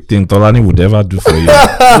romantic thing Tolani would ever do for you.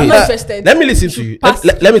 I'm not interested. Let me listen to you. Pass-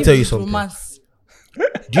 Let me tell you give something. romance.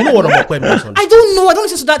 Do you know what Omokwe means? I don't know. I don't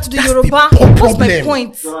listen to that to the That's Yoruba. the What's my problem.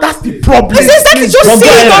 point? That's the problem. It's exactly just Don't go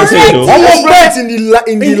saying ahead and say it,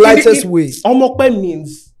 already. In the lightest way. Omokwe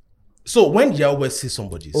means. So when Yahweh sees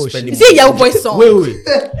somebody spending, Is it a Yahoo Boy song? wait.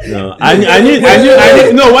 No, I knew.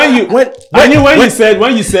 No,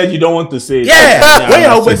 when you said you don't want to say it. Yeah, when I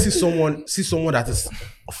Yahweh understand. sees someone that is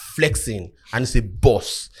flexing and it's a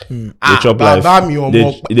boss. They chop life. Baba mi They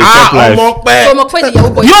Omokwe. chop life. So Omokwe. Mokwe is a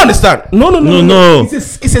Yahoo Boy. You understand? No.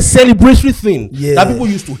 It's a celebratory thing Yeah. that people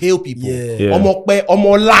used to hail people. Yeah. Omokwe,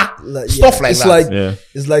 Omola, stuff like it's that. Like Yeah.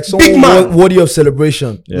 it's like Big someone man. worthy of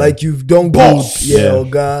celebration. Yeah. Like you've done Boss. good. Yeah, Yeah.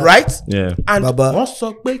 Oga. Right? Yeah. And Baba. wọ́n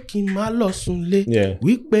sọ pé kí n má lọ sunlé Yeah.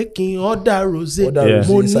 wípé kí n ọ̀dà rosé Order Yeah. rosé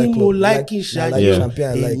mo inside ní mo club. like kí n I like ṣayé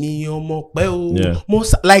champagne, I like. èmi Omokwe o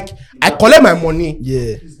Yeah. like I collect my money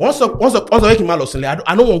Yeah. wọ́n sọ pé kí n má lọ sunlé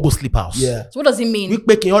I don't wan go sleep house Yeah. So what does it mean?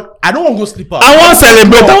 wípé kí n I don't wan go sleep house. I want to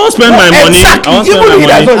celebrate. I want to spend my money. Exactly. I want to Even spend if my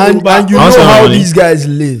that's money. not- And you I want know some how money. these guys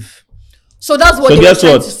live. So that's what So they were guess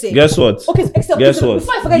trying what? to say. Guess what? Okay, excellent. Guess Okay, what?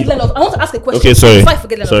 Before I forget line of, I want to ask a question. Okay, sorry. Before I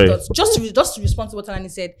forget line Sorry. of thoughts, just to respond to what Tolani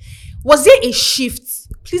said, was there a shift?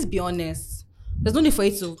 Please be honest. There's no need for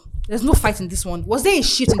it to. There's no fight in this one. Was there a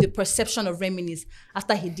shift in the perception of Reminisce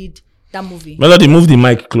after he did that movie? Melody, move the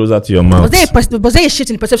mic closer to your mouth. Was there a shift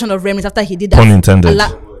in the perception of Reminisce after he did that? Pun intended.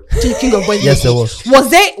 King of Boys. Yes, movie? there was.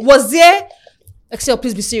 Was there? Excel,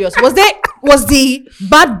 please be serious. Was the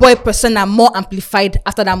bad boy persona more amplified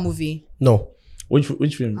after that movie? No. Which film?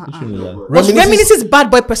 Which film is that? Was Reminisce's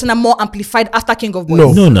bad boy persona more amplified after King of Boys?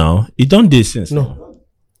 No. No, now it don't do since. No.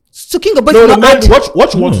 So King of Boys No, did no, not add-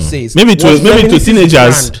 what you want to say is Maybe to- was maybe to Reminisce's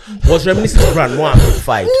teenagers. brand- was Reminisce's brand more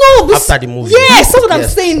amplified No, but after the movie? Yes, that's what I'm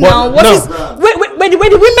Yes. saying But now. What no. is were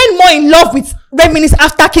the women more in love with Reminisce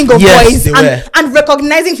after King of Yes, Boys they were. and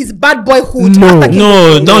recognizing his bad boyhood No. after King No,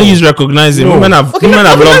 of Boys? don't use recognizing. No. Women have Okay, women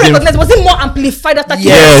have not loved him. recognized. Was it more amplified after King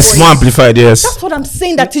of Yes, Boys? more amplified. Yes. That's what I'm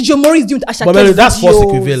saying that TJ Mori is doing to Ashake's But Melody, that's false videos.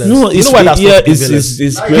 equivalence. No, You it's know why that's yeah, false it's equivalence?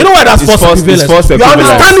 you know why that's false equivalence? It's false You're equivalence.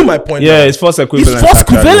 understanding my point Yeah, now. it's false It's equivalence. false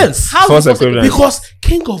actually. equivalence. How is False it false equivalence. Because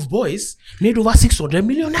King of Boys made over 600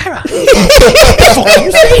 million naira. What the fuck are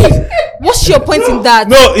you saying? What's your point in that?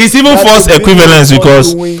 No, it's even That's false the big equivalence thing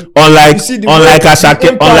because about doing- unlike You see the unlike way-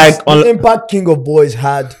 Asake, the impact King of Boys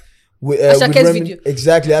had Ashake's video.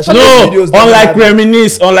 Exactly. Ashake's No, videos that unlike have-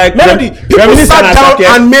 Reminisce, unlike Melody, people Reminisce sat and down Asake.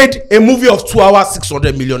 and made a movie of 2 hours,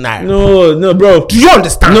 600 million naira. No, bro. Do you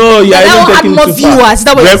understand? No, yeah, That one had even more taking it too far. viewers. Is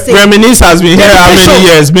that what you're saying? Reminisce has been here how many Dedication,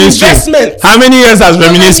 years mainstream? investment. How many years has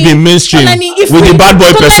Reminisce Tonani, been mainstream Tonani, if with we- the bad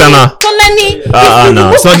boy persona? Tonani, No,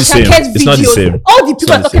 it's not the same. It's not the same. All the people It's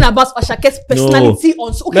are not the talking about Ashake's personality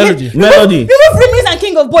on so Melody. Melody. Remove Reminisce and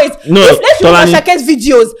King of Boys. No, Let's remove Tolani. Ashake's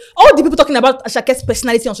videos. All the people talking about Ashake's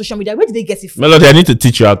personality on social media. Where did they get it from? Melody, I need to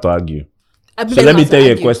teach you how to argue. I've been So very let me hard to tell you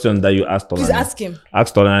a argue. question that you asked Tolani. Please ask him.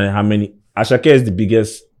 Ask Tolani how many. Ashake is the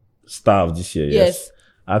biggest star of this year. Yes.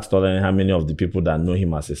 Ask Tolani how many of the people that know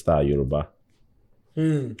him as a star are Yoruba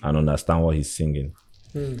and understand what he's singing.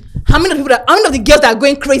 How many of the girls that are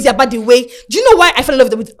going crazy about the way? Do you know why I fell in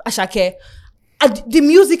love with Ashake? The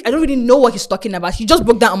music, I don't really know what he's talking about. He just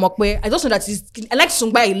broke down Amokwe. I just know that I like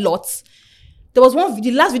Sungba a lot. There was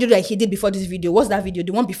the last video that he did before this video. What's that video?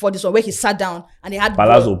 The one before this one where he sat down and they had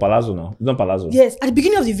Palazzo now. It's not Palazzo. Yes, at the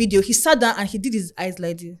beginning of the video, he sat down and he did his eyes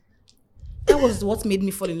like this. That was what made me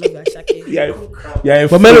fall in love with Ashake. Yeah,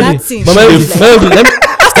 But Melody, That thing. Melody, let me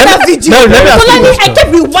After that video, Melody, let me ask you a Tolani, I question.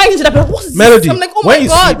 kept rewinding to that. But what's Melody, this? I'm like, oh when my you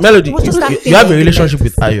god, see Melody, What's just that you thing? have a relationship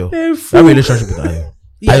with Ayo. You have a relationship with Ayo.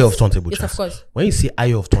 Yes. Ayo of Turntable Yes, Chats. of course. When you see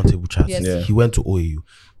Ayo of Turntable Chats, Yes. Yeah. he went to OAU.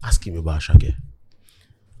 Ask him about Ashake.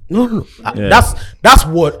 No. Yeah. That's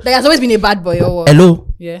what. There has always been a bad boy or what?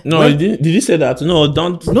 Hello. Yeah. No, did you say that? No,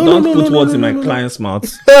 don't put no, words in no, my no. client's mouth.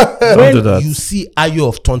 Don't When do that. you see Ayo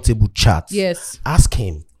of Turntable Chats, Yes. ask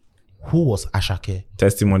him who was Ashake,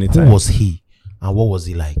 Testimony who time. was he, and what was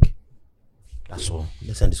he like. That's all.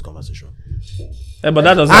 Let's end this conversation. But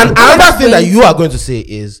that doesn't. And another thing that you are going to say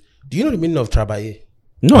is, do you know the meaning of Trabaye?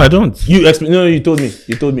 No, I don't. No, you told me.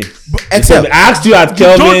 You told me. Except I asked you at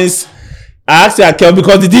Kelvin's. I asked you at Kelvin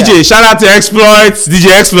because the DJ, shout out to Exploits,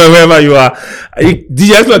 DJ Exploit, wherever you are.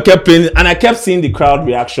 DJ Exploit kept playing, and I kept seeing the crowd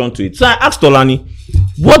reaction to it. So I asked Tolani,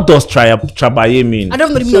 what does Trabaye mean? I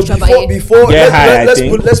don't know the meaning So of Trabaye. before Get high, I let's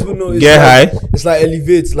think. put no. Get high. It's like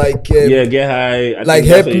elevate, like Yeah, get high. I like think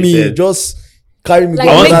help that's what he me, said. just carry me Like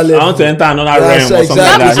go I make- want, to that I level. want to enter another Yeah, realm so or something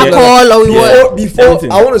That like was that. a call or we were. Before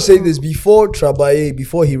Everything. I want to say this, before Trabaye,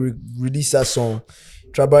 before he released that song,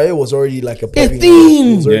 Trabaye was already like a popping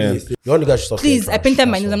thing. It was already Yeah. a thing. you want to guys should stop. Please, saying I painted trash.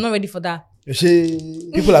 my That's nose. all. I'm not ready for that.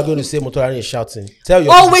 People are going to say Motorani is shouting. Tell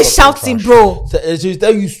your Always people stop saying shouting, trash. bro.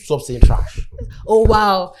 Tell you stop saying trash. Oh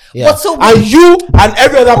wow. Yeah. But so And you and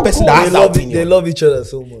every other person that They has that love, opinion. they love each other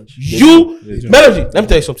so much. You, Melody, let me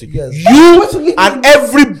tell you something. Yes. You and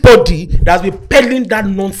everybody that's been peddling that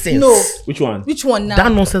nonsense. no. Which one? Which one now?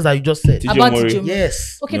 That nonsense that you just said. TJ About Mori. TJ.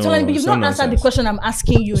 Yes. Okay, No, Tolani, but you've it's not not answered the nonsense. question I'm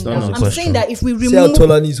asking you now. not I'm nonsense. saying that if we See how remove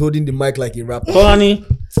Tolani is holding the mic like a rapper. Tolani,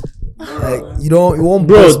 Like you won't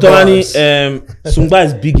bro, burst bars. Tolani, Sungba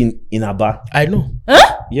is big in Aba. I know.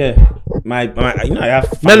 Yeah, my I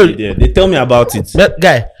have Melody. family there. They tell me about it.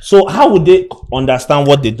 Guy, So how would they understand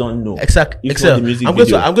what they don't know? exactly. If Excel. not the music I'm going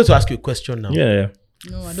video. to ask you a question now. Yeah,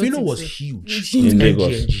 no, I don't Fino think was so. huge In Lagos.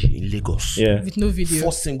 NGNG in Lagos. yeah. With no video.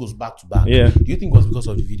 4 singles back to back. Yeah. Do you think it was because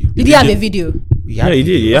of the video? Did he have a video? Yeah, he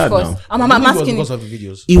did. Yeah, Of course. now. I'm Do you think it was asking. because of the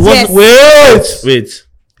videos. He was Yes. wait.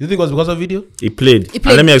 Do you think it was because of video? He played. He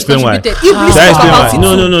played. And let me He explain why. contributed. Iblis Should I spoke explain about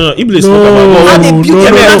why? it. No. Iblis spoke about How it. they built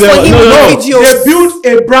a brand for him with the videos. They built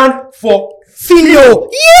a brand for Fino.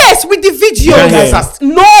 Yes, with the video. Yeah.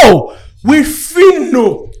 No, with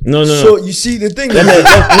Fino. No. So you see the thing. Let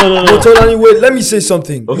me- no. But Tolani, wait, let me say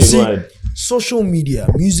something. Okay, You see, go ahead. social media,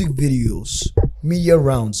 music videos, media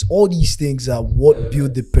rounds, all these things are what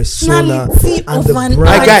build the persona Personality and of the an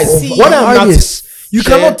brand guys, of what an I'm not- artist. You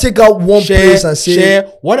Share- cannot take out one place and say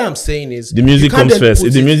What I'm saying is The music you can't comes then first. put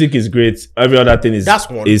If the it- music is great, every other thing is That's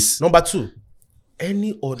one. Is Number two,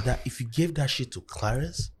 any other, if you gave that shit to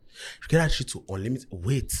Clarence, if you gave that shit to Unlimited,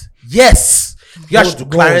 wait. Yes. You gave that shit to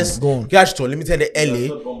Go on, Clarence, go on. you gave that shit to Unlimited LA.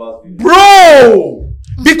 Bro!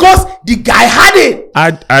 Because the guy had it.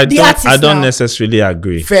 I artist don't now. necessarily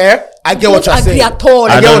agree. Fair. I get what Don't you're agree saying. at all.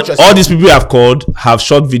 I I get what don't, you're all saying. these people I've called have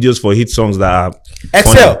short videos for hit songs that are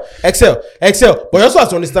Excel. But you also have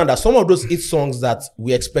to understand that some of those hit songs that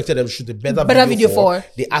we expected them to shoot a better video for,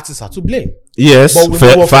 the artists are to blame. yes, But we move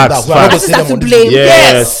on from facts. that. We are not Facts. Artists saying have them to on this blame. video.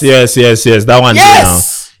 Yes. That one.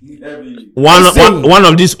 Yes. One Listen.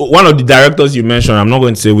 one of the directors you mentioned, I'm not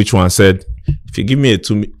going to say which one, said, if you give me a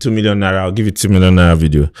 2 million naira, I'll give you 2 million naira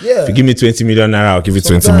video. Yeah. If you give me 20 million naira, I'll give you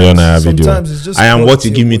 20 Sometimes- million naira video. sometimes it's just I am what quality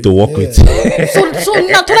you give me of to what- work with. So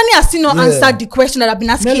now Tolani has still not Yeah. answered the question that I've been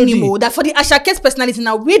asking Melody. him. That for the Ashake's personality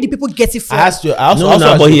now, where do people get it from? I asked you. I also, No, also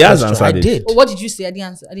no, asked but you he a has question. answered I it. did. Oh, what did you say? I didn't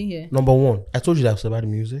answer. I didn't hear. Number one, I told you that was about the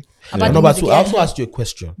music. About And the number music, two, yeah. I also asked you a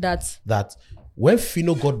question. That That when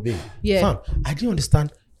Fino got big, Yeah. fam, I didn't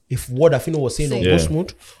understand if what Afino was saying on Sing. Go Yeah.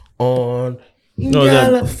 Smooth on. No,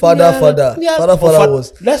 that- Father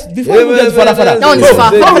was. Let's before Yeah, we get to Father. That one is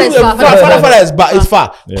far. Father is far. Father is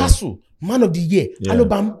far. Yeah. Kasu, Man of the Year, Yeah.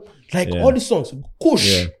 Alobam, like Yeah. all the songs. Kush.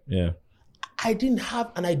 Yeah, yeah. I didn't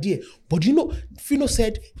have an idea, but you know, Fino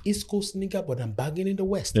said East Coast nigga, but I'm banging in the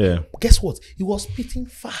West. Yeah. Guess what? He was spitting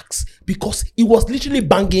facts because he was literally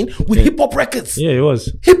banging with hip hop records. Yeah, he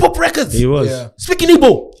was. Hip hop records. He was. Yeah. Speaking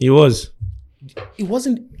Igbo. He was. It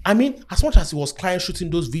wasn't. I mean, as much as he was client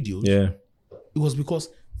shooting those videos, Yeah. it was because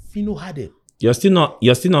Fino had it. You're still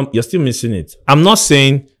missing it. I'm not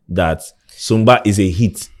saying that Sumba is a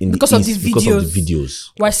hit in Because the of East the because of videos. the videos.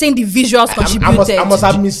 We're saying the visuals contributed. I must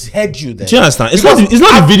have misheard you then. Do you understand? It's not the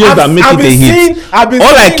videos that make it a hit.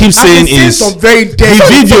 All I keep saying is some very the dead.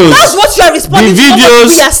 videos. That's what you are responding The to. Not what videos.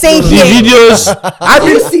 we are saying The here. videos.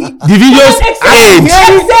 The videos aid.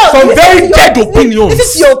 Some very dead opinions.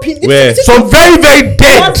 This is your opinion. Where? This is Some very very you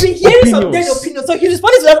dead have been hearing some dead opinions. opinions. So he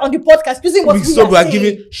responded to that on the podcast using what we So we are are saying.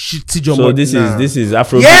 giving shitty John. So this is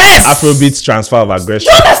Afrobeat. Yes! Afrobeat's transfer of aggression.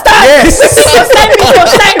 Understand? Yes. This is concern me,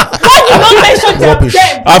 concern. Why you not mention them? Rubbish.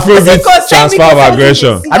 Afrobeat transfer of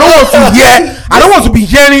aggression. I don't want to hear. I don't want to be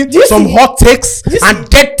hearing you some see? hot takes you and see?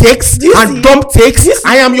 dead takes you and see? dumb takes. you see?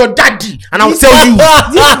 I am your daddy, and I'll tell you.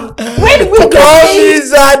 When we Call were me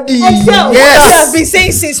saying, Zaddy. Excel, Yes. what we have been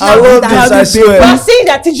saying since I now love that this, I swear. we are saying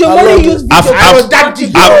that Tijomole I love used it.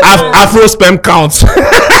 video. Afro sperm counts.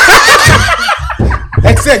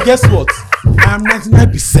 Except, guess what? I am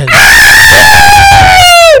 99%.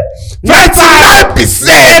 99%.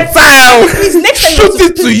 Please, next time Shoot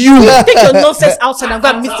it to you. take your nonsense outside and go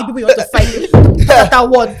and meet the people you want to fight. That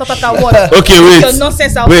word. Okay, Take your wait.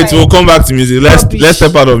 nonsense outside. Wait, we'll come back to music. Let's Rubbish.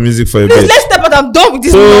 step out of music for a Please, bit. let's step out. I'm done with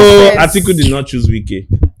this So nonsense. Atiku did not choose Wike.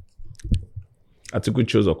 Atiku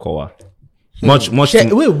chose Okowa. Much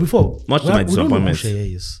Wait, before. Much to my we don't know who disappointment.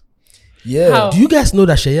 Sheye is. Yeah. How? Do you guys know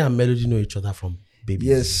that Sheye and Melody know each other from babies?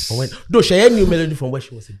 Yes. From when, no, Sheye knew Melody from when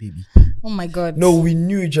she was a baby. Oh my God. No, we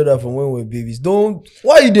knew each other from when we were babies. Don't.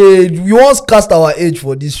 Why you once cast our age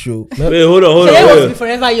for this show? Wait, hold on. Sheye was be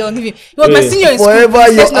forever young. He was my Wait. senior in school. Forever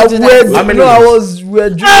Please, let's young. not do that. How many No, I years? was. We're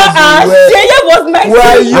juniors. Sheye was my We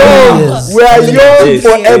are senior. young. Yes. We are young Yes.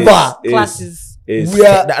 forever. Classes. We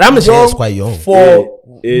are. That means Sheye young is quite young.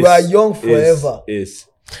 We are young forever.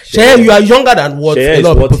 Sheye, you are younger than what Sheye a is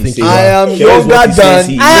lot of what people he think. says. I am Sheye is younger what he says than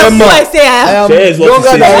he is. I am who Rema. I say I I am. am Sheye is what he younger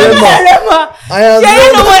says. than Rema. Rema. I am Sheye no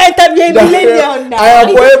younger one enter be a than millennial Rema. now. I am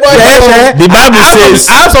forever young. The Bible says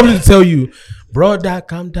I have something to tell you. Brother,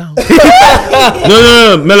 calm down.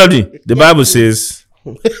 no, Melody. The Bible says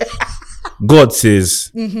God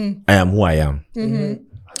says I am who I am.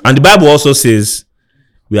 And the Bible also says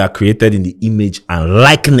we are created in the image and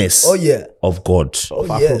likeness Oh yeah. of God.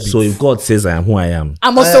 yes. So if God says I am who I am,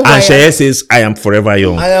 I'm also who I and am. Sheye says I am forever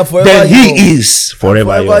young, I am forever then young. he is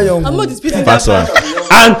forever young. I'm not disputing That's that. one.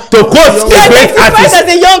 And to quote a great artist, as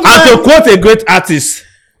a young and to man. quote a great artist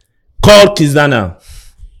called Kiss Daniel,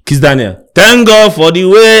 thank God for the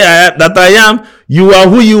way that I am. You are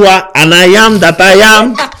who you are, and I am that I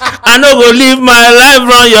am. I no go live my life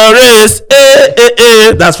run your race.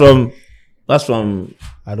 That's from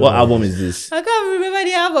what album is this? I can't remember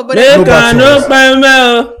the album, but Make I no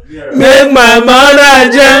make my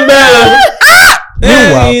mother jembe.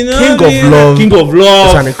 Meanwhile, King of It's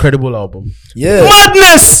Love. an incredible album. Yeah.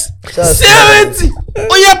 Madness. That's- 70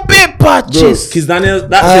 Oh, your paper Bro, chase. Kiss Daniel,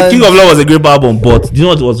 And- King of Love was a great album, but you know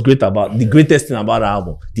what was great about the greatest thing about the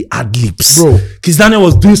album? The ad libs. Bro. Kiss Daniel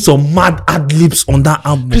was doing some mad ad libs on that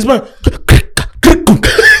album. Chris man,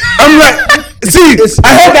 I'm like, see,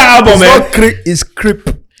 I heard that album, It's man. not creep. It's creep.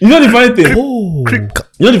 You know the funny thing? oh,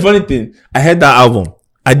 You know the funny thing? I heard that album.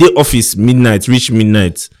 I did office midnight, reached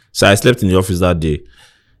midnight. So I slept in the office that day.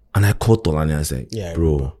 And I called Tolani and I said, Yeah, I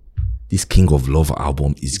bro, this King of Love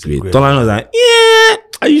album is great. Tolani was like, yeah,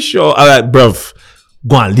 are you sure? I was like, bruv,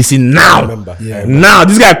 go and listen now. remember. Yeah, Now,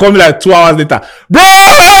 this guy called me like 2 hours later. Bro!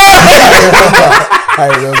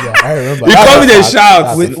 I remember. He called me the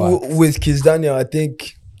shout. With Kiss Daniel, I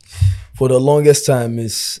think for the longest time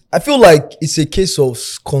I feel like it's a case of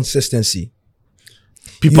consistency.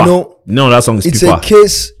 Pipa. No, that song is It's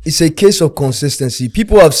Pipa. a case of consistency.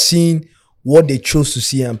 People have seen what they chose to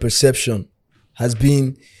see, and perception has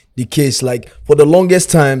been the case. Like for the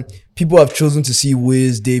longest time, people have chosen to see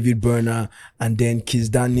Wiz, David Burner, and then Kiss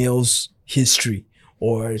Daniel's history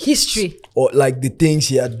or like the things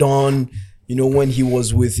he had done, you know, when he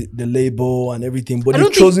was with the label and everything. But I they've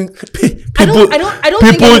don't chosen. I don't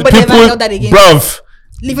think anybody ever held that against Bruv,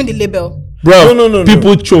 leaving the label. bruv, No.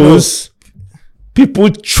 people chose people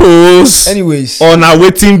chose. Anyways. On a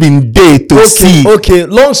waiting been day to see. Okay.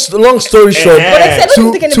 Long story short. But I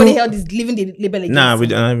don't think anybody to- held is leaving the label against. Nah, we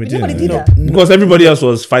Nobody didn't. did No. that. Because everybody else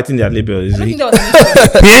was fighting their label. I don't He think that was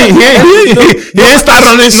ain't started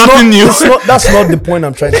on this, nothing new. That's not the point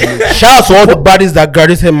I'm trying to make. Shout out to all the baddies that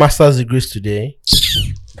graduated master's degrees today.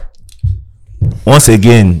 Once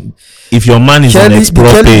again, if your man is on Kelly- explore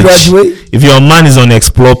did Kelly page, graduate? if your man is on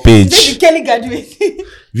explore page, Did Kelly graduate? if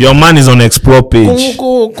your man is on explore page,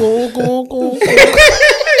 Go. go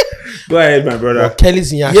ahead, my brother.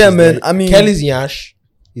 Kelly's Nyash. Yeah, is man, the- I mean- Kelly's Nyash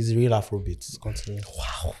is real Afrobeat. Continue.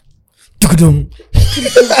 Wow. Tukudum.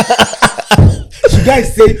 You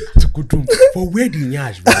guys say Tukudum for where the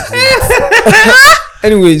Nyash?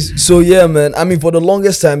 Anyways, so yeah, man. I mean, for the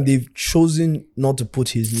longest time, they've chosen not to put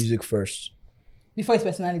his music first. Before his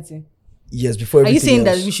personality. Yes, before Are you everything saying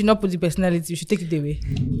that else. we should not put the personality? We should take it away.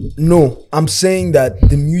 No, I'm saying that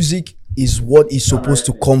the music is what is supposed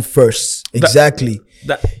to come first. Exactly.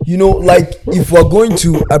 You know, like if we're going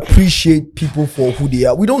to appreciate people for who they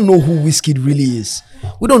are, we don't know who Wizkid really is.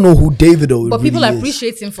 We don't know who Davido But really people is.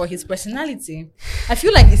 appreciate him for his personality. I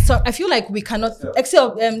feel like we cannot.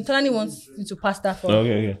 Except Tolani wants you to pass that for.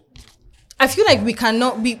 Okay. I feel like we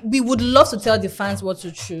cannot. We would love to tell the fans what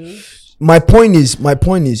to choose. My point is,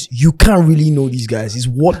 you can't really know these guys. It's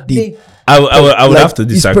what they. I would like, have to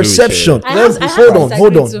disagree. It's perception. With I have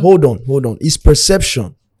to Hold on. It's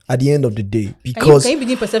perception at the end of the day because can you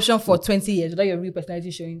begin perception for 20 years without your real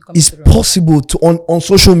personality showing? coming it's through? possible to on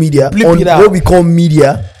social media, Bleep on it out. what we call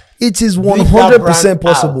media. It is Bleep that 100% brand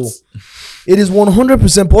possible. out. It is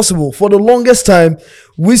 100% possible. For the longest time,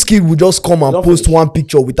 Wizkid would just come and post one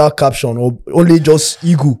picture without caption or only just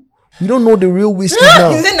ego. We don't know the real Wizkid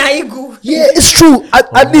now. Is it Naigu? Yeah, it's true.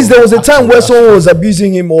 At least there was a time where someone was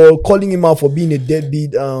abusing him or calling him out for being a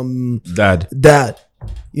deadbeat dad.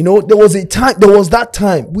 You know, there was that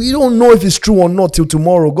time. We don't know if it's true or not till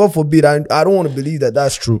tomorrow. God forbid. I don't want to believe that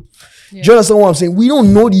that's true. Yeah. Do you understand what I'm saying? We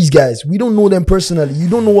don't know these guys. We don't know them personally. You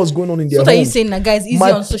don't know what's going on in their What are you homes. saying, that guys? Easy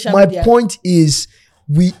on social My media. point is,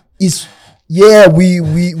 we're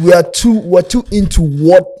too into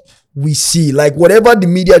what we see. Like whatever the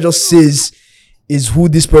media just says is who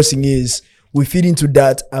this person is. We feed into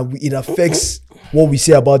that, and it affects what we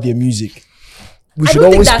say about their music. We I should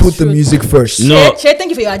don't think always that's put the true. music first. No. Shay, thank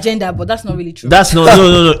you for your agenda, but that's not really true. That's not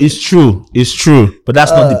no. It's true. But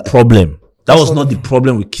that's not the problem. That was not the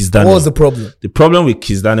problem with Kiss Daniel. What was the problem? The problem with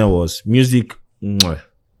Kiss Daniel was music,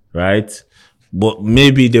 right? But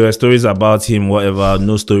maybe there were stories about him, whatever,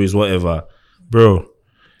 no stories, whatever. Bro,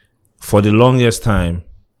 for the longest time,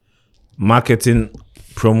 marketing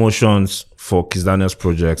promotions for Kiss Daniel's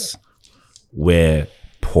projects were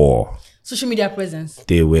poor. Social media presence.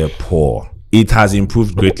 They were poor. It has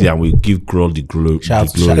improved greatly, and we give Grohl the glory. Shout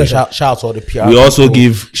out to all the PR. We also people.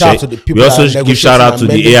 give shout out to the people. we also that are give shout out to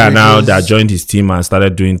negotiating the and AR now amending that wages. joined his team and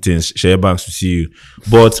started doing things. Shea Banks to see you,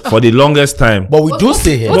 but for the longest time, But we do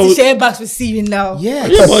say here. What is Shay Bags we see you now? Yeah.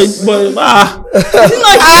 give a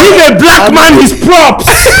black man his props.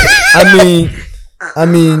 I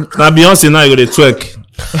mean, Now Beyonce now you got a twerk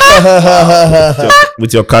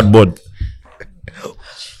with your cardboard.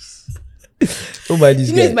 nobody these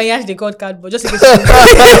You know it's guys. my yash they called cardboard. Just in case.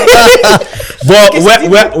 But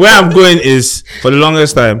where I'm going is for the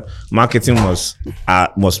longest time, marketing was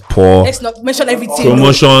poor. Let's not mention everything.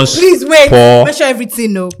 Promotions, Please wait. poor. Mention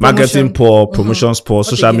everything. No. Marketing Promotion. poor, promotions poor,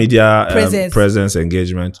 social again? media Presence.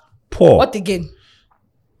 engagement poor. What again?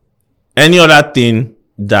 Any other thing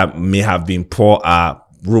that may have been poor are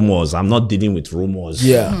rumors. I'm not dealing with rumors.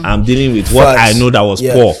 Yeah. I'm dealing with what Facts. I know that was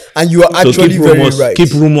Yeah. poor. And you are actually keep very rumors, right.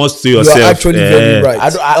 Keep rumors to You yourself. are actually very right.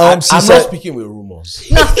 I'm Sisa- not speaking with rumors.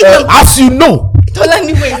 No, As you know.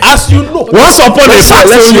 Tolani, wait. As you know. Once upon a fact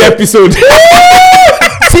let's only hear. episode.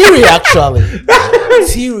 Theory, actually.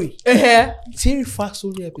 Theory. Uh-huh. Theory facts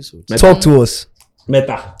only episode. Talk to us.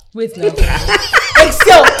 Meta. Wait now.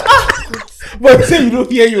 Excel. But say you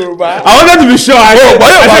don't hear Yoruba. I wanted to be sure. I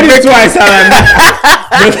said it twice.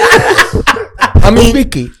 I mean,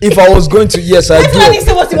 if I was going to, yes, I Let Tolani do.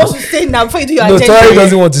 say what he wants to say now before you do your No, agenda. Tari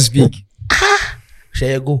doesn't want to speak.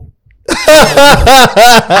 Shall go?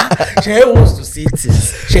 Shall wants to say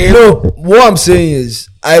this. No, what I'm saying is,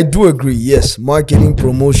 I do agree. Yes, marketing,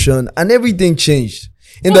 promotion, and everything changed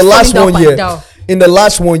in the What's last coming 1 down year. by down? In the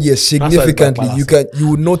last 1 year, why it's significantly, back you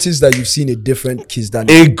would notice that you've seen a different Kiss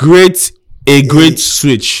Daniel, A great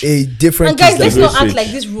switch. a different And guys, Kiss let's Daniel. not act like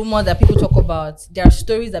this rumor that people talk about. There are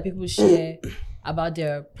stories that people share about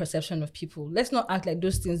their perception of people. Let's not act like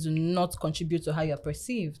those things do not contribute to how you're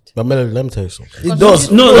perceived. But Melody, let me tell you something. It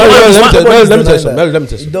does. No, Let me tell you Nobody's something. denying Melody, let me tell you that. something. Melody, let me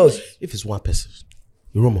tell you It something. does. If it's one person,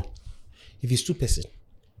 a rumor. If it's 2 person,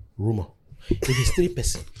 rumor. If it's 3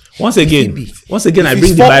 person, Once again, I if bring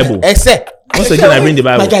it's the 4 Bible. Except. Once again, I bring the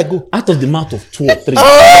Bible. My guy, go. Out of the mouth of 2 or 3, a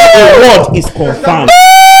word is confirmed. A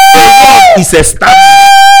word is established.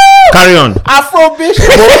 Carry on. Afro Bishop.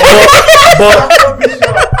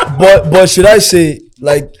 But should I say,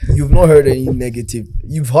 like, you've not heard any negative?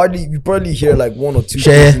 You probably hear like 1 or 2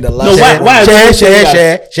 Share. things in the last. No, why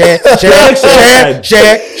share.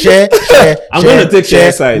 I'm going to take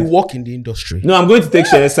share side. You work in the industry. No, I'm going to take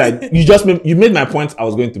share side. You made my point I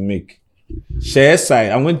was going to make. Share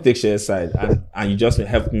side. I'm going to take share side, and you just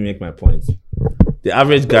helped me make my point. The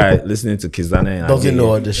average guy listening to Kizane and Doesn't know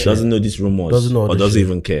all this shit. doesn't know these rumors, Doesn't know all or this doesn't shit.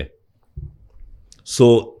 even care.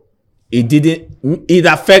 So it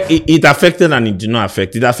affected and it did not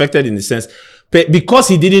affect. It affected in the sense because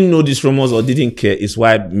he didn't know these rumors or didn't care. Is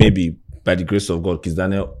why maybe by the grace of God,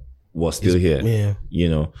 Kizane was still here. Yeah. You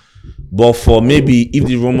know, but for maybe if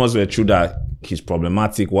the rumors were true that he's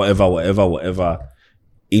problematic, whatever.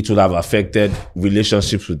 It would have affected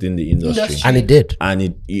relationships within the industry. And it did.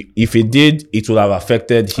 And if it did, it would have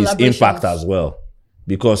affected his impact as well.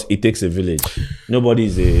 Because it takes a village.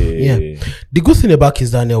 Nobody's a... Yeah. The good thing about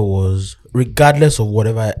Kiss Daniel was, regardless of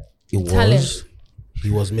whatever it was, Talent. he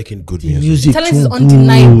was making good music. Talent is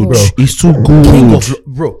undeniable. Bro. It's too good. King of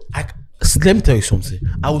bro, let me tell you something.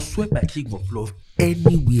 I will swear by King of Love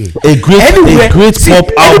anywhere. A great pop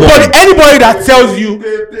album. Anybody that tells you,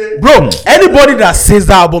 bro, anybody that says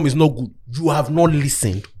that album is not good, you have not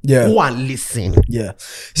listened. Yeah. Go and listen. Yeah.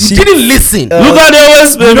 You didn't listen. Look at the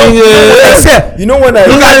West, baby. You know when I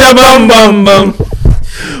Look at the bam bam bam.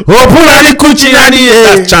 Open at the Kuchinadi.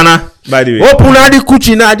 That's Chana, by the way. Open at the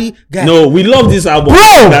Kuchinadi. Guy. No, we love this album.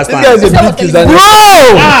 Bro, That's this guy's a big Kiss Daniel. Bro!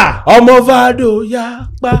 Ah! Ọmọ Vado ya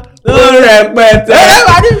pa.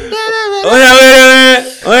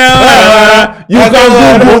 You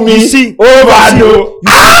can Google me. You see, Vado.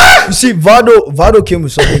 You see, Vado came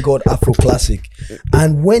with something called Afro Classic,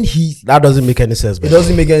 and when That doesn't make any sense, it man.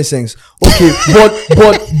 doesn't make any sense. Okay,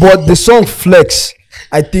 but the song Flex,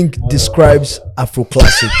 I think, describes Afro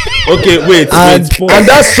Classic, Okay, wait. and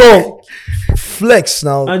that song Flex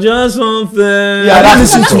now. I just want the... Yeah, I didn't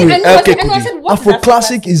listen to it. Okay, Okay, Afro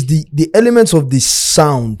Classic is the elements of the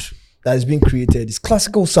sound that is being created. It's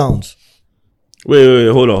classical sounds. Wait,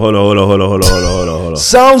 hold on.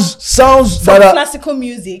 Sounds From that are, classical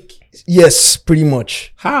music. yes, pretty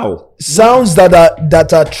much. How? Sounds that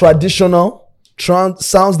are traditional,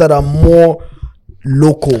 sounds that are more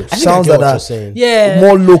local, sounds that are saying. Yeah.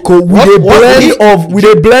 more local with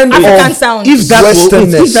a blend African of sound. If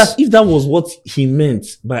that was what he meant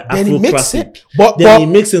by Then Afro it makes classic, sense. But then it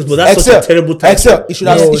makes sense. But that's such a terrible title. Except it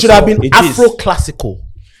should have been It is. Afro classical.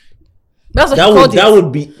 That's what he called That it.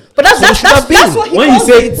 would be... But that's what he When you called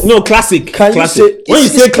say it. no classic, Can you classic. say- When you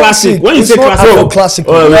it's say classic. classic, when you It's say not classic,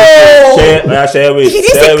 Afro-classical. Share wait. He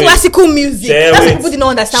didn't say classical music. Share That's it. why people didn't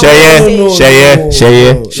understand what he was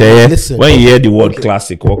saying. Share. Listen. When you hear the word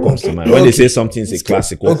classic, what comes to mind? When they say something is a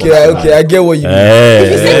classic, what comes to mind? Okay, I get what you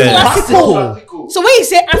mean. You say Eh. classical. So when you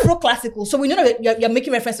say Afro classical, so we know that you're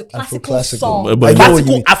making reference to classical Afro-classical. song. But I get what you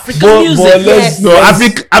Classical mean. African But music. let's Yes. No, Afro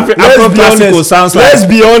be classical honest. sounds like. Let's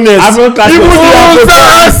be honest. Afro classical.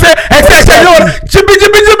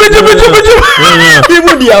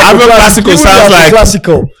 Even the Afro classical sounds like.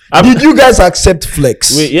 classical. Did you guys accept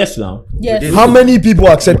Flex? Wait, yes, now. Yes. How many people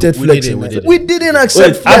accepted Flex? didn't. We didn't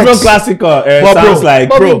accept Wait, Afro Flex. classical But sounds bro, like.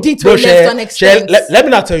 But Bro, we did to a left an extent. let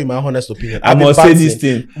me not tell you my honest opinion. I must say this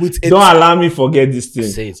thing. With Don't allow me forget this thing.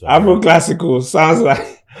 Say it, man. Afro classical sounds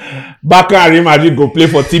like Baka and Real Madrid go play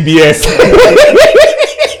for TBS.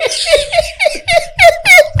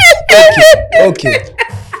 Okay.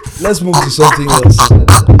 Let's move to something else.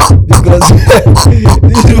 Because this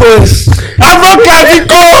was Afro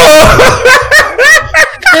classical.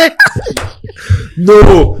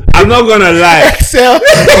 No, I'm not gonna lie. Excel.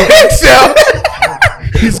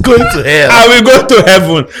 He's going to hell. I will go to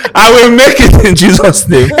heaven. I will make it in Jesus'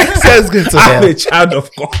 name. Excel's going to I'm hell. a child of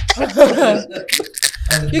God.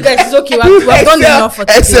 You guys, it's okay. We've done enough for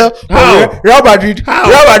today. Excel. How? Real Madrid. How?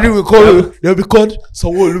 Real Madrid will call you. They'll be called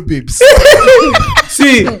Sanwo-Olu babes.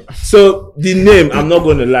 See, so the name, I'm not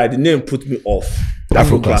gonna lie, the name put me off.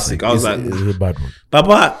 Afro classic. I was like, It's a bad one.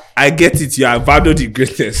 Papa, I get it. You are Vado the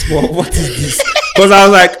greatest. But what is this? Because I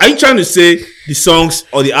was like, are you trying to say the songs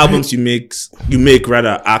or the albums you make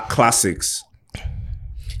rather are classics?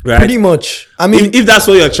 Right? pretty much. I mean, if that's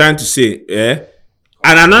what you're trying to say, yeah.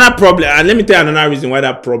 And another problem, and let me tell you another reason why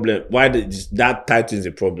that title is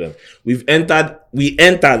a problem. We entered.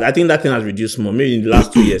 I think that thing has reduced more. Maybe in the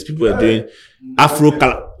last 2 years, people are doing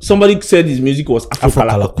somebody said his music was Afro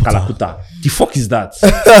Kalakuta. Kalakuta. The fuck is that?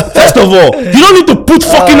 First of all, you don't need to put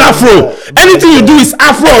fucking Afro. Anything you do is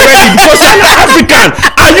Afro already because you're African.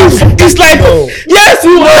 And you, it's like, yes,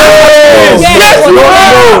 you are. Yes, you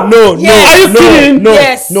are. No. Yes. Are you kidding? No,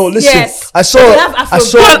 Yes. no, listen. Yes. I saw, We have Afro I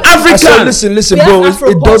saw, You're African. I saw, listen, We bro. have It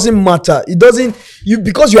Afro-pop. doesn't matter. It doesn't,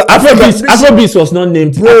 because you're Afrobeats. African. Afrobeats was not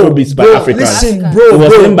named Afrobeats by Africans. Listen, African. bro, It was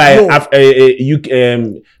bro, named by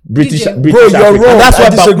no. British. DJ. British Bro, you're Africans. wrong. That's I why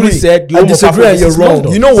disagree. Bakuri said the I home of disagree, and Afrobeats you're is wrong.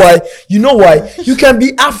 London. You know why? You can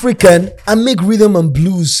be African and make rhythm and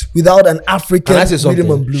blues without an African Can I say something?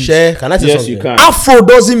 rhythm and blues. Share, can I say Yes, something? you can. Afro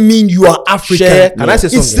doesn't mean you are African. Share, can I say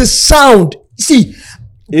It's something? the sound. See,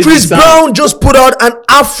 It's Chris the sound. Brown just put out an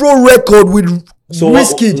Afro record with So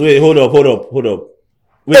Wizkid. wait, hold up.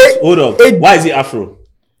 Wait, Hey, hold up. hey. Why is it Afro?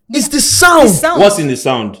 It's the sound. The sound. What's in the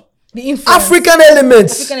sound? The influence. African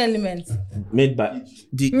elements African elements. Made by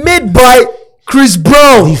the made by Chris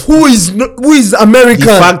Brown, who is American.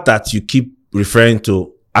 the fact that you keep referring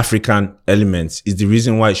to African elements is the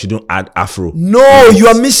reason why you shouldn't add Afro. No, you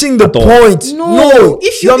are missing the all. point. No,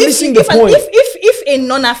 if you are missing the point. If a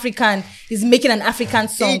non-African is making an African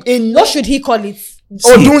song, In- what should he call it?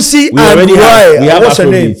 Odunsi we and already have- we Rai, have what's her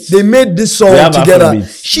name? Afrobeats. They made this song We have together.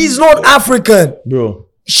 Afrobeats. She's not African. Bro.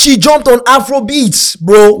 She jumped on Afro beats,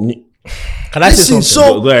 bro. Can I say Listen,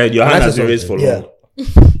 something? so Go ahead. Your Can hand I has say been raised for something? long.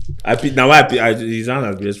 His hand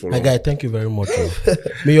has been raised for My long. guy, thank you very much.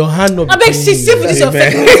 May your hand not I beg, pain see you. with this your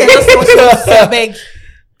Amen. fake news and just want to say, I beg.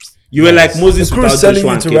 You were like Moses The crew's without telling Joshua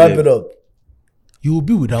me and to wrap Caleb. it up. You will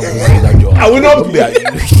be without Moses and Joshua. I will not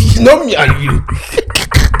be. Not me and you.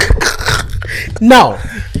 Now,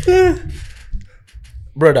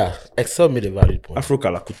 brother, Excel made a valid point. Afro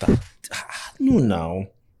Kalakuta. No, now.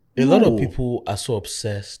 A lot of people are so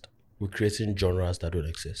obsessed with creating genres that don't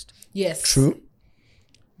exist. Yes. True.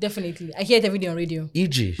 Definitely. I hear it every day on radio.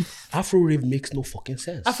 E.g., Afro rave makes no fucking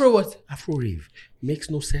sense. Afro what? Afro rave makes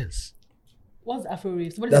no sense. What's Afro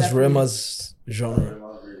rave? What is That's Afro rave? Rema's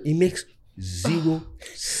genre. It makes zero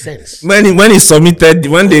sense. When he submitted,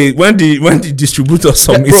 when the distributor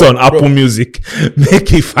submits Bro, on Apple Music,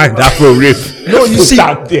 make it find Afro rave. No, you Put see,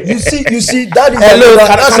 that there. you see, that is Hello,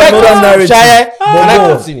 that's can I another narrative. Share, But can I go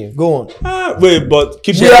on, continue? Go on. Wait, but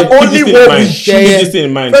keep We are only this what we thing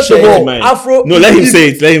in mind. First Keep of this in all, mind. Afro. No, let him if- say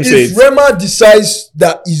it. Let him say If it. Rema decides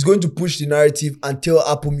that he's going to push the narrative and tell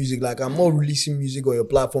Apple Music, like, I'm not releasing music on your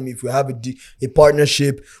platform if we have a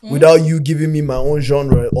partnership without you giving me my own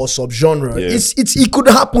genre or subgenre. Yeah. It could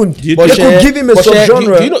happen. you They think- could give him a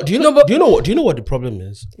subgenre. Do you know what the problem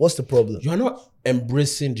is? What's the problem? You are not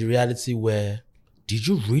embracing the reality where did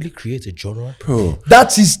you really create a genre?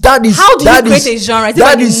 That is. How do you that create is- a genre? Is it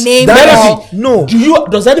that like is name that or- is- no.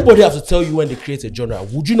 Does anybody have to tell you when they create a genre?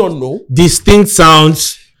 Would you not know? Distinct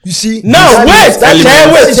sounds. You see. No, that wait, is- that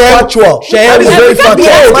Share, is factual. That is Yeah, very we can't be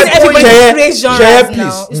factual. My asking point everybody is- to create genres Share,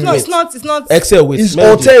 now. please. It's not. Excel with Is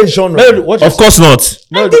Melody. Alter a genre? Melody, what Of course not.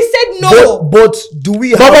 And they said no. But do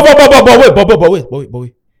we have? But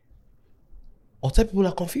wait. Alter people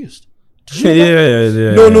are confused. Yeah.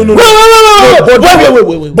 No.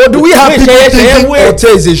 Wait. But do we have people thinking wait. Alter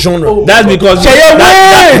is a genre? That's because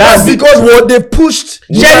That's that's because what they pushed.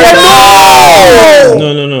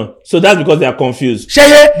 no. So that's because they are confused.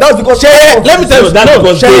 That's because Let me tell you. That's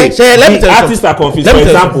because Let me the tell you. artists are confused. Let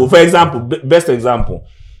me tell you For example, best example,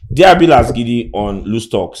 Diaby Lasgidi on Loose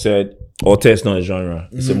Talk said, "Alter is not a genre;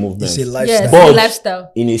 it's a movement." it's a Yes, lifestyle. But-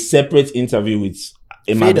 lifestyle. In a separate interview with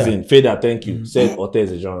a magazine, Fader, thank you, said Alter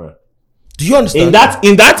is a genre. Do you understand?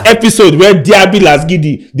 In that episode where Diaby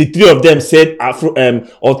Lasgidi, the three of them said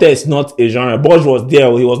Alter is not a genre. Bosch was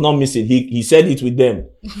there; he was not missing. He said it with them,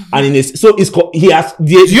 and he has.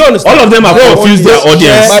 Do you understand? All of them have confused their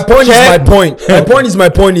audience. My point is my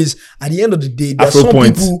point is at the end of the day, there are Afro some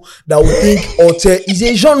point. people that will think Alter is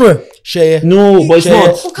a genre. Share. No, but it's Share.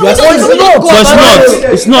 not. Come on, don't go But it's about not.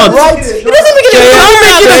 it. It's not. Right? It doesn't make any Don't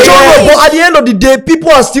make it a genre, sense. but at the end of the day, people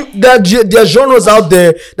are still there are genres out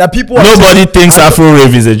there that people are Nobody thinks Afro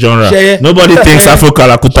rave is a genre. Share. Nobody thinks Afro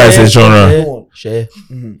Kalakuta is a genre. Go on. Share.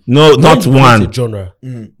 No, not When you create one. a genre.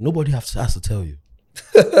 Nobody has to tell you.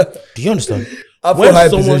 Do you understand? Afro When hype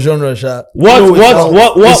someone- is a genre, Sha. What? No, it's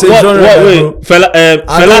not. It's a genre, bro. Wait, fella I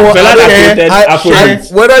that created Afro I-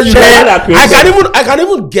 beats. whether you Fella that created- I can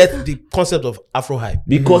even get the concept of Afro hype.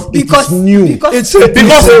 because Because it is new. Because it's a,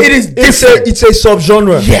 Because it's a, it is it's a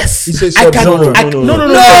subgenre. Yes, It's a I can. subgenre.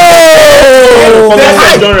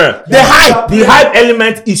 The hype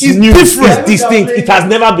element is new. It's distinct. It has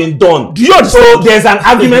never been done. Do you understand? So there's an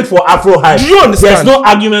argument for Afro hype. Do you understand? There's no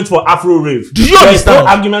argument for Afro rave. Do you There's understand?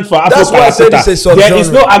 no argument for Afro That's why I said it's a a subgenre. there is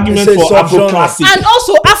no argument It's a for Afro subgenre. classic. And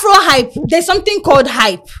also Afro hype. There's something called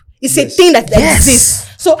hype. It's a thing that exists.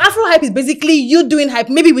 So Afro hype is basically you doing hype,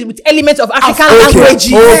 maybe with elements of African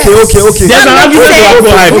language. Okay. There's an argument for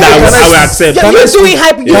Afro hype that I will accept. Yeah, you're doing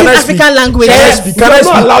hype using African language.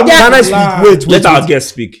 Can I speak? Wait. Let our guest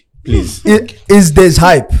speak, please. There's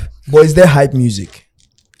hype, but is there hype music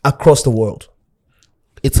across the world?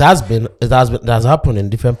 It has happened in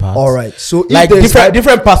different parts. All right, so if like there's hype-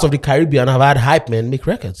 different parts of the Caribbean have had hype men make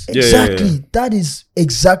records. exactly. That is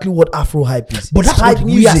exactly what Afro hype is. But It's that's hype what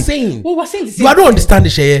we are music. saying. Well, we're saying the You same I don't understand the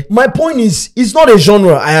Sheye. My point is, it's not a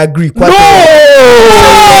genre. I agree. No,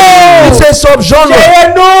 It's a subgenre.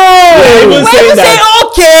 Even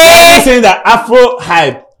saying that Afro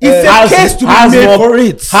hype It's a case to be made for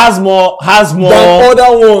it. has more Than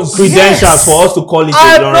other ones. credentials Yes. for us to call it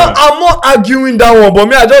a genre. I'm not arguing that one, but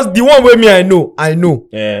me, the one where me I know.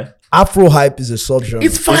 Yeah, Afro hype is a subgenre.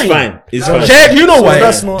 it's fine. it's fine. It's fine. Sheye, do you know So why?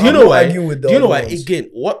 that's not- Do you I'm know not why? arguing with the Do you know other why? ones. Again,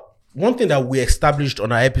 one thing that we established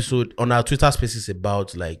on our episode on our Twitter Spaces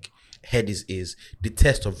about like headies is the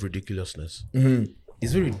test of ridiculousness.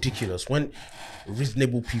 It's very ridiculous when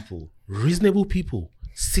reasonable people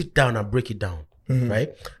sit down and break it down, right?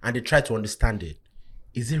 And they try to understand it.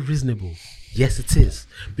 Is it reasonable? Yes, it is,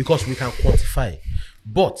 because we can quantify.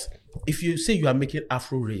 But if you say you are making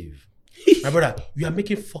Afro rave, my brother, you are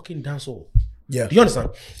making fucking dancehall. Yeah. Do you understand?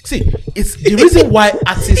 See, it's the reason why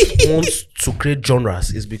artists want to create genres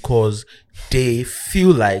is because they feel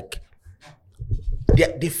like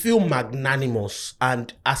they feel magnanimous,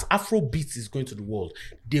 and as Afrobeat is going to the world,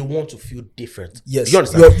 they want to feel different. Yes, Do you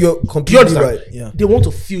understand? you're Do you completely understand? right. Yeah. They want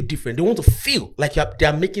to feel different. They want to feel like they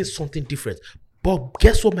are making something different. But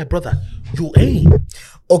guess what, my brother? You ain't.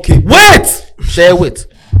 Okay. Wait.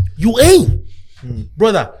 You ain't.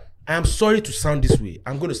 Brother, I am sorry to sound this way.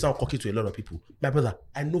 I'm going to sound cocky to a lot of people. My brother,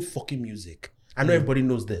 I know fucking music. I know everybody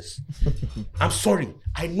knows this. I'm sorry.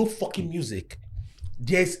 I know fucking music.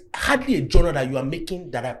 There's hardly a genre that you are making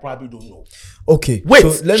that I probably don't know. Okay. Wait.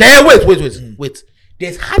 So Wait.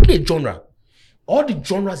 There's hardly a genre. All the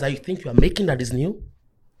genres that you think you are making that is new,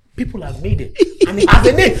 people have made it. And it has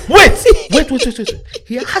a name. Wait.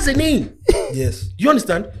 He has a name. Yes. Do you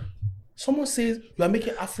understand? Someone says you are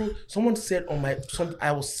making Afro. Someone said on my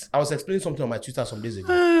I was explaining something on my Twitter some days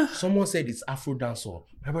ago. Someone said it's Afro dancehall.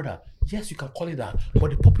 My brother, yes, you can call it that,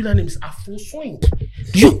 but the popular name is Afro swing.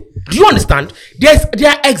 Do you understand? There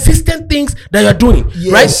are existing things that you're doing,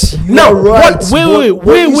 Yes, right? you Now, are right, wait, Sheye,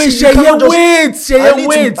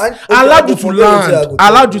 wait. I allowed you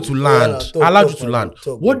to land.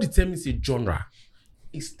 What determines a genre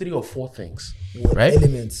is 3 or 4 things, right?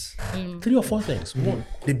 Elements. 3 or 4 things. 1,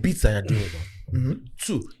 the beats that you're doing.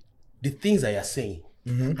 2, the things that you're saying,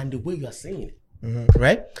 and the way you are saying it,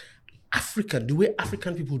 right? The way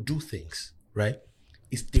African people do things, right,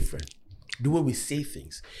 is different. The way we say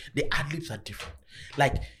things, the ad-libs are different.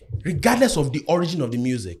 Like, regardless of the origin of the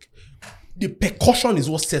music, the percussion is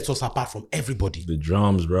what sets us apart from everybody. The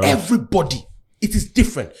drums, bro. Everybody. It is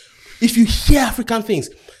different. If you hear African things,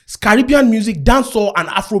 Caribbean music, dancehall, and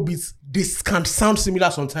Afrobeats, this can sound similar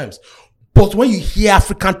sometimes. But when you hear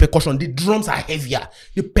African percussion, the drums are heavier.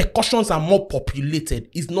 The percussions are more populated.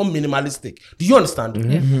 It's not minimalistic. Do you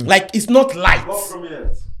understand? Like, it's not light.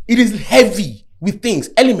 It is heavy with things,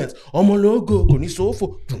 elements. It's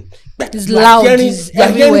You are loud, hearing- it's You are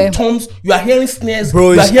everywhere. hearing toms. You are hearing snares.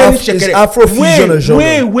 Bro, you are it's hearing it's shekere. Afrofusion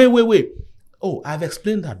genre. Wait. Oh, I've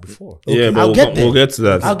explained that before. Yeah, but we'll get to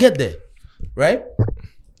that. I'll get there, right?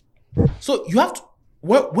 So you have to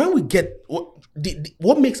when we get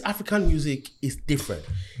what makes African music is different.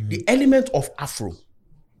 The element of Afro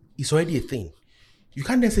is already a thing. You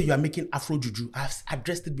can't then say you are making Afro juju. I've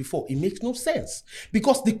addressed it before. It makes no sense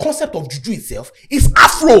because the concept of juju itself is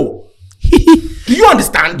Afro. Do you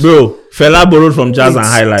understand? Bro, Fela borrowed from jazz and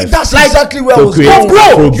high life. That's exactly where I to was create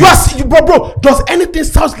going. Afrobeat. Bro, does anything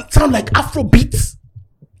sound like Afro beats?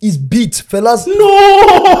 It's beat, fellas.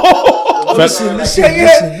 No. Listen.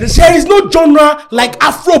 There is no genre like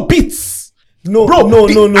Afro beats. No, Bro, no.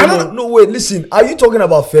 Wait, listen. Are you talking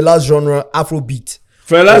about Fela's genre, Afrobeat?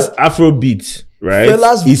 Fela's Afrobeat, right?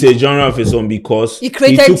 Fela's- Is a genre of his own because He took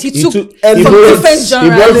borrowed- from different he borrowed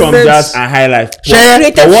genres. from jazz and high life. Share,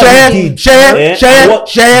 created But what Share, he did, Share, bro.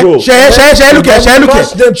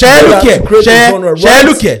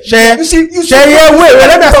 look here. You see, Wait,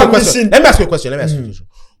 let me ask you a Listen. question.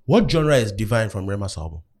 What genre is Divine from Rema's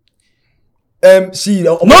album? See,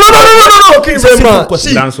 No. Okay, It's a simple Rema,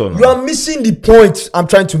 question. see, Dancehall, you are missing the point I'm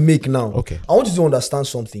trying to make now. Okay. I want you to understand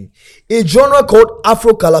something. A genre called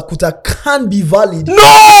Afro Kalakuta can be valid. No.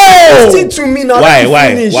 Listen to me now. Why? Let me Why?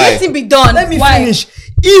 finish. Why? Let it be done. Let me Why? finish.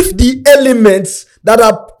 if the elements that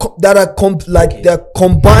they're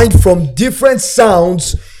combined from different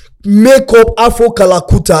sounds make up Afro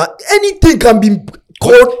Kalakuta, anything can be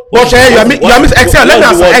called. But you miss Excel. Let me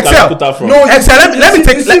answer Excel. No, Excel. Let me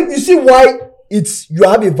take. You see why you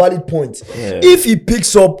have a valid point. If he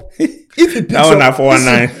picks up, if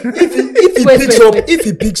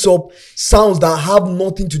he picks up sounds that have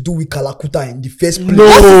nothing to do with Kalakuta in the first place.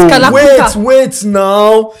 No. Wait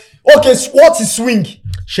now. Okay, so what is swing?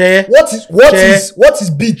 Share. What is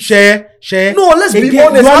beat? Share. No, let's be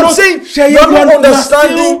honest. I'm saying you're not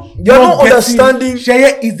understanding. You're not understanding.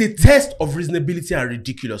 Share is the test of reasonability and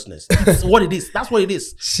ridiculousness. That's what it is. That's what it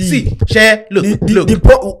is. See, share. Look. You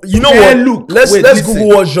know Share, what? Let's Google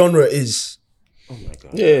what genre is. Oh my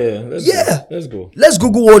God. Yeah. Let's go. Let's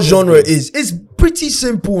Google what genre is. It's pretty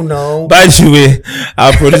simple now. By the way,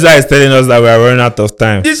 our producer is telling us that we are running out of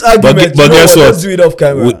time. This argument, but guess what? Let's do it off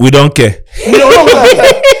camera. We don't care.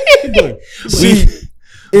 Keep going.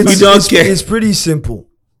 We don't care. It's pretty simple,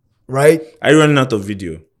 right? Are you running out of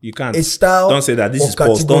video? You can't. A style. Don't say that. This or is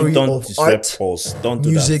Pulse. Don't category disrupt of Pulse. Don't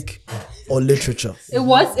do music or literature. It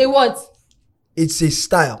what? It's a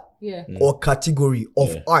style Yeah. or category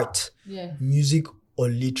of art, Yeah. music or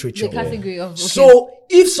literature. The category of. Okay. So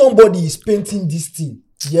if somebody is painting this thing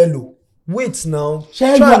yellow, wait now.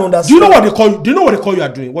 Share, Try and understand. do you know what they call you? Do you know what they call you are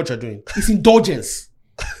doing? What you're doing? It's indulgence.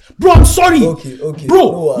 Bro, I'm sorry. Okay.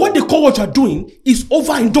 Bro, No, what they call what you're doing is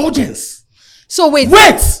overindulgence. So wait.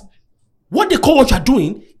 What they call what you're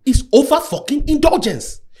doing is over fucking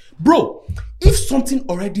indulgence. Bro, if something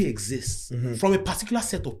already exists from a particular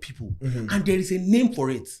set of people and there is a name for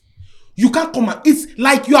it, you can't come and it's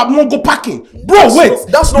like you are Mongo packing. Bro,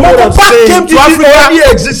 That's not what I'm saying. Came to If Africa. it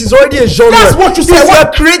already exists, it's already a genre. That's what you said. If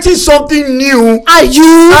you're creating something new, Are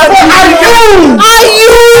you?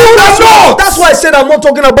 That's why I said I'm not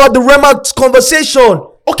talking about the Remax conversation.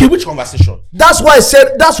 Okay, which conversation? That's why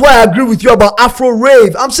I agree with you about Afro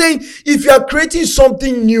rave. I'm saying if you are creating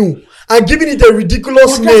something new and giving it a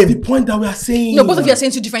ridiculous But that's name. the point that we are saying. No, both of you are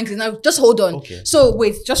saying two different things. Now, just hold on. Okay. So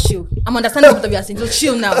wait, just chill. I'm understanding what both of you are saying. So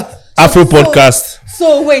chill now. Afro podcast.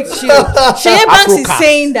 So wait, chill. Sheye Banks is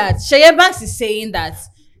saying that. Sheye Banks is saying that.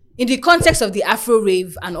 In the context of the Afro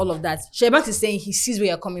rave and all of that, Sheye Banks is saying he sees where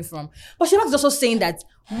you're coming from. But Sheye Banks is also saying that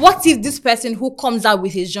what if this person who comes out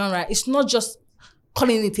with his genre is not just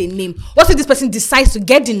calling it a name? What if this person decides to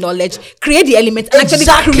get the knowledge, create the element, and actually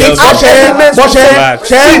create elements? What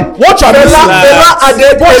you're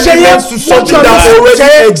added elements to something that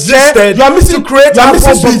already existed. You are missing to create something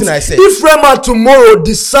Afrobeat. I said. If Rema tomorrow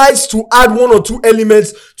decides to add one or two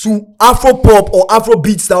elements to Afro pop or Afro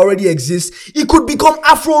beats that already exist, it could become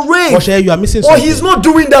Afro rave. You are missing Or something. he's not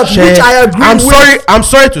doing that, which I agree with. I'm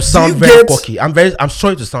sorry to sound You very get- cocky. I'm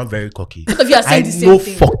sorry to sound very cocky. Both of you are saying the same know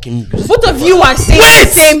thing. fucking music. Both of you are saying the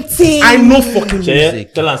same thing. I know fucking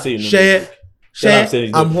music. Tell us say you know. Share.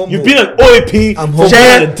 I'm humble. You've been an OAP I'm for humble. more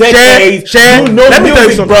than a decade. Share. You know Let me tell you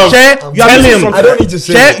music, something. bro. Share. You are Tell missing him. something. I don't need to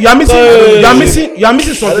say Share. it. You are missing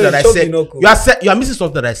something I that I don't said. know, cool. You are missing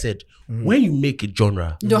something that I said. When you make a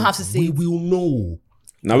genre, You don't have to say we it. will know.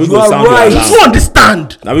 Now we You go are sound right. your You alarm.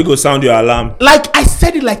 understand? Now we go sound your alarm. Like I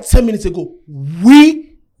said it like 10 minutes ago.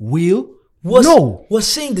 We will know. We're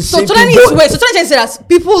saying the So same Tolani thing. is wait. So Tolani said that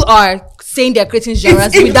people are saying they're creating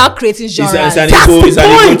genres without creating genres. It's an That's ego. the It's an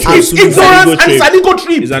ego point. trip. It's ignorance and it's an ego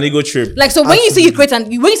trip. It's an ego trip. Like so, when you say you create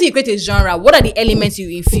a genre, what are the elements you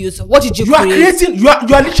infuse? What did you You are create? creating. You are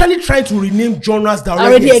literally trying to rename genres that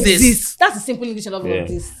Already already exists. That's the simple English of all Yeah. of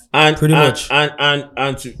this. And Pretty much.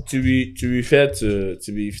 And to be fair to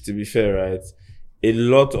be fair, right? A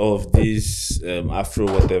lot of these Afro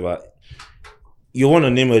whatever, you want to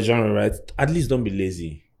name a genre, right? At least don't be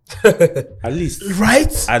lazy. At least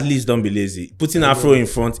don't be lazy. Putting Afro in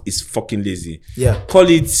front is fucking lazy. Yeah. Call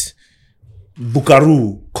it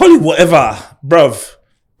Bukaru. Call it whatever, bruv.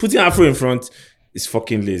 Putting Afro in front is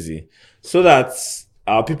fucking lazy. So that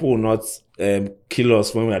our people will not kill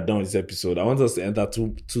us when we are done with this episode. I want us to enter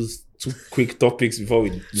two quick topics before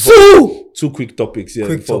we. Two quick topics. Yeah.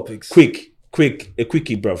 Quick topics. Quick, a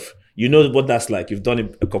quickie, bruv. You know what that's like. You've done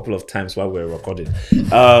it a couple of times while we're recording.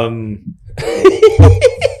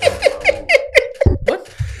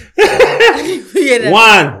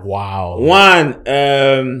 One. Wow. One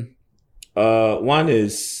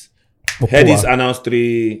is Headies announced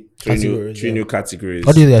three Categories, new categories.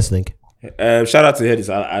 What do you guys think? Shout out to Headies.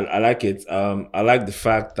 I like it. I like the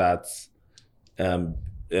fact that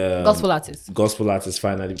Gospel artists. gospel artists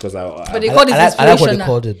finally, because But they called it I like what they inspirational.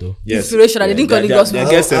 called it though. yes, Inspirational. They didn't call it gospel. I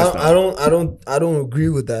guess sense now. I don't agree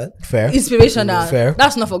with that. Fair. Inspirational. Fair.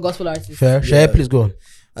 That's not for gospel artists. Fair. Share, please go on.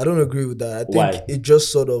 I don't agree with that. I think Why? it just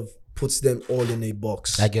sort of puts them all in a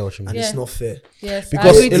box. I get what you mean. And Yeah. it's not fair. Yes, I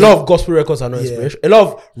Because agree a with lot you. of gospel records are not inspiration. A lot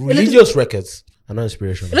of religious records are not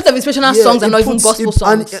inspirational. A lot of inspirational songs are not even gospel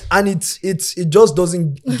songs. And it just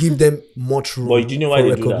doesn't give them much room But do you know why for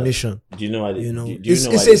they do that? recognition. Do you know why they? You know, do you it's,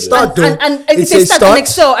 know it's why a they do that? start though. And it's a start and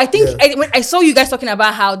excel. I think when I saw you guys talking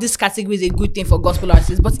about how this category is a good thing for gospel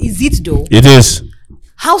artists, but is it though? It is.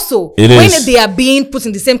 How so? It when is. they are being put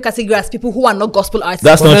in the same category as people who are not gospel artists.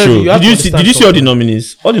 That's not But true. you have Did you to see? understand Did you see all the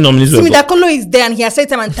nominees? All the nominees were. Timi Dakolo is there and he has said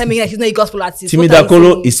time and time again that he's not a gospel artist. Timi What are you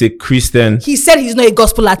Dakolo saying? is a Christian. He said he's not a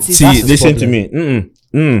gospel artist. See, his listen to problem.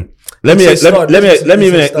 me. Let me It's a start. let me It's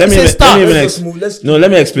a start.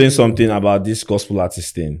 let me explain something about this gospel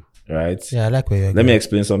artist thing, right? Yeah, I like where you're Let going. me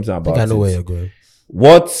explain something I about think I know where it. you're going.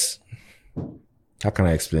 What? How can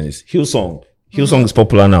I explain this? Hillsong. Hillsong is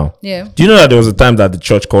popular now. Yeah. Do you know that there was a time that the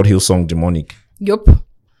church called Hillsong demonic? Yup.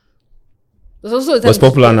 There's also a time What's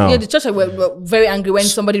popular now? Yeah, the church were very angry when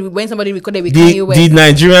somebody recorded with The Kanye West.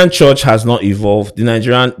 Nigerian church has not evolved. The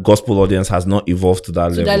Nigerian gospel audience has not evolved to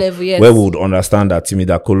that level. that level, yes. Where we would understand that Timi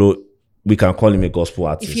Dakolo, we can call him a gospel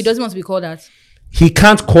artist. If he doesn't want to be called that. He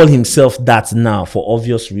can't call himself that now for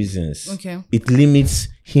obvious reasons. Okay. It limits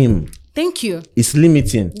him. Thank you. It's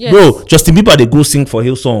limiting. Yes. Bro, Justin Bieber, they go sing for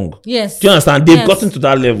Hillsong. Yes. Do you understand? They've Yes. gotten to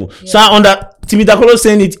that level. So Timi Dakolo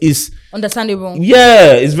saying it is, Understandable.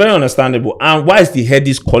 yeah, it's very understandable. And why is the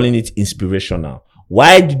headies calling it inspirational?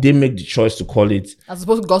 Why did they make the choice to call it As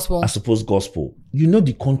opposed to gospel. as opposed gospel? You know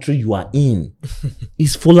the country you are in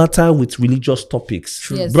is volatile with religious topics.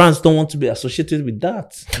 Yes. Brands don't want to be associated with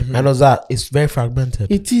that. And also that it's very fragmented.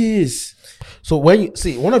 It is. So when you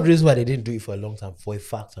see, one of the reasons why they didn't do it for a long time, for a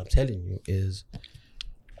fact, I'm telling you, is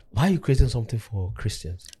why are you creating something for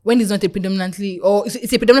Christians? When it's not a predominantly, or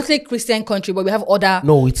it's a predominantly Christian country, but we have other.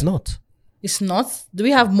 No, it's not. It's not. Do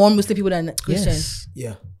we have more Muslim people than Christians?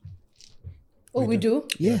 Yes. Yeah. Oh, we do.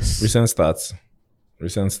 Yes. Recent stats,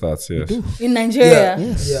 yes. In Nigeria.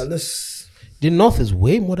 Yes. Yeah, let's. The North is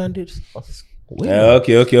way more than this. Way more.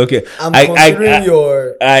 Okay. I'm considering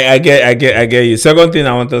your. I get you. Second thing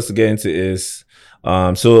I want us to get into is,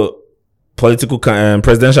 so political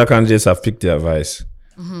presidential candidates have picked their vice.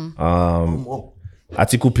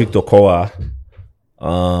 Atiku picked Okowa.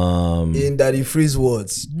 In Daddy Freeze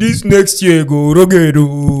words. This next year go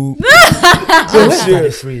Rogedo. Where's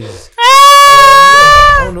Daddy Freeze?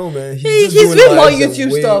 I don't know, man. He's just doing more lives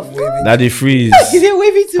and YouTube stuff. waving. Daddy Freeze. Is it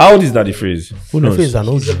wavy too? How old is Daddy Freeze? Who Daddy knows? Freeze is an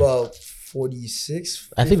He's OG. about 46.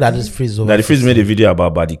 I think Daddy Freeze is over. Daddy Freeze made a video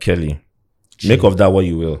about Buddy Kelly. Make of that what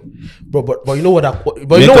you will. Bro, but you know what that? But you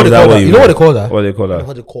Make know what of they that call what that? you You know what will. they call that? What they call You know that?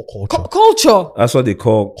 what they call culture? Culture. That's what they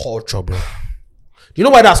call. Culture, bro. Do you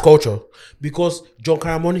know why that's culture? Because John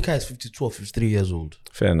Caramonica is 52 or 53 years old.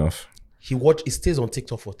 Fair enough. He stays on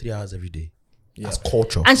TikTok for 3 hours every day. That's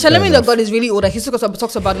culture. And Charlemagne the God is really old. He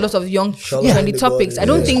talks about lots of young Charlemagne trendy the God topics. is- I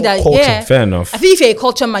don't yeah. think that. Culture. Yeah. Fair enough. I think if you're a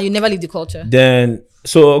culture man, you never leave the culture. Then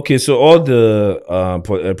so all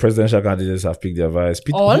the presidential candidates have picked their vice.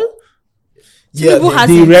 All. Yeah, Tinubu has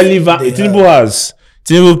The it. relevant They Tinubu has.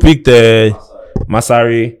 Tinubu picked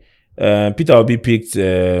Masari. Peter Obi picked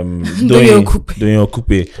Doyin Okupe. Doyin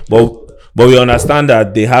Okupe. But we understand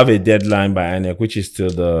that they have a deadline by INEC, which is till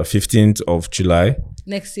the 15th of July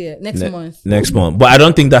Next year, next month. next month. But I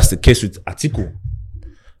don't think that's the case with Atiku.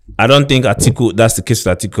 I don't think that's the case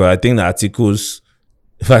with Atiku. I think that Atiku's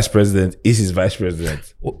vice president is his vice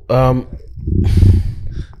president.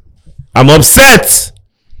 I'm upset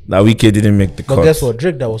that Wike didn't make the But cut. guess what?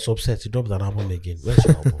 Drake that was upset. He dropped an album again. Where's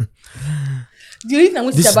your album? Do you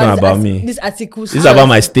think This is not about me. This article? This is about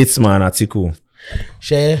my statesman Atiku.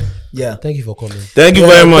 Share. Yeah. Thank you for coming. Thank you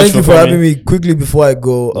very much Thank you for coming. having me. Quickly before I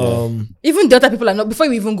go, Even the other people are not. Before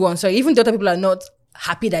you even go on, sorry. Even the other people are not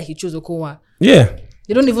happy that he chose Okowa. Yeah.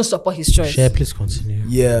 They don't even support his choice. Share, please continue.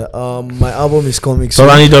 yeah, my album is coming soon.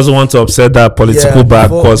 Solani doesn't want to upset that political Yeah, bag.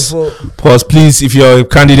 before- Pause, please. If you're a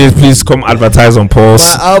candidate, please come advertise on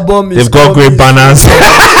Pulse. My album is They've got coming great banners.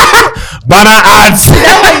 Banner ads.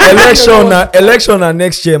 election and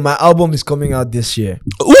next year. My album is coming out this year.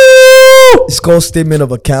 Woo! It's called Statement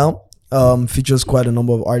of Account. Features quite a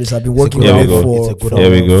number of artists. I've been working Here on we it go. for, It's a good for,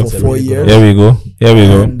 album. Here we go. for 4 years. Here we go.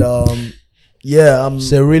 And yeah, I'm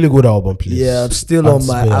It's a really good album, please. yeah, I'm still on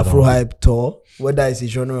my Participate that Afro album. hype tour, whether it's a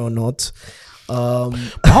genre or not. But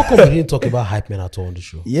how come we didn't talk about hype men at all on the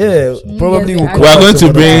show? Yeah, probably Yes, we'll I- come We are back going to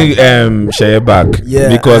another bring time. Sheye back. Yeah,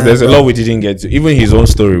 because there's a and, lot we didn't get to. Even his own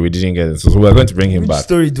story we didn't get into. So we're going to bring him Which back.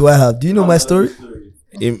 story do I have? Do you know my story?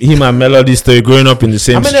 Him and Melody story growing up in the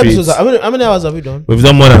same How many streets. episodes? How many hours have we done? We've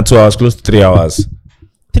done more than 2 hours, close to 3 hours.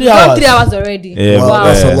 3 We've done hours. 3 hours already. Yeah, Wow,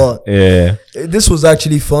 that's a lot. Yeah. This was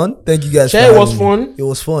actually fun. Thank you guys. Sure, for it having was me. fun? It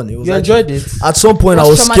was fun. It was You actually- enjoyed it. At some point, I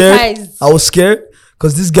Was was scared. traumatized. I was scared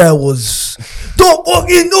because this guy was, don't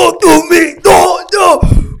fucking talk to me. Don't.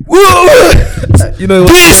 You know, it was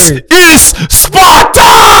This scary. is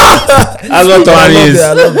Sparta! That's what Tolani is.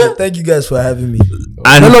 I love it. Thank you guys for having me.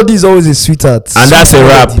 And- Melody is always a sweetheart. And that's a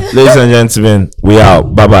wrap, ladies and gentlemen. We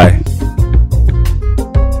out. Bye bye.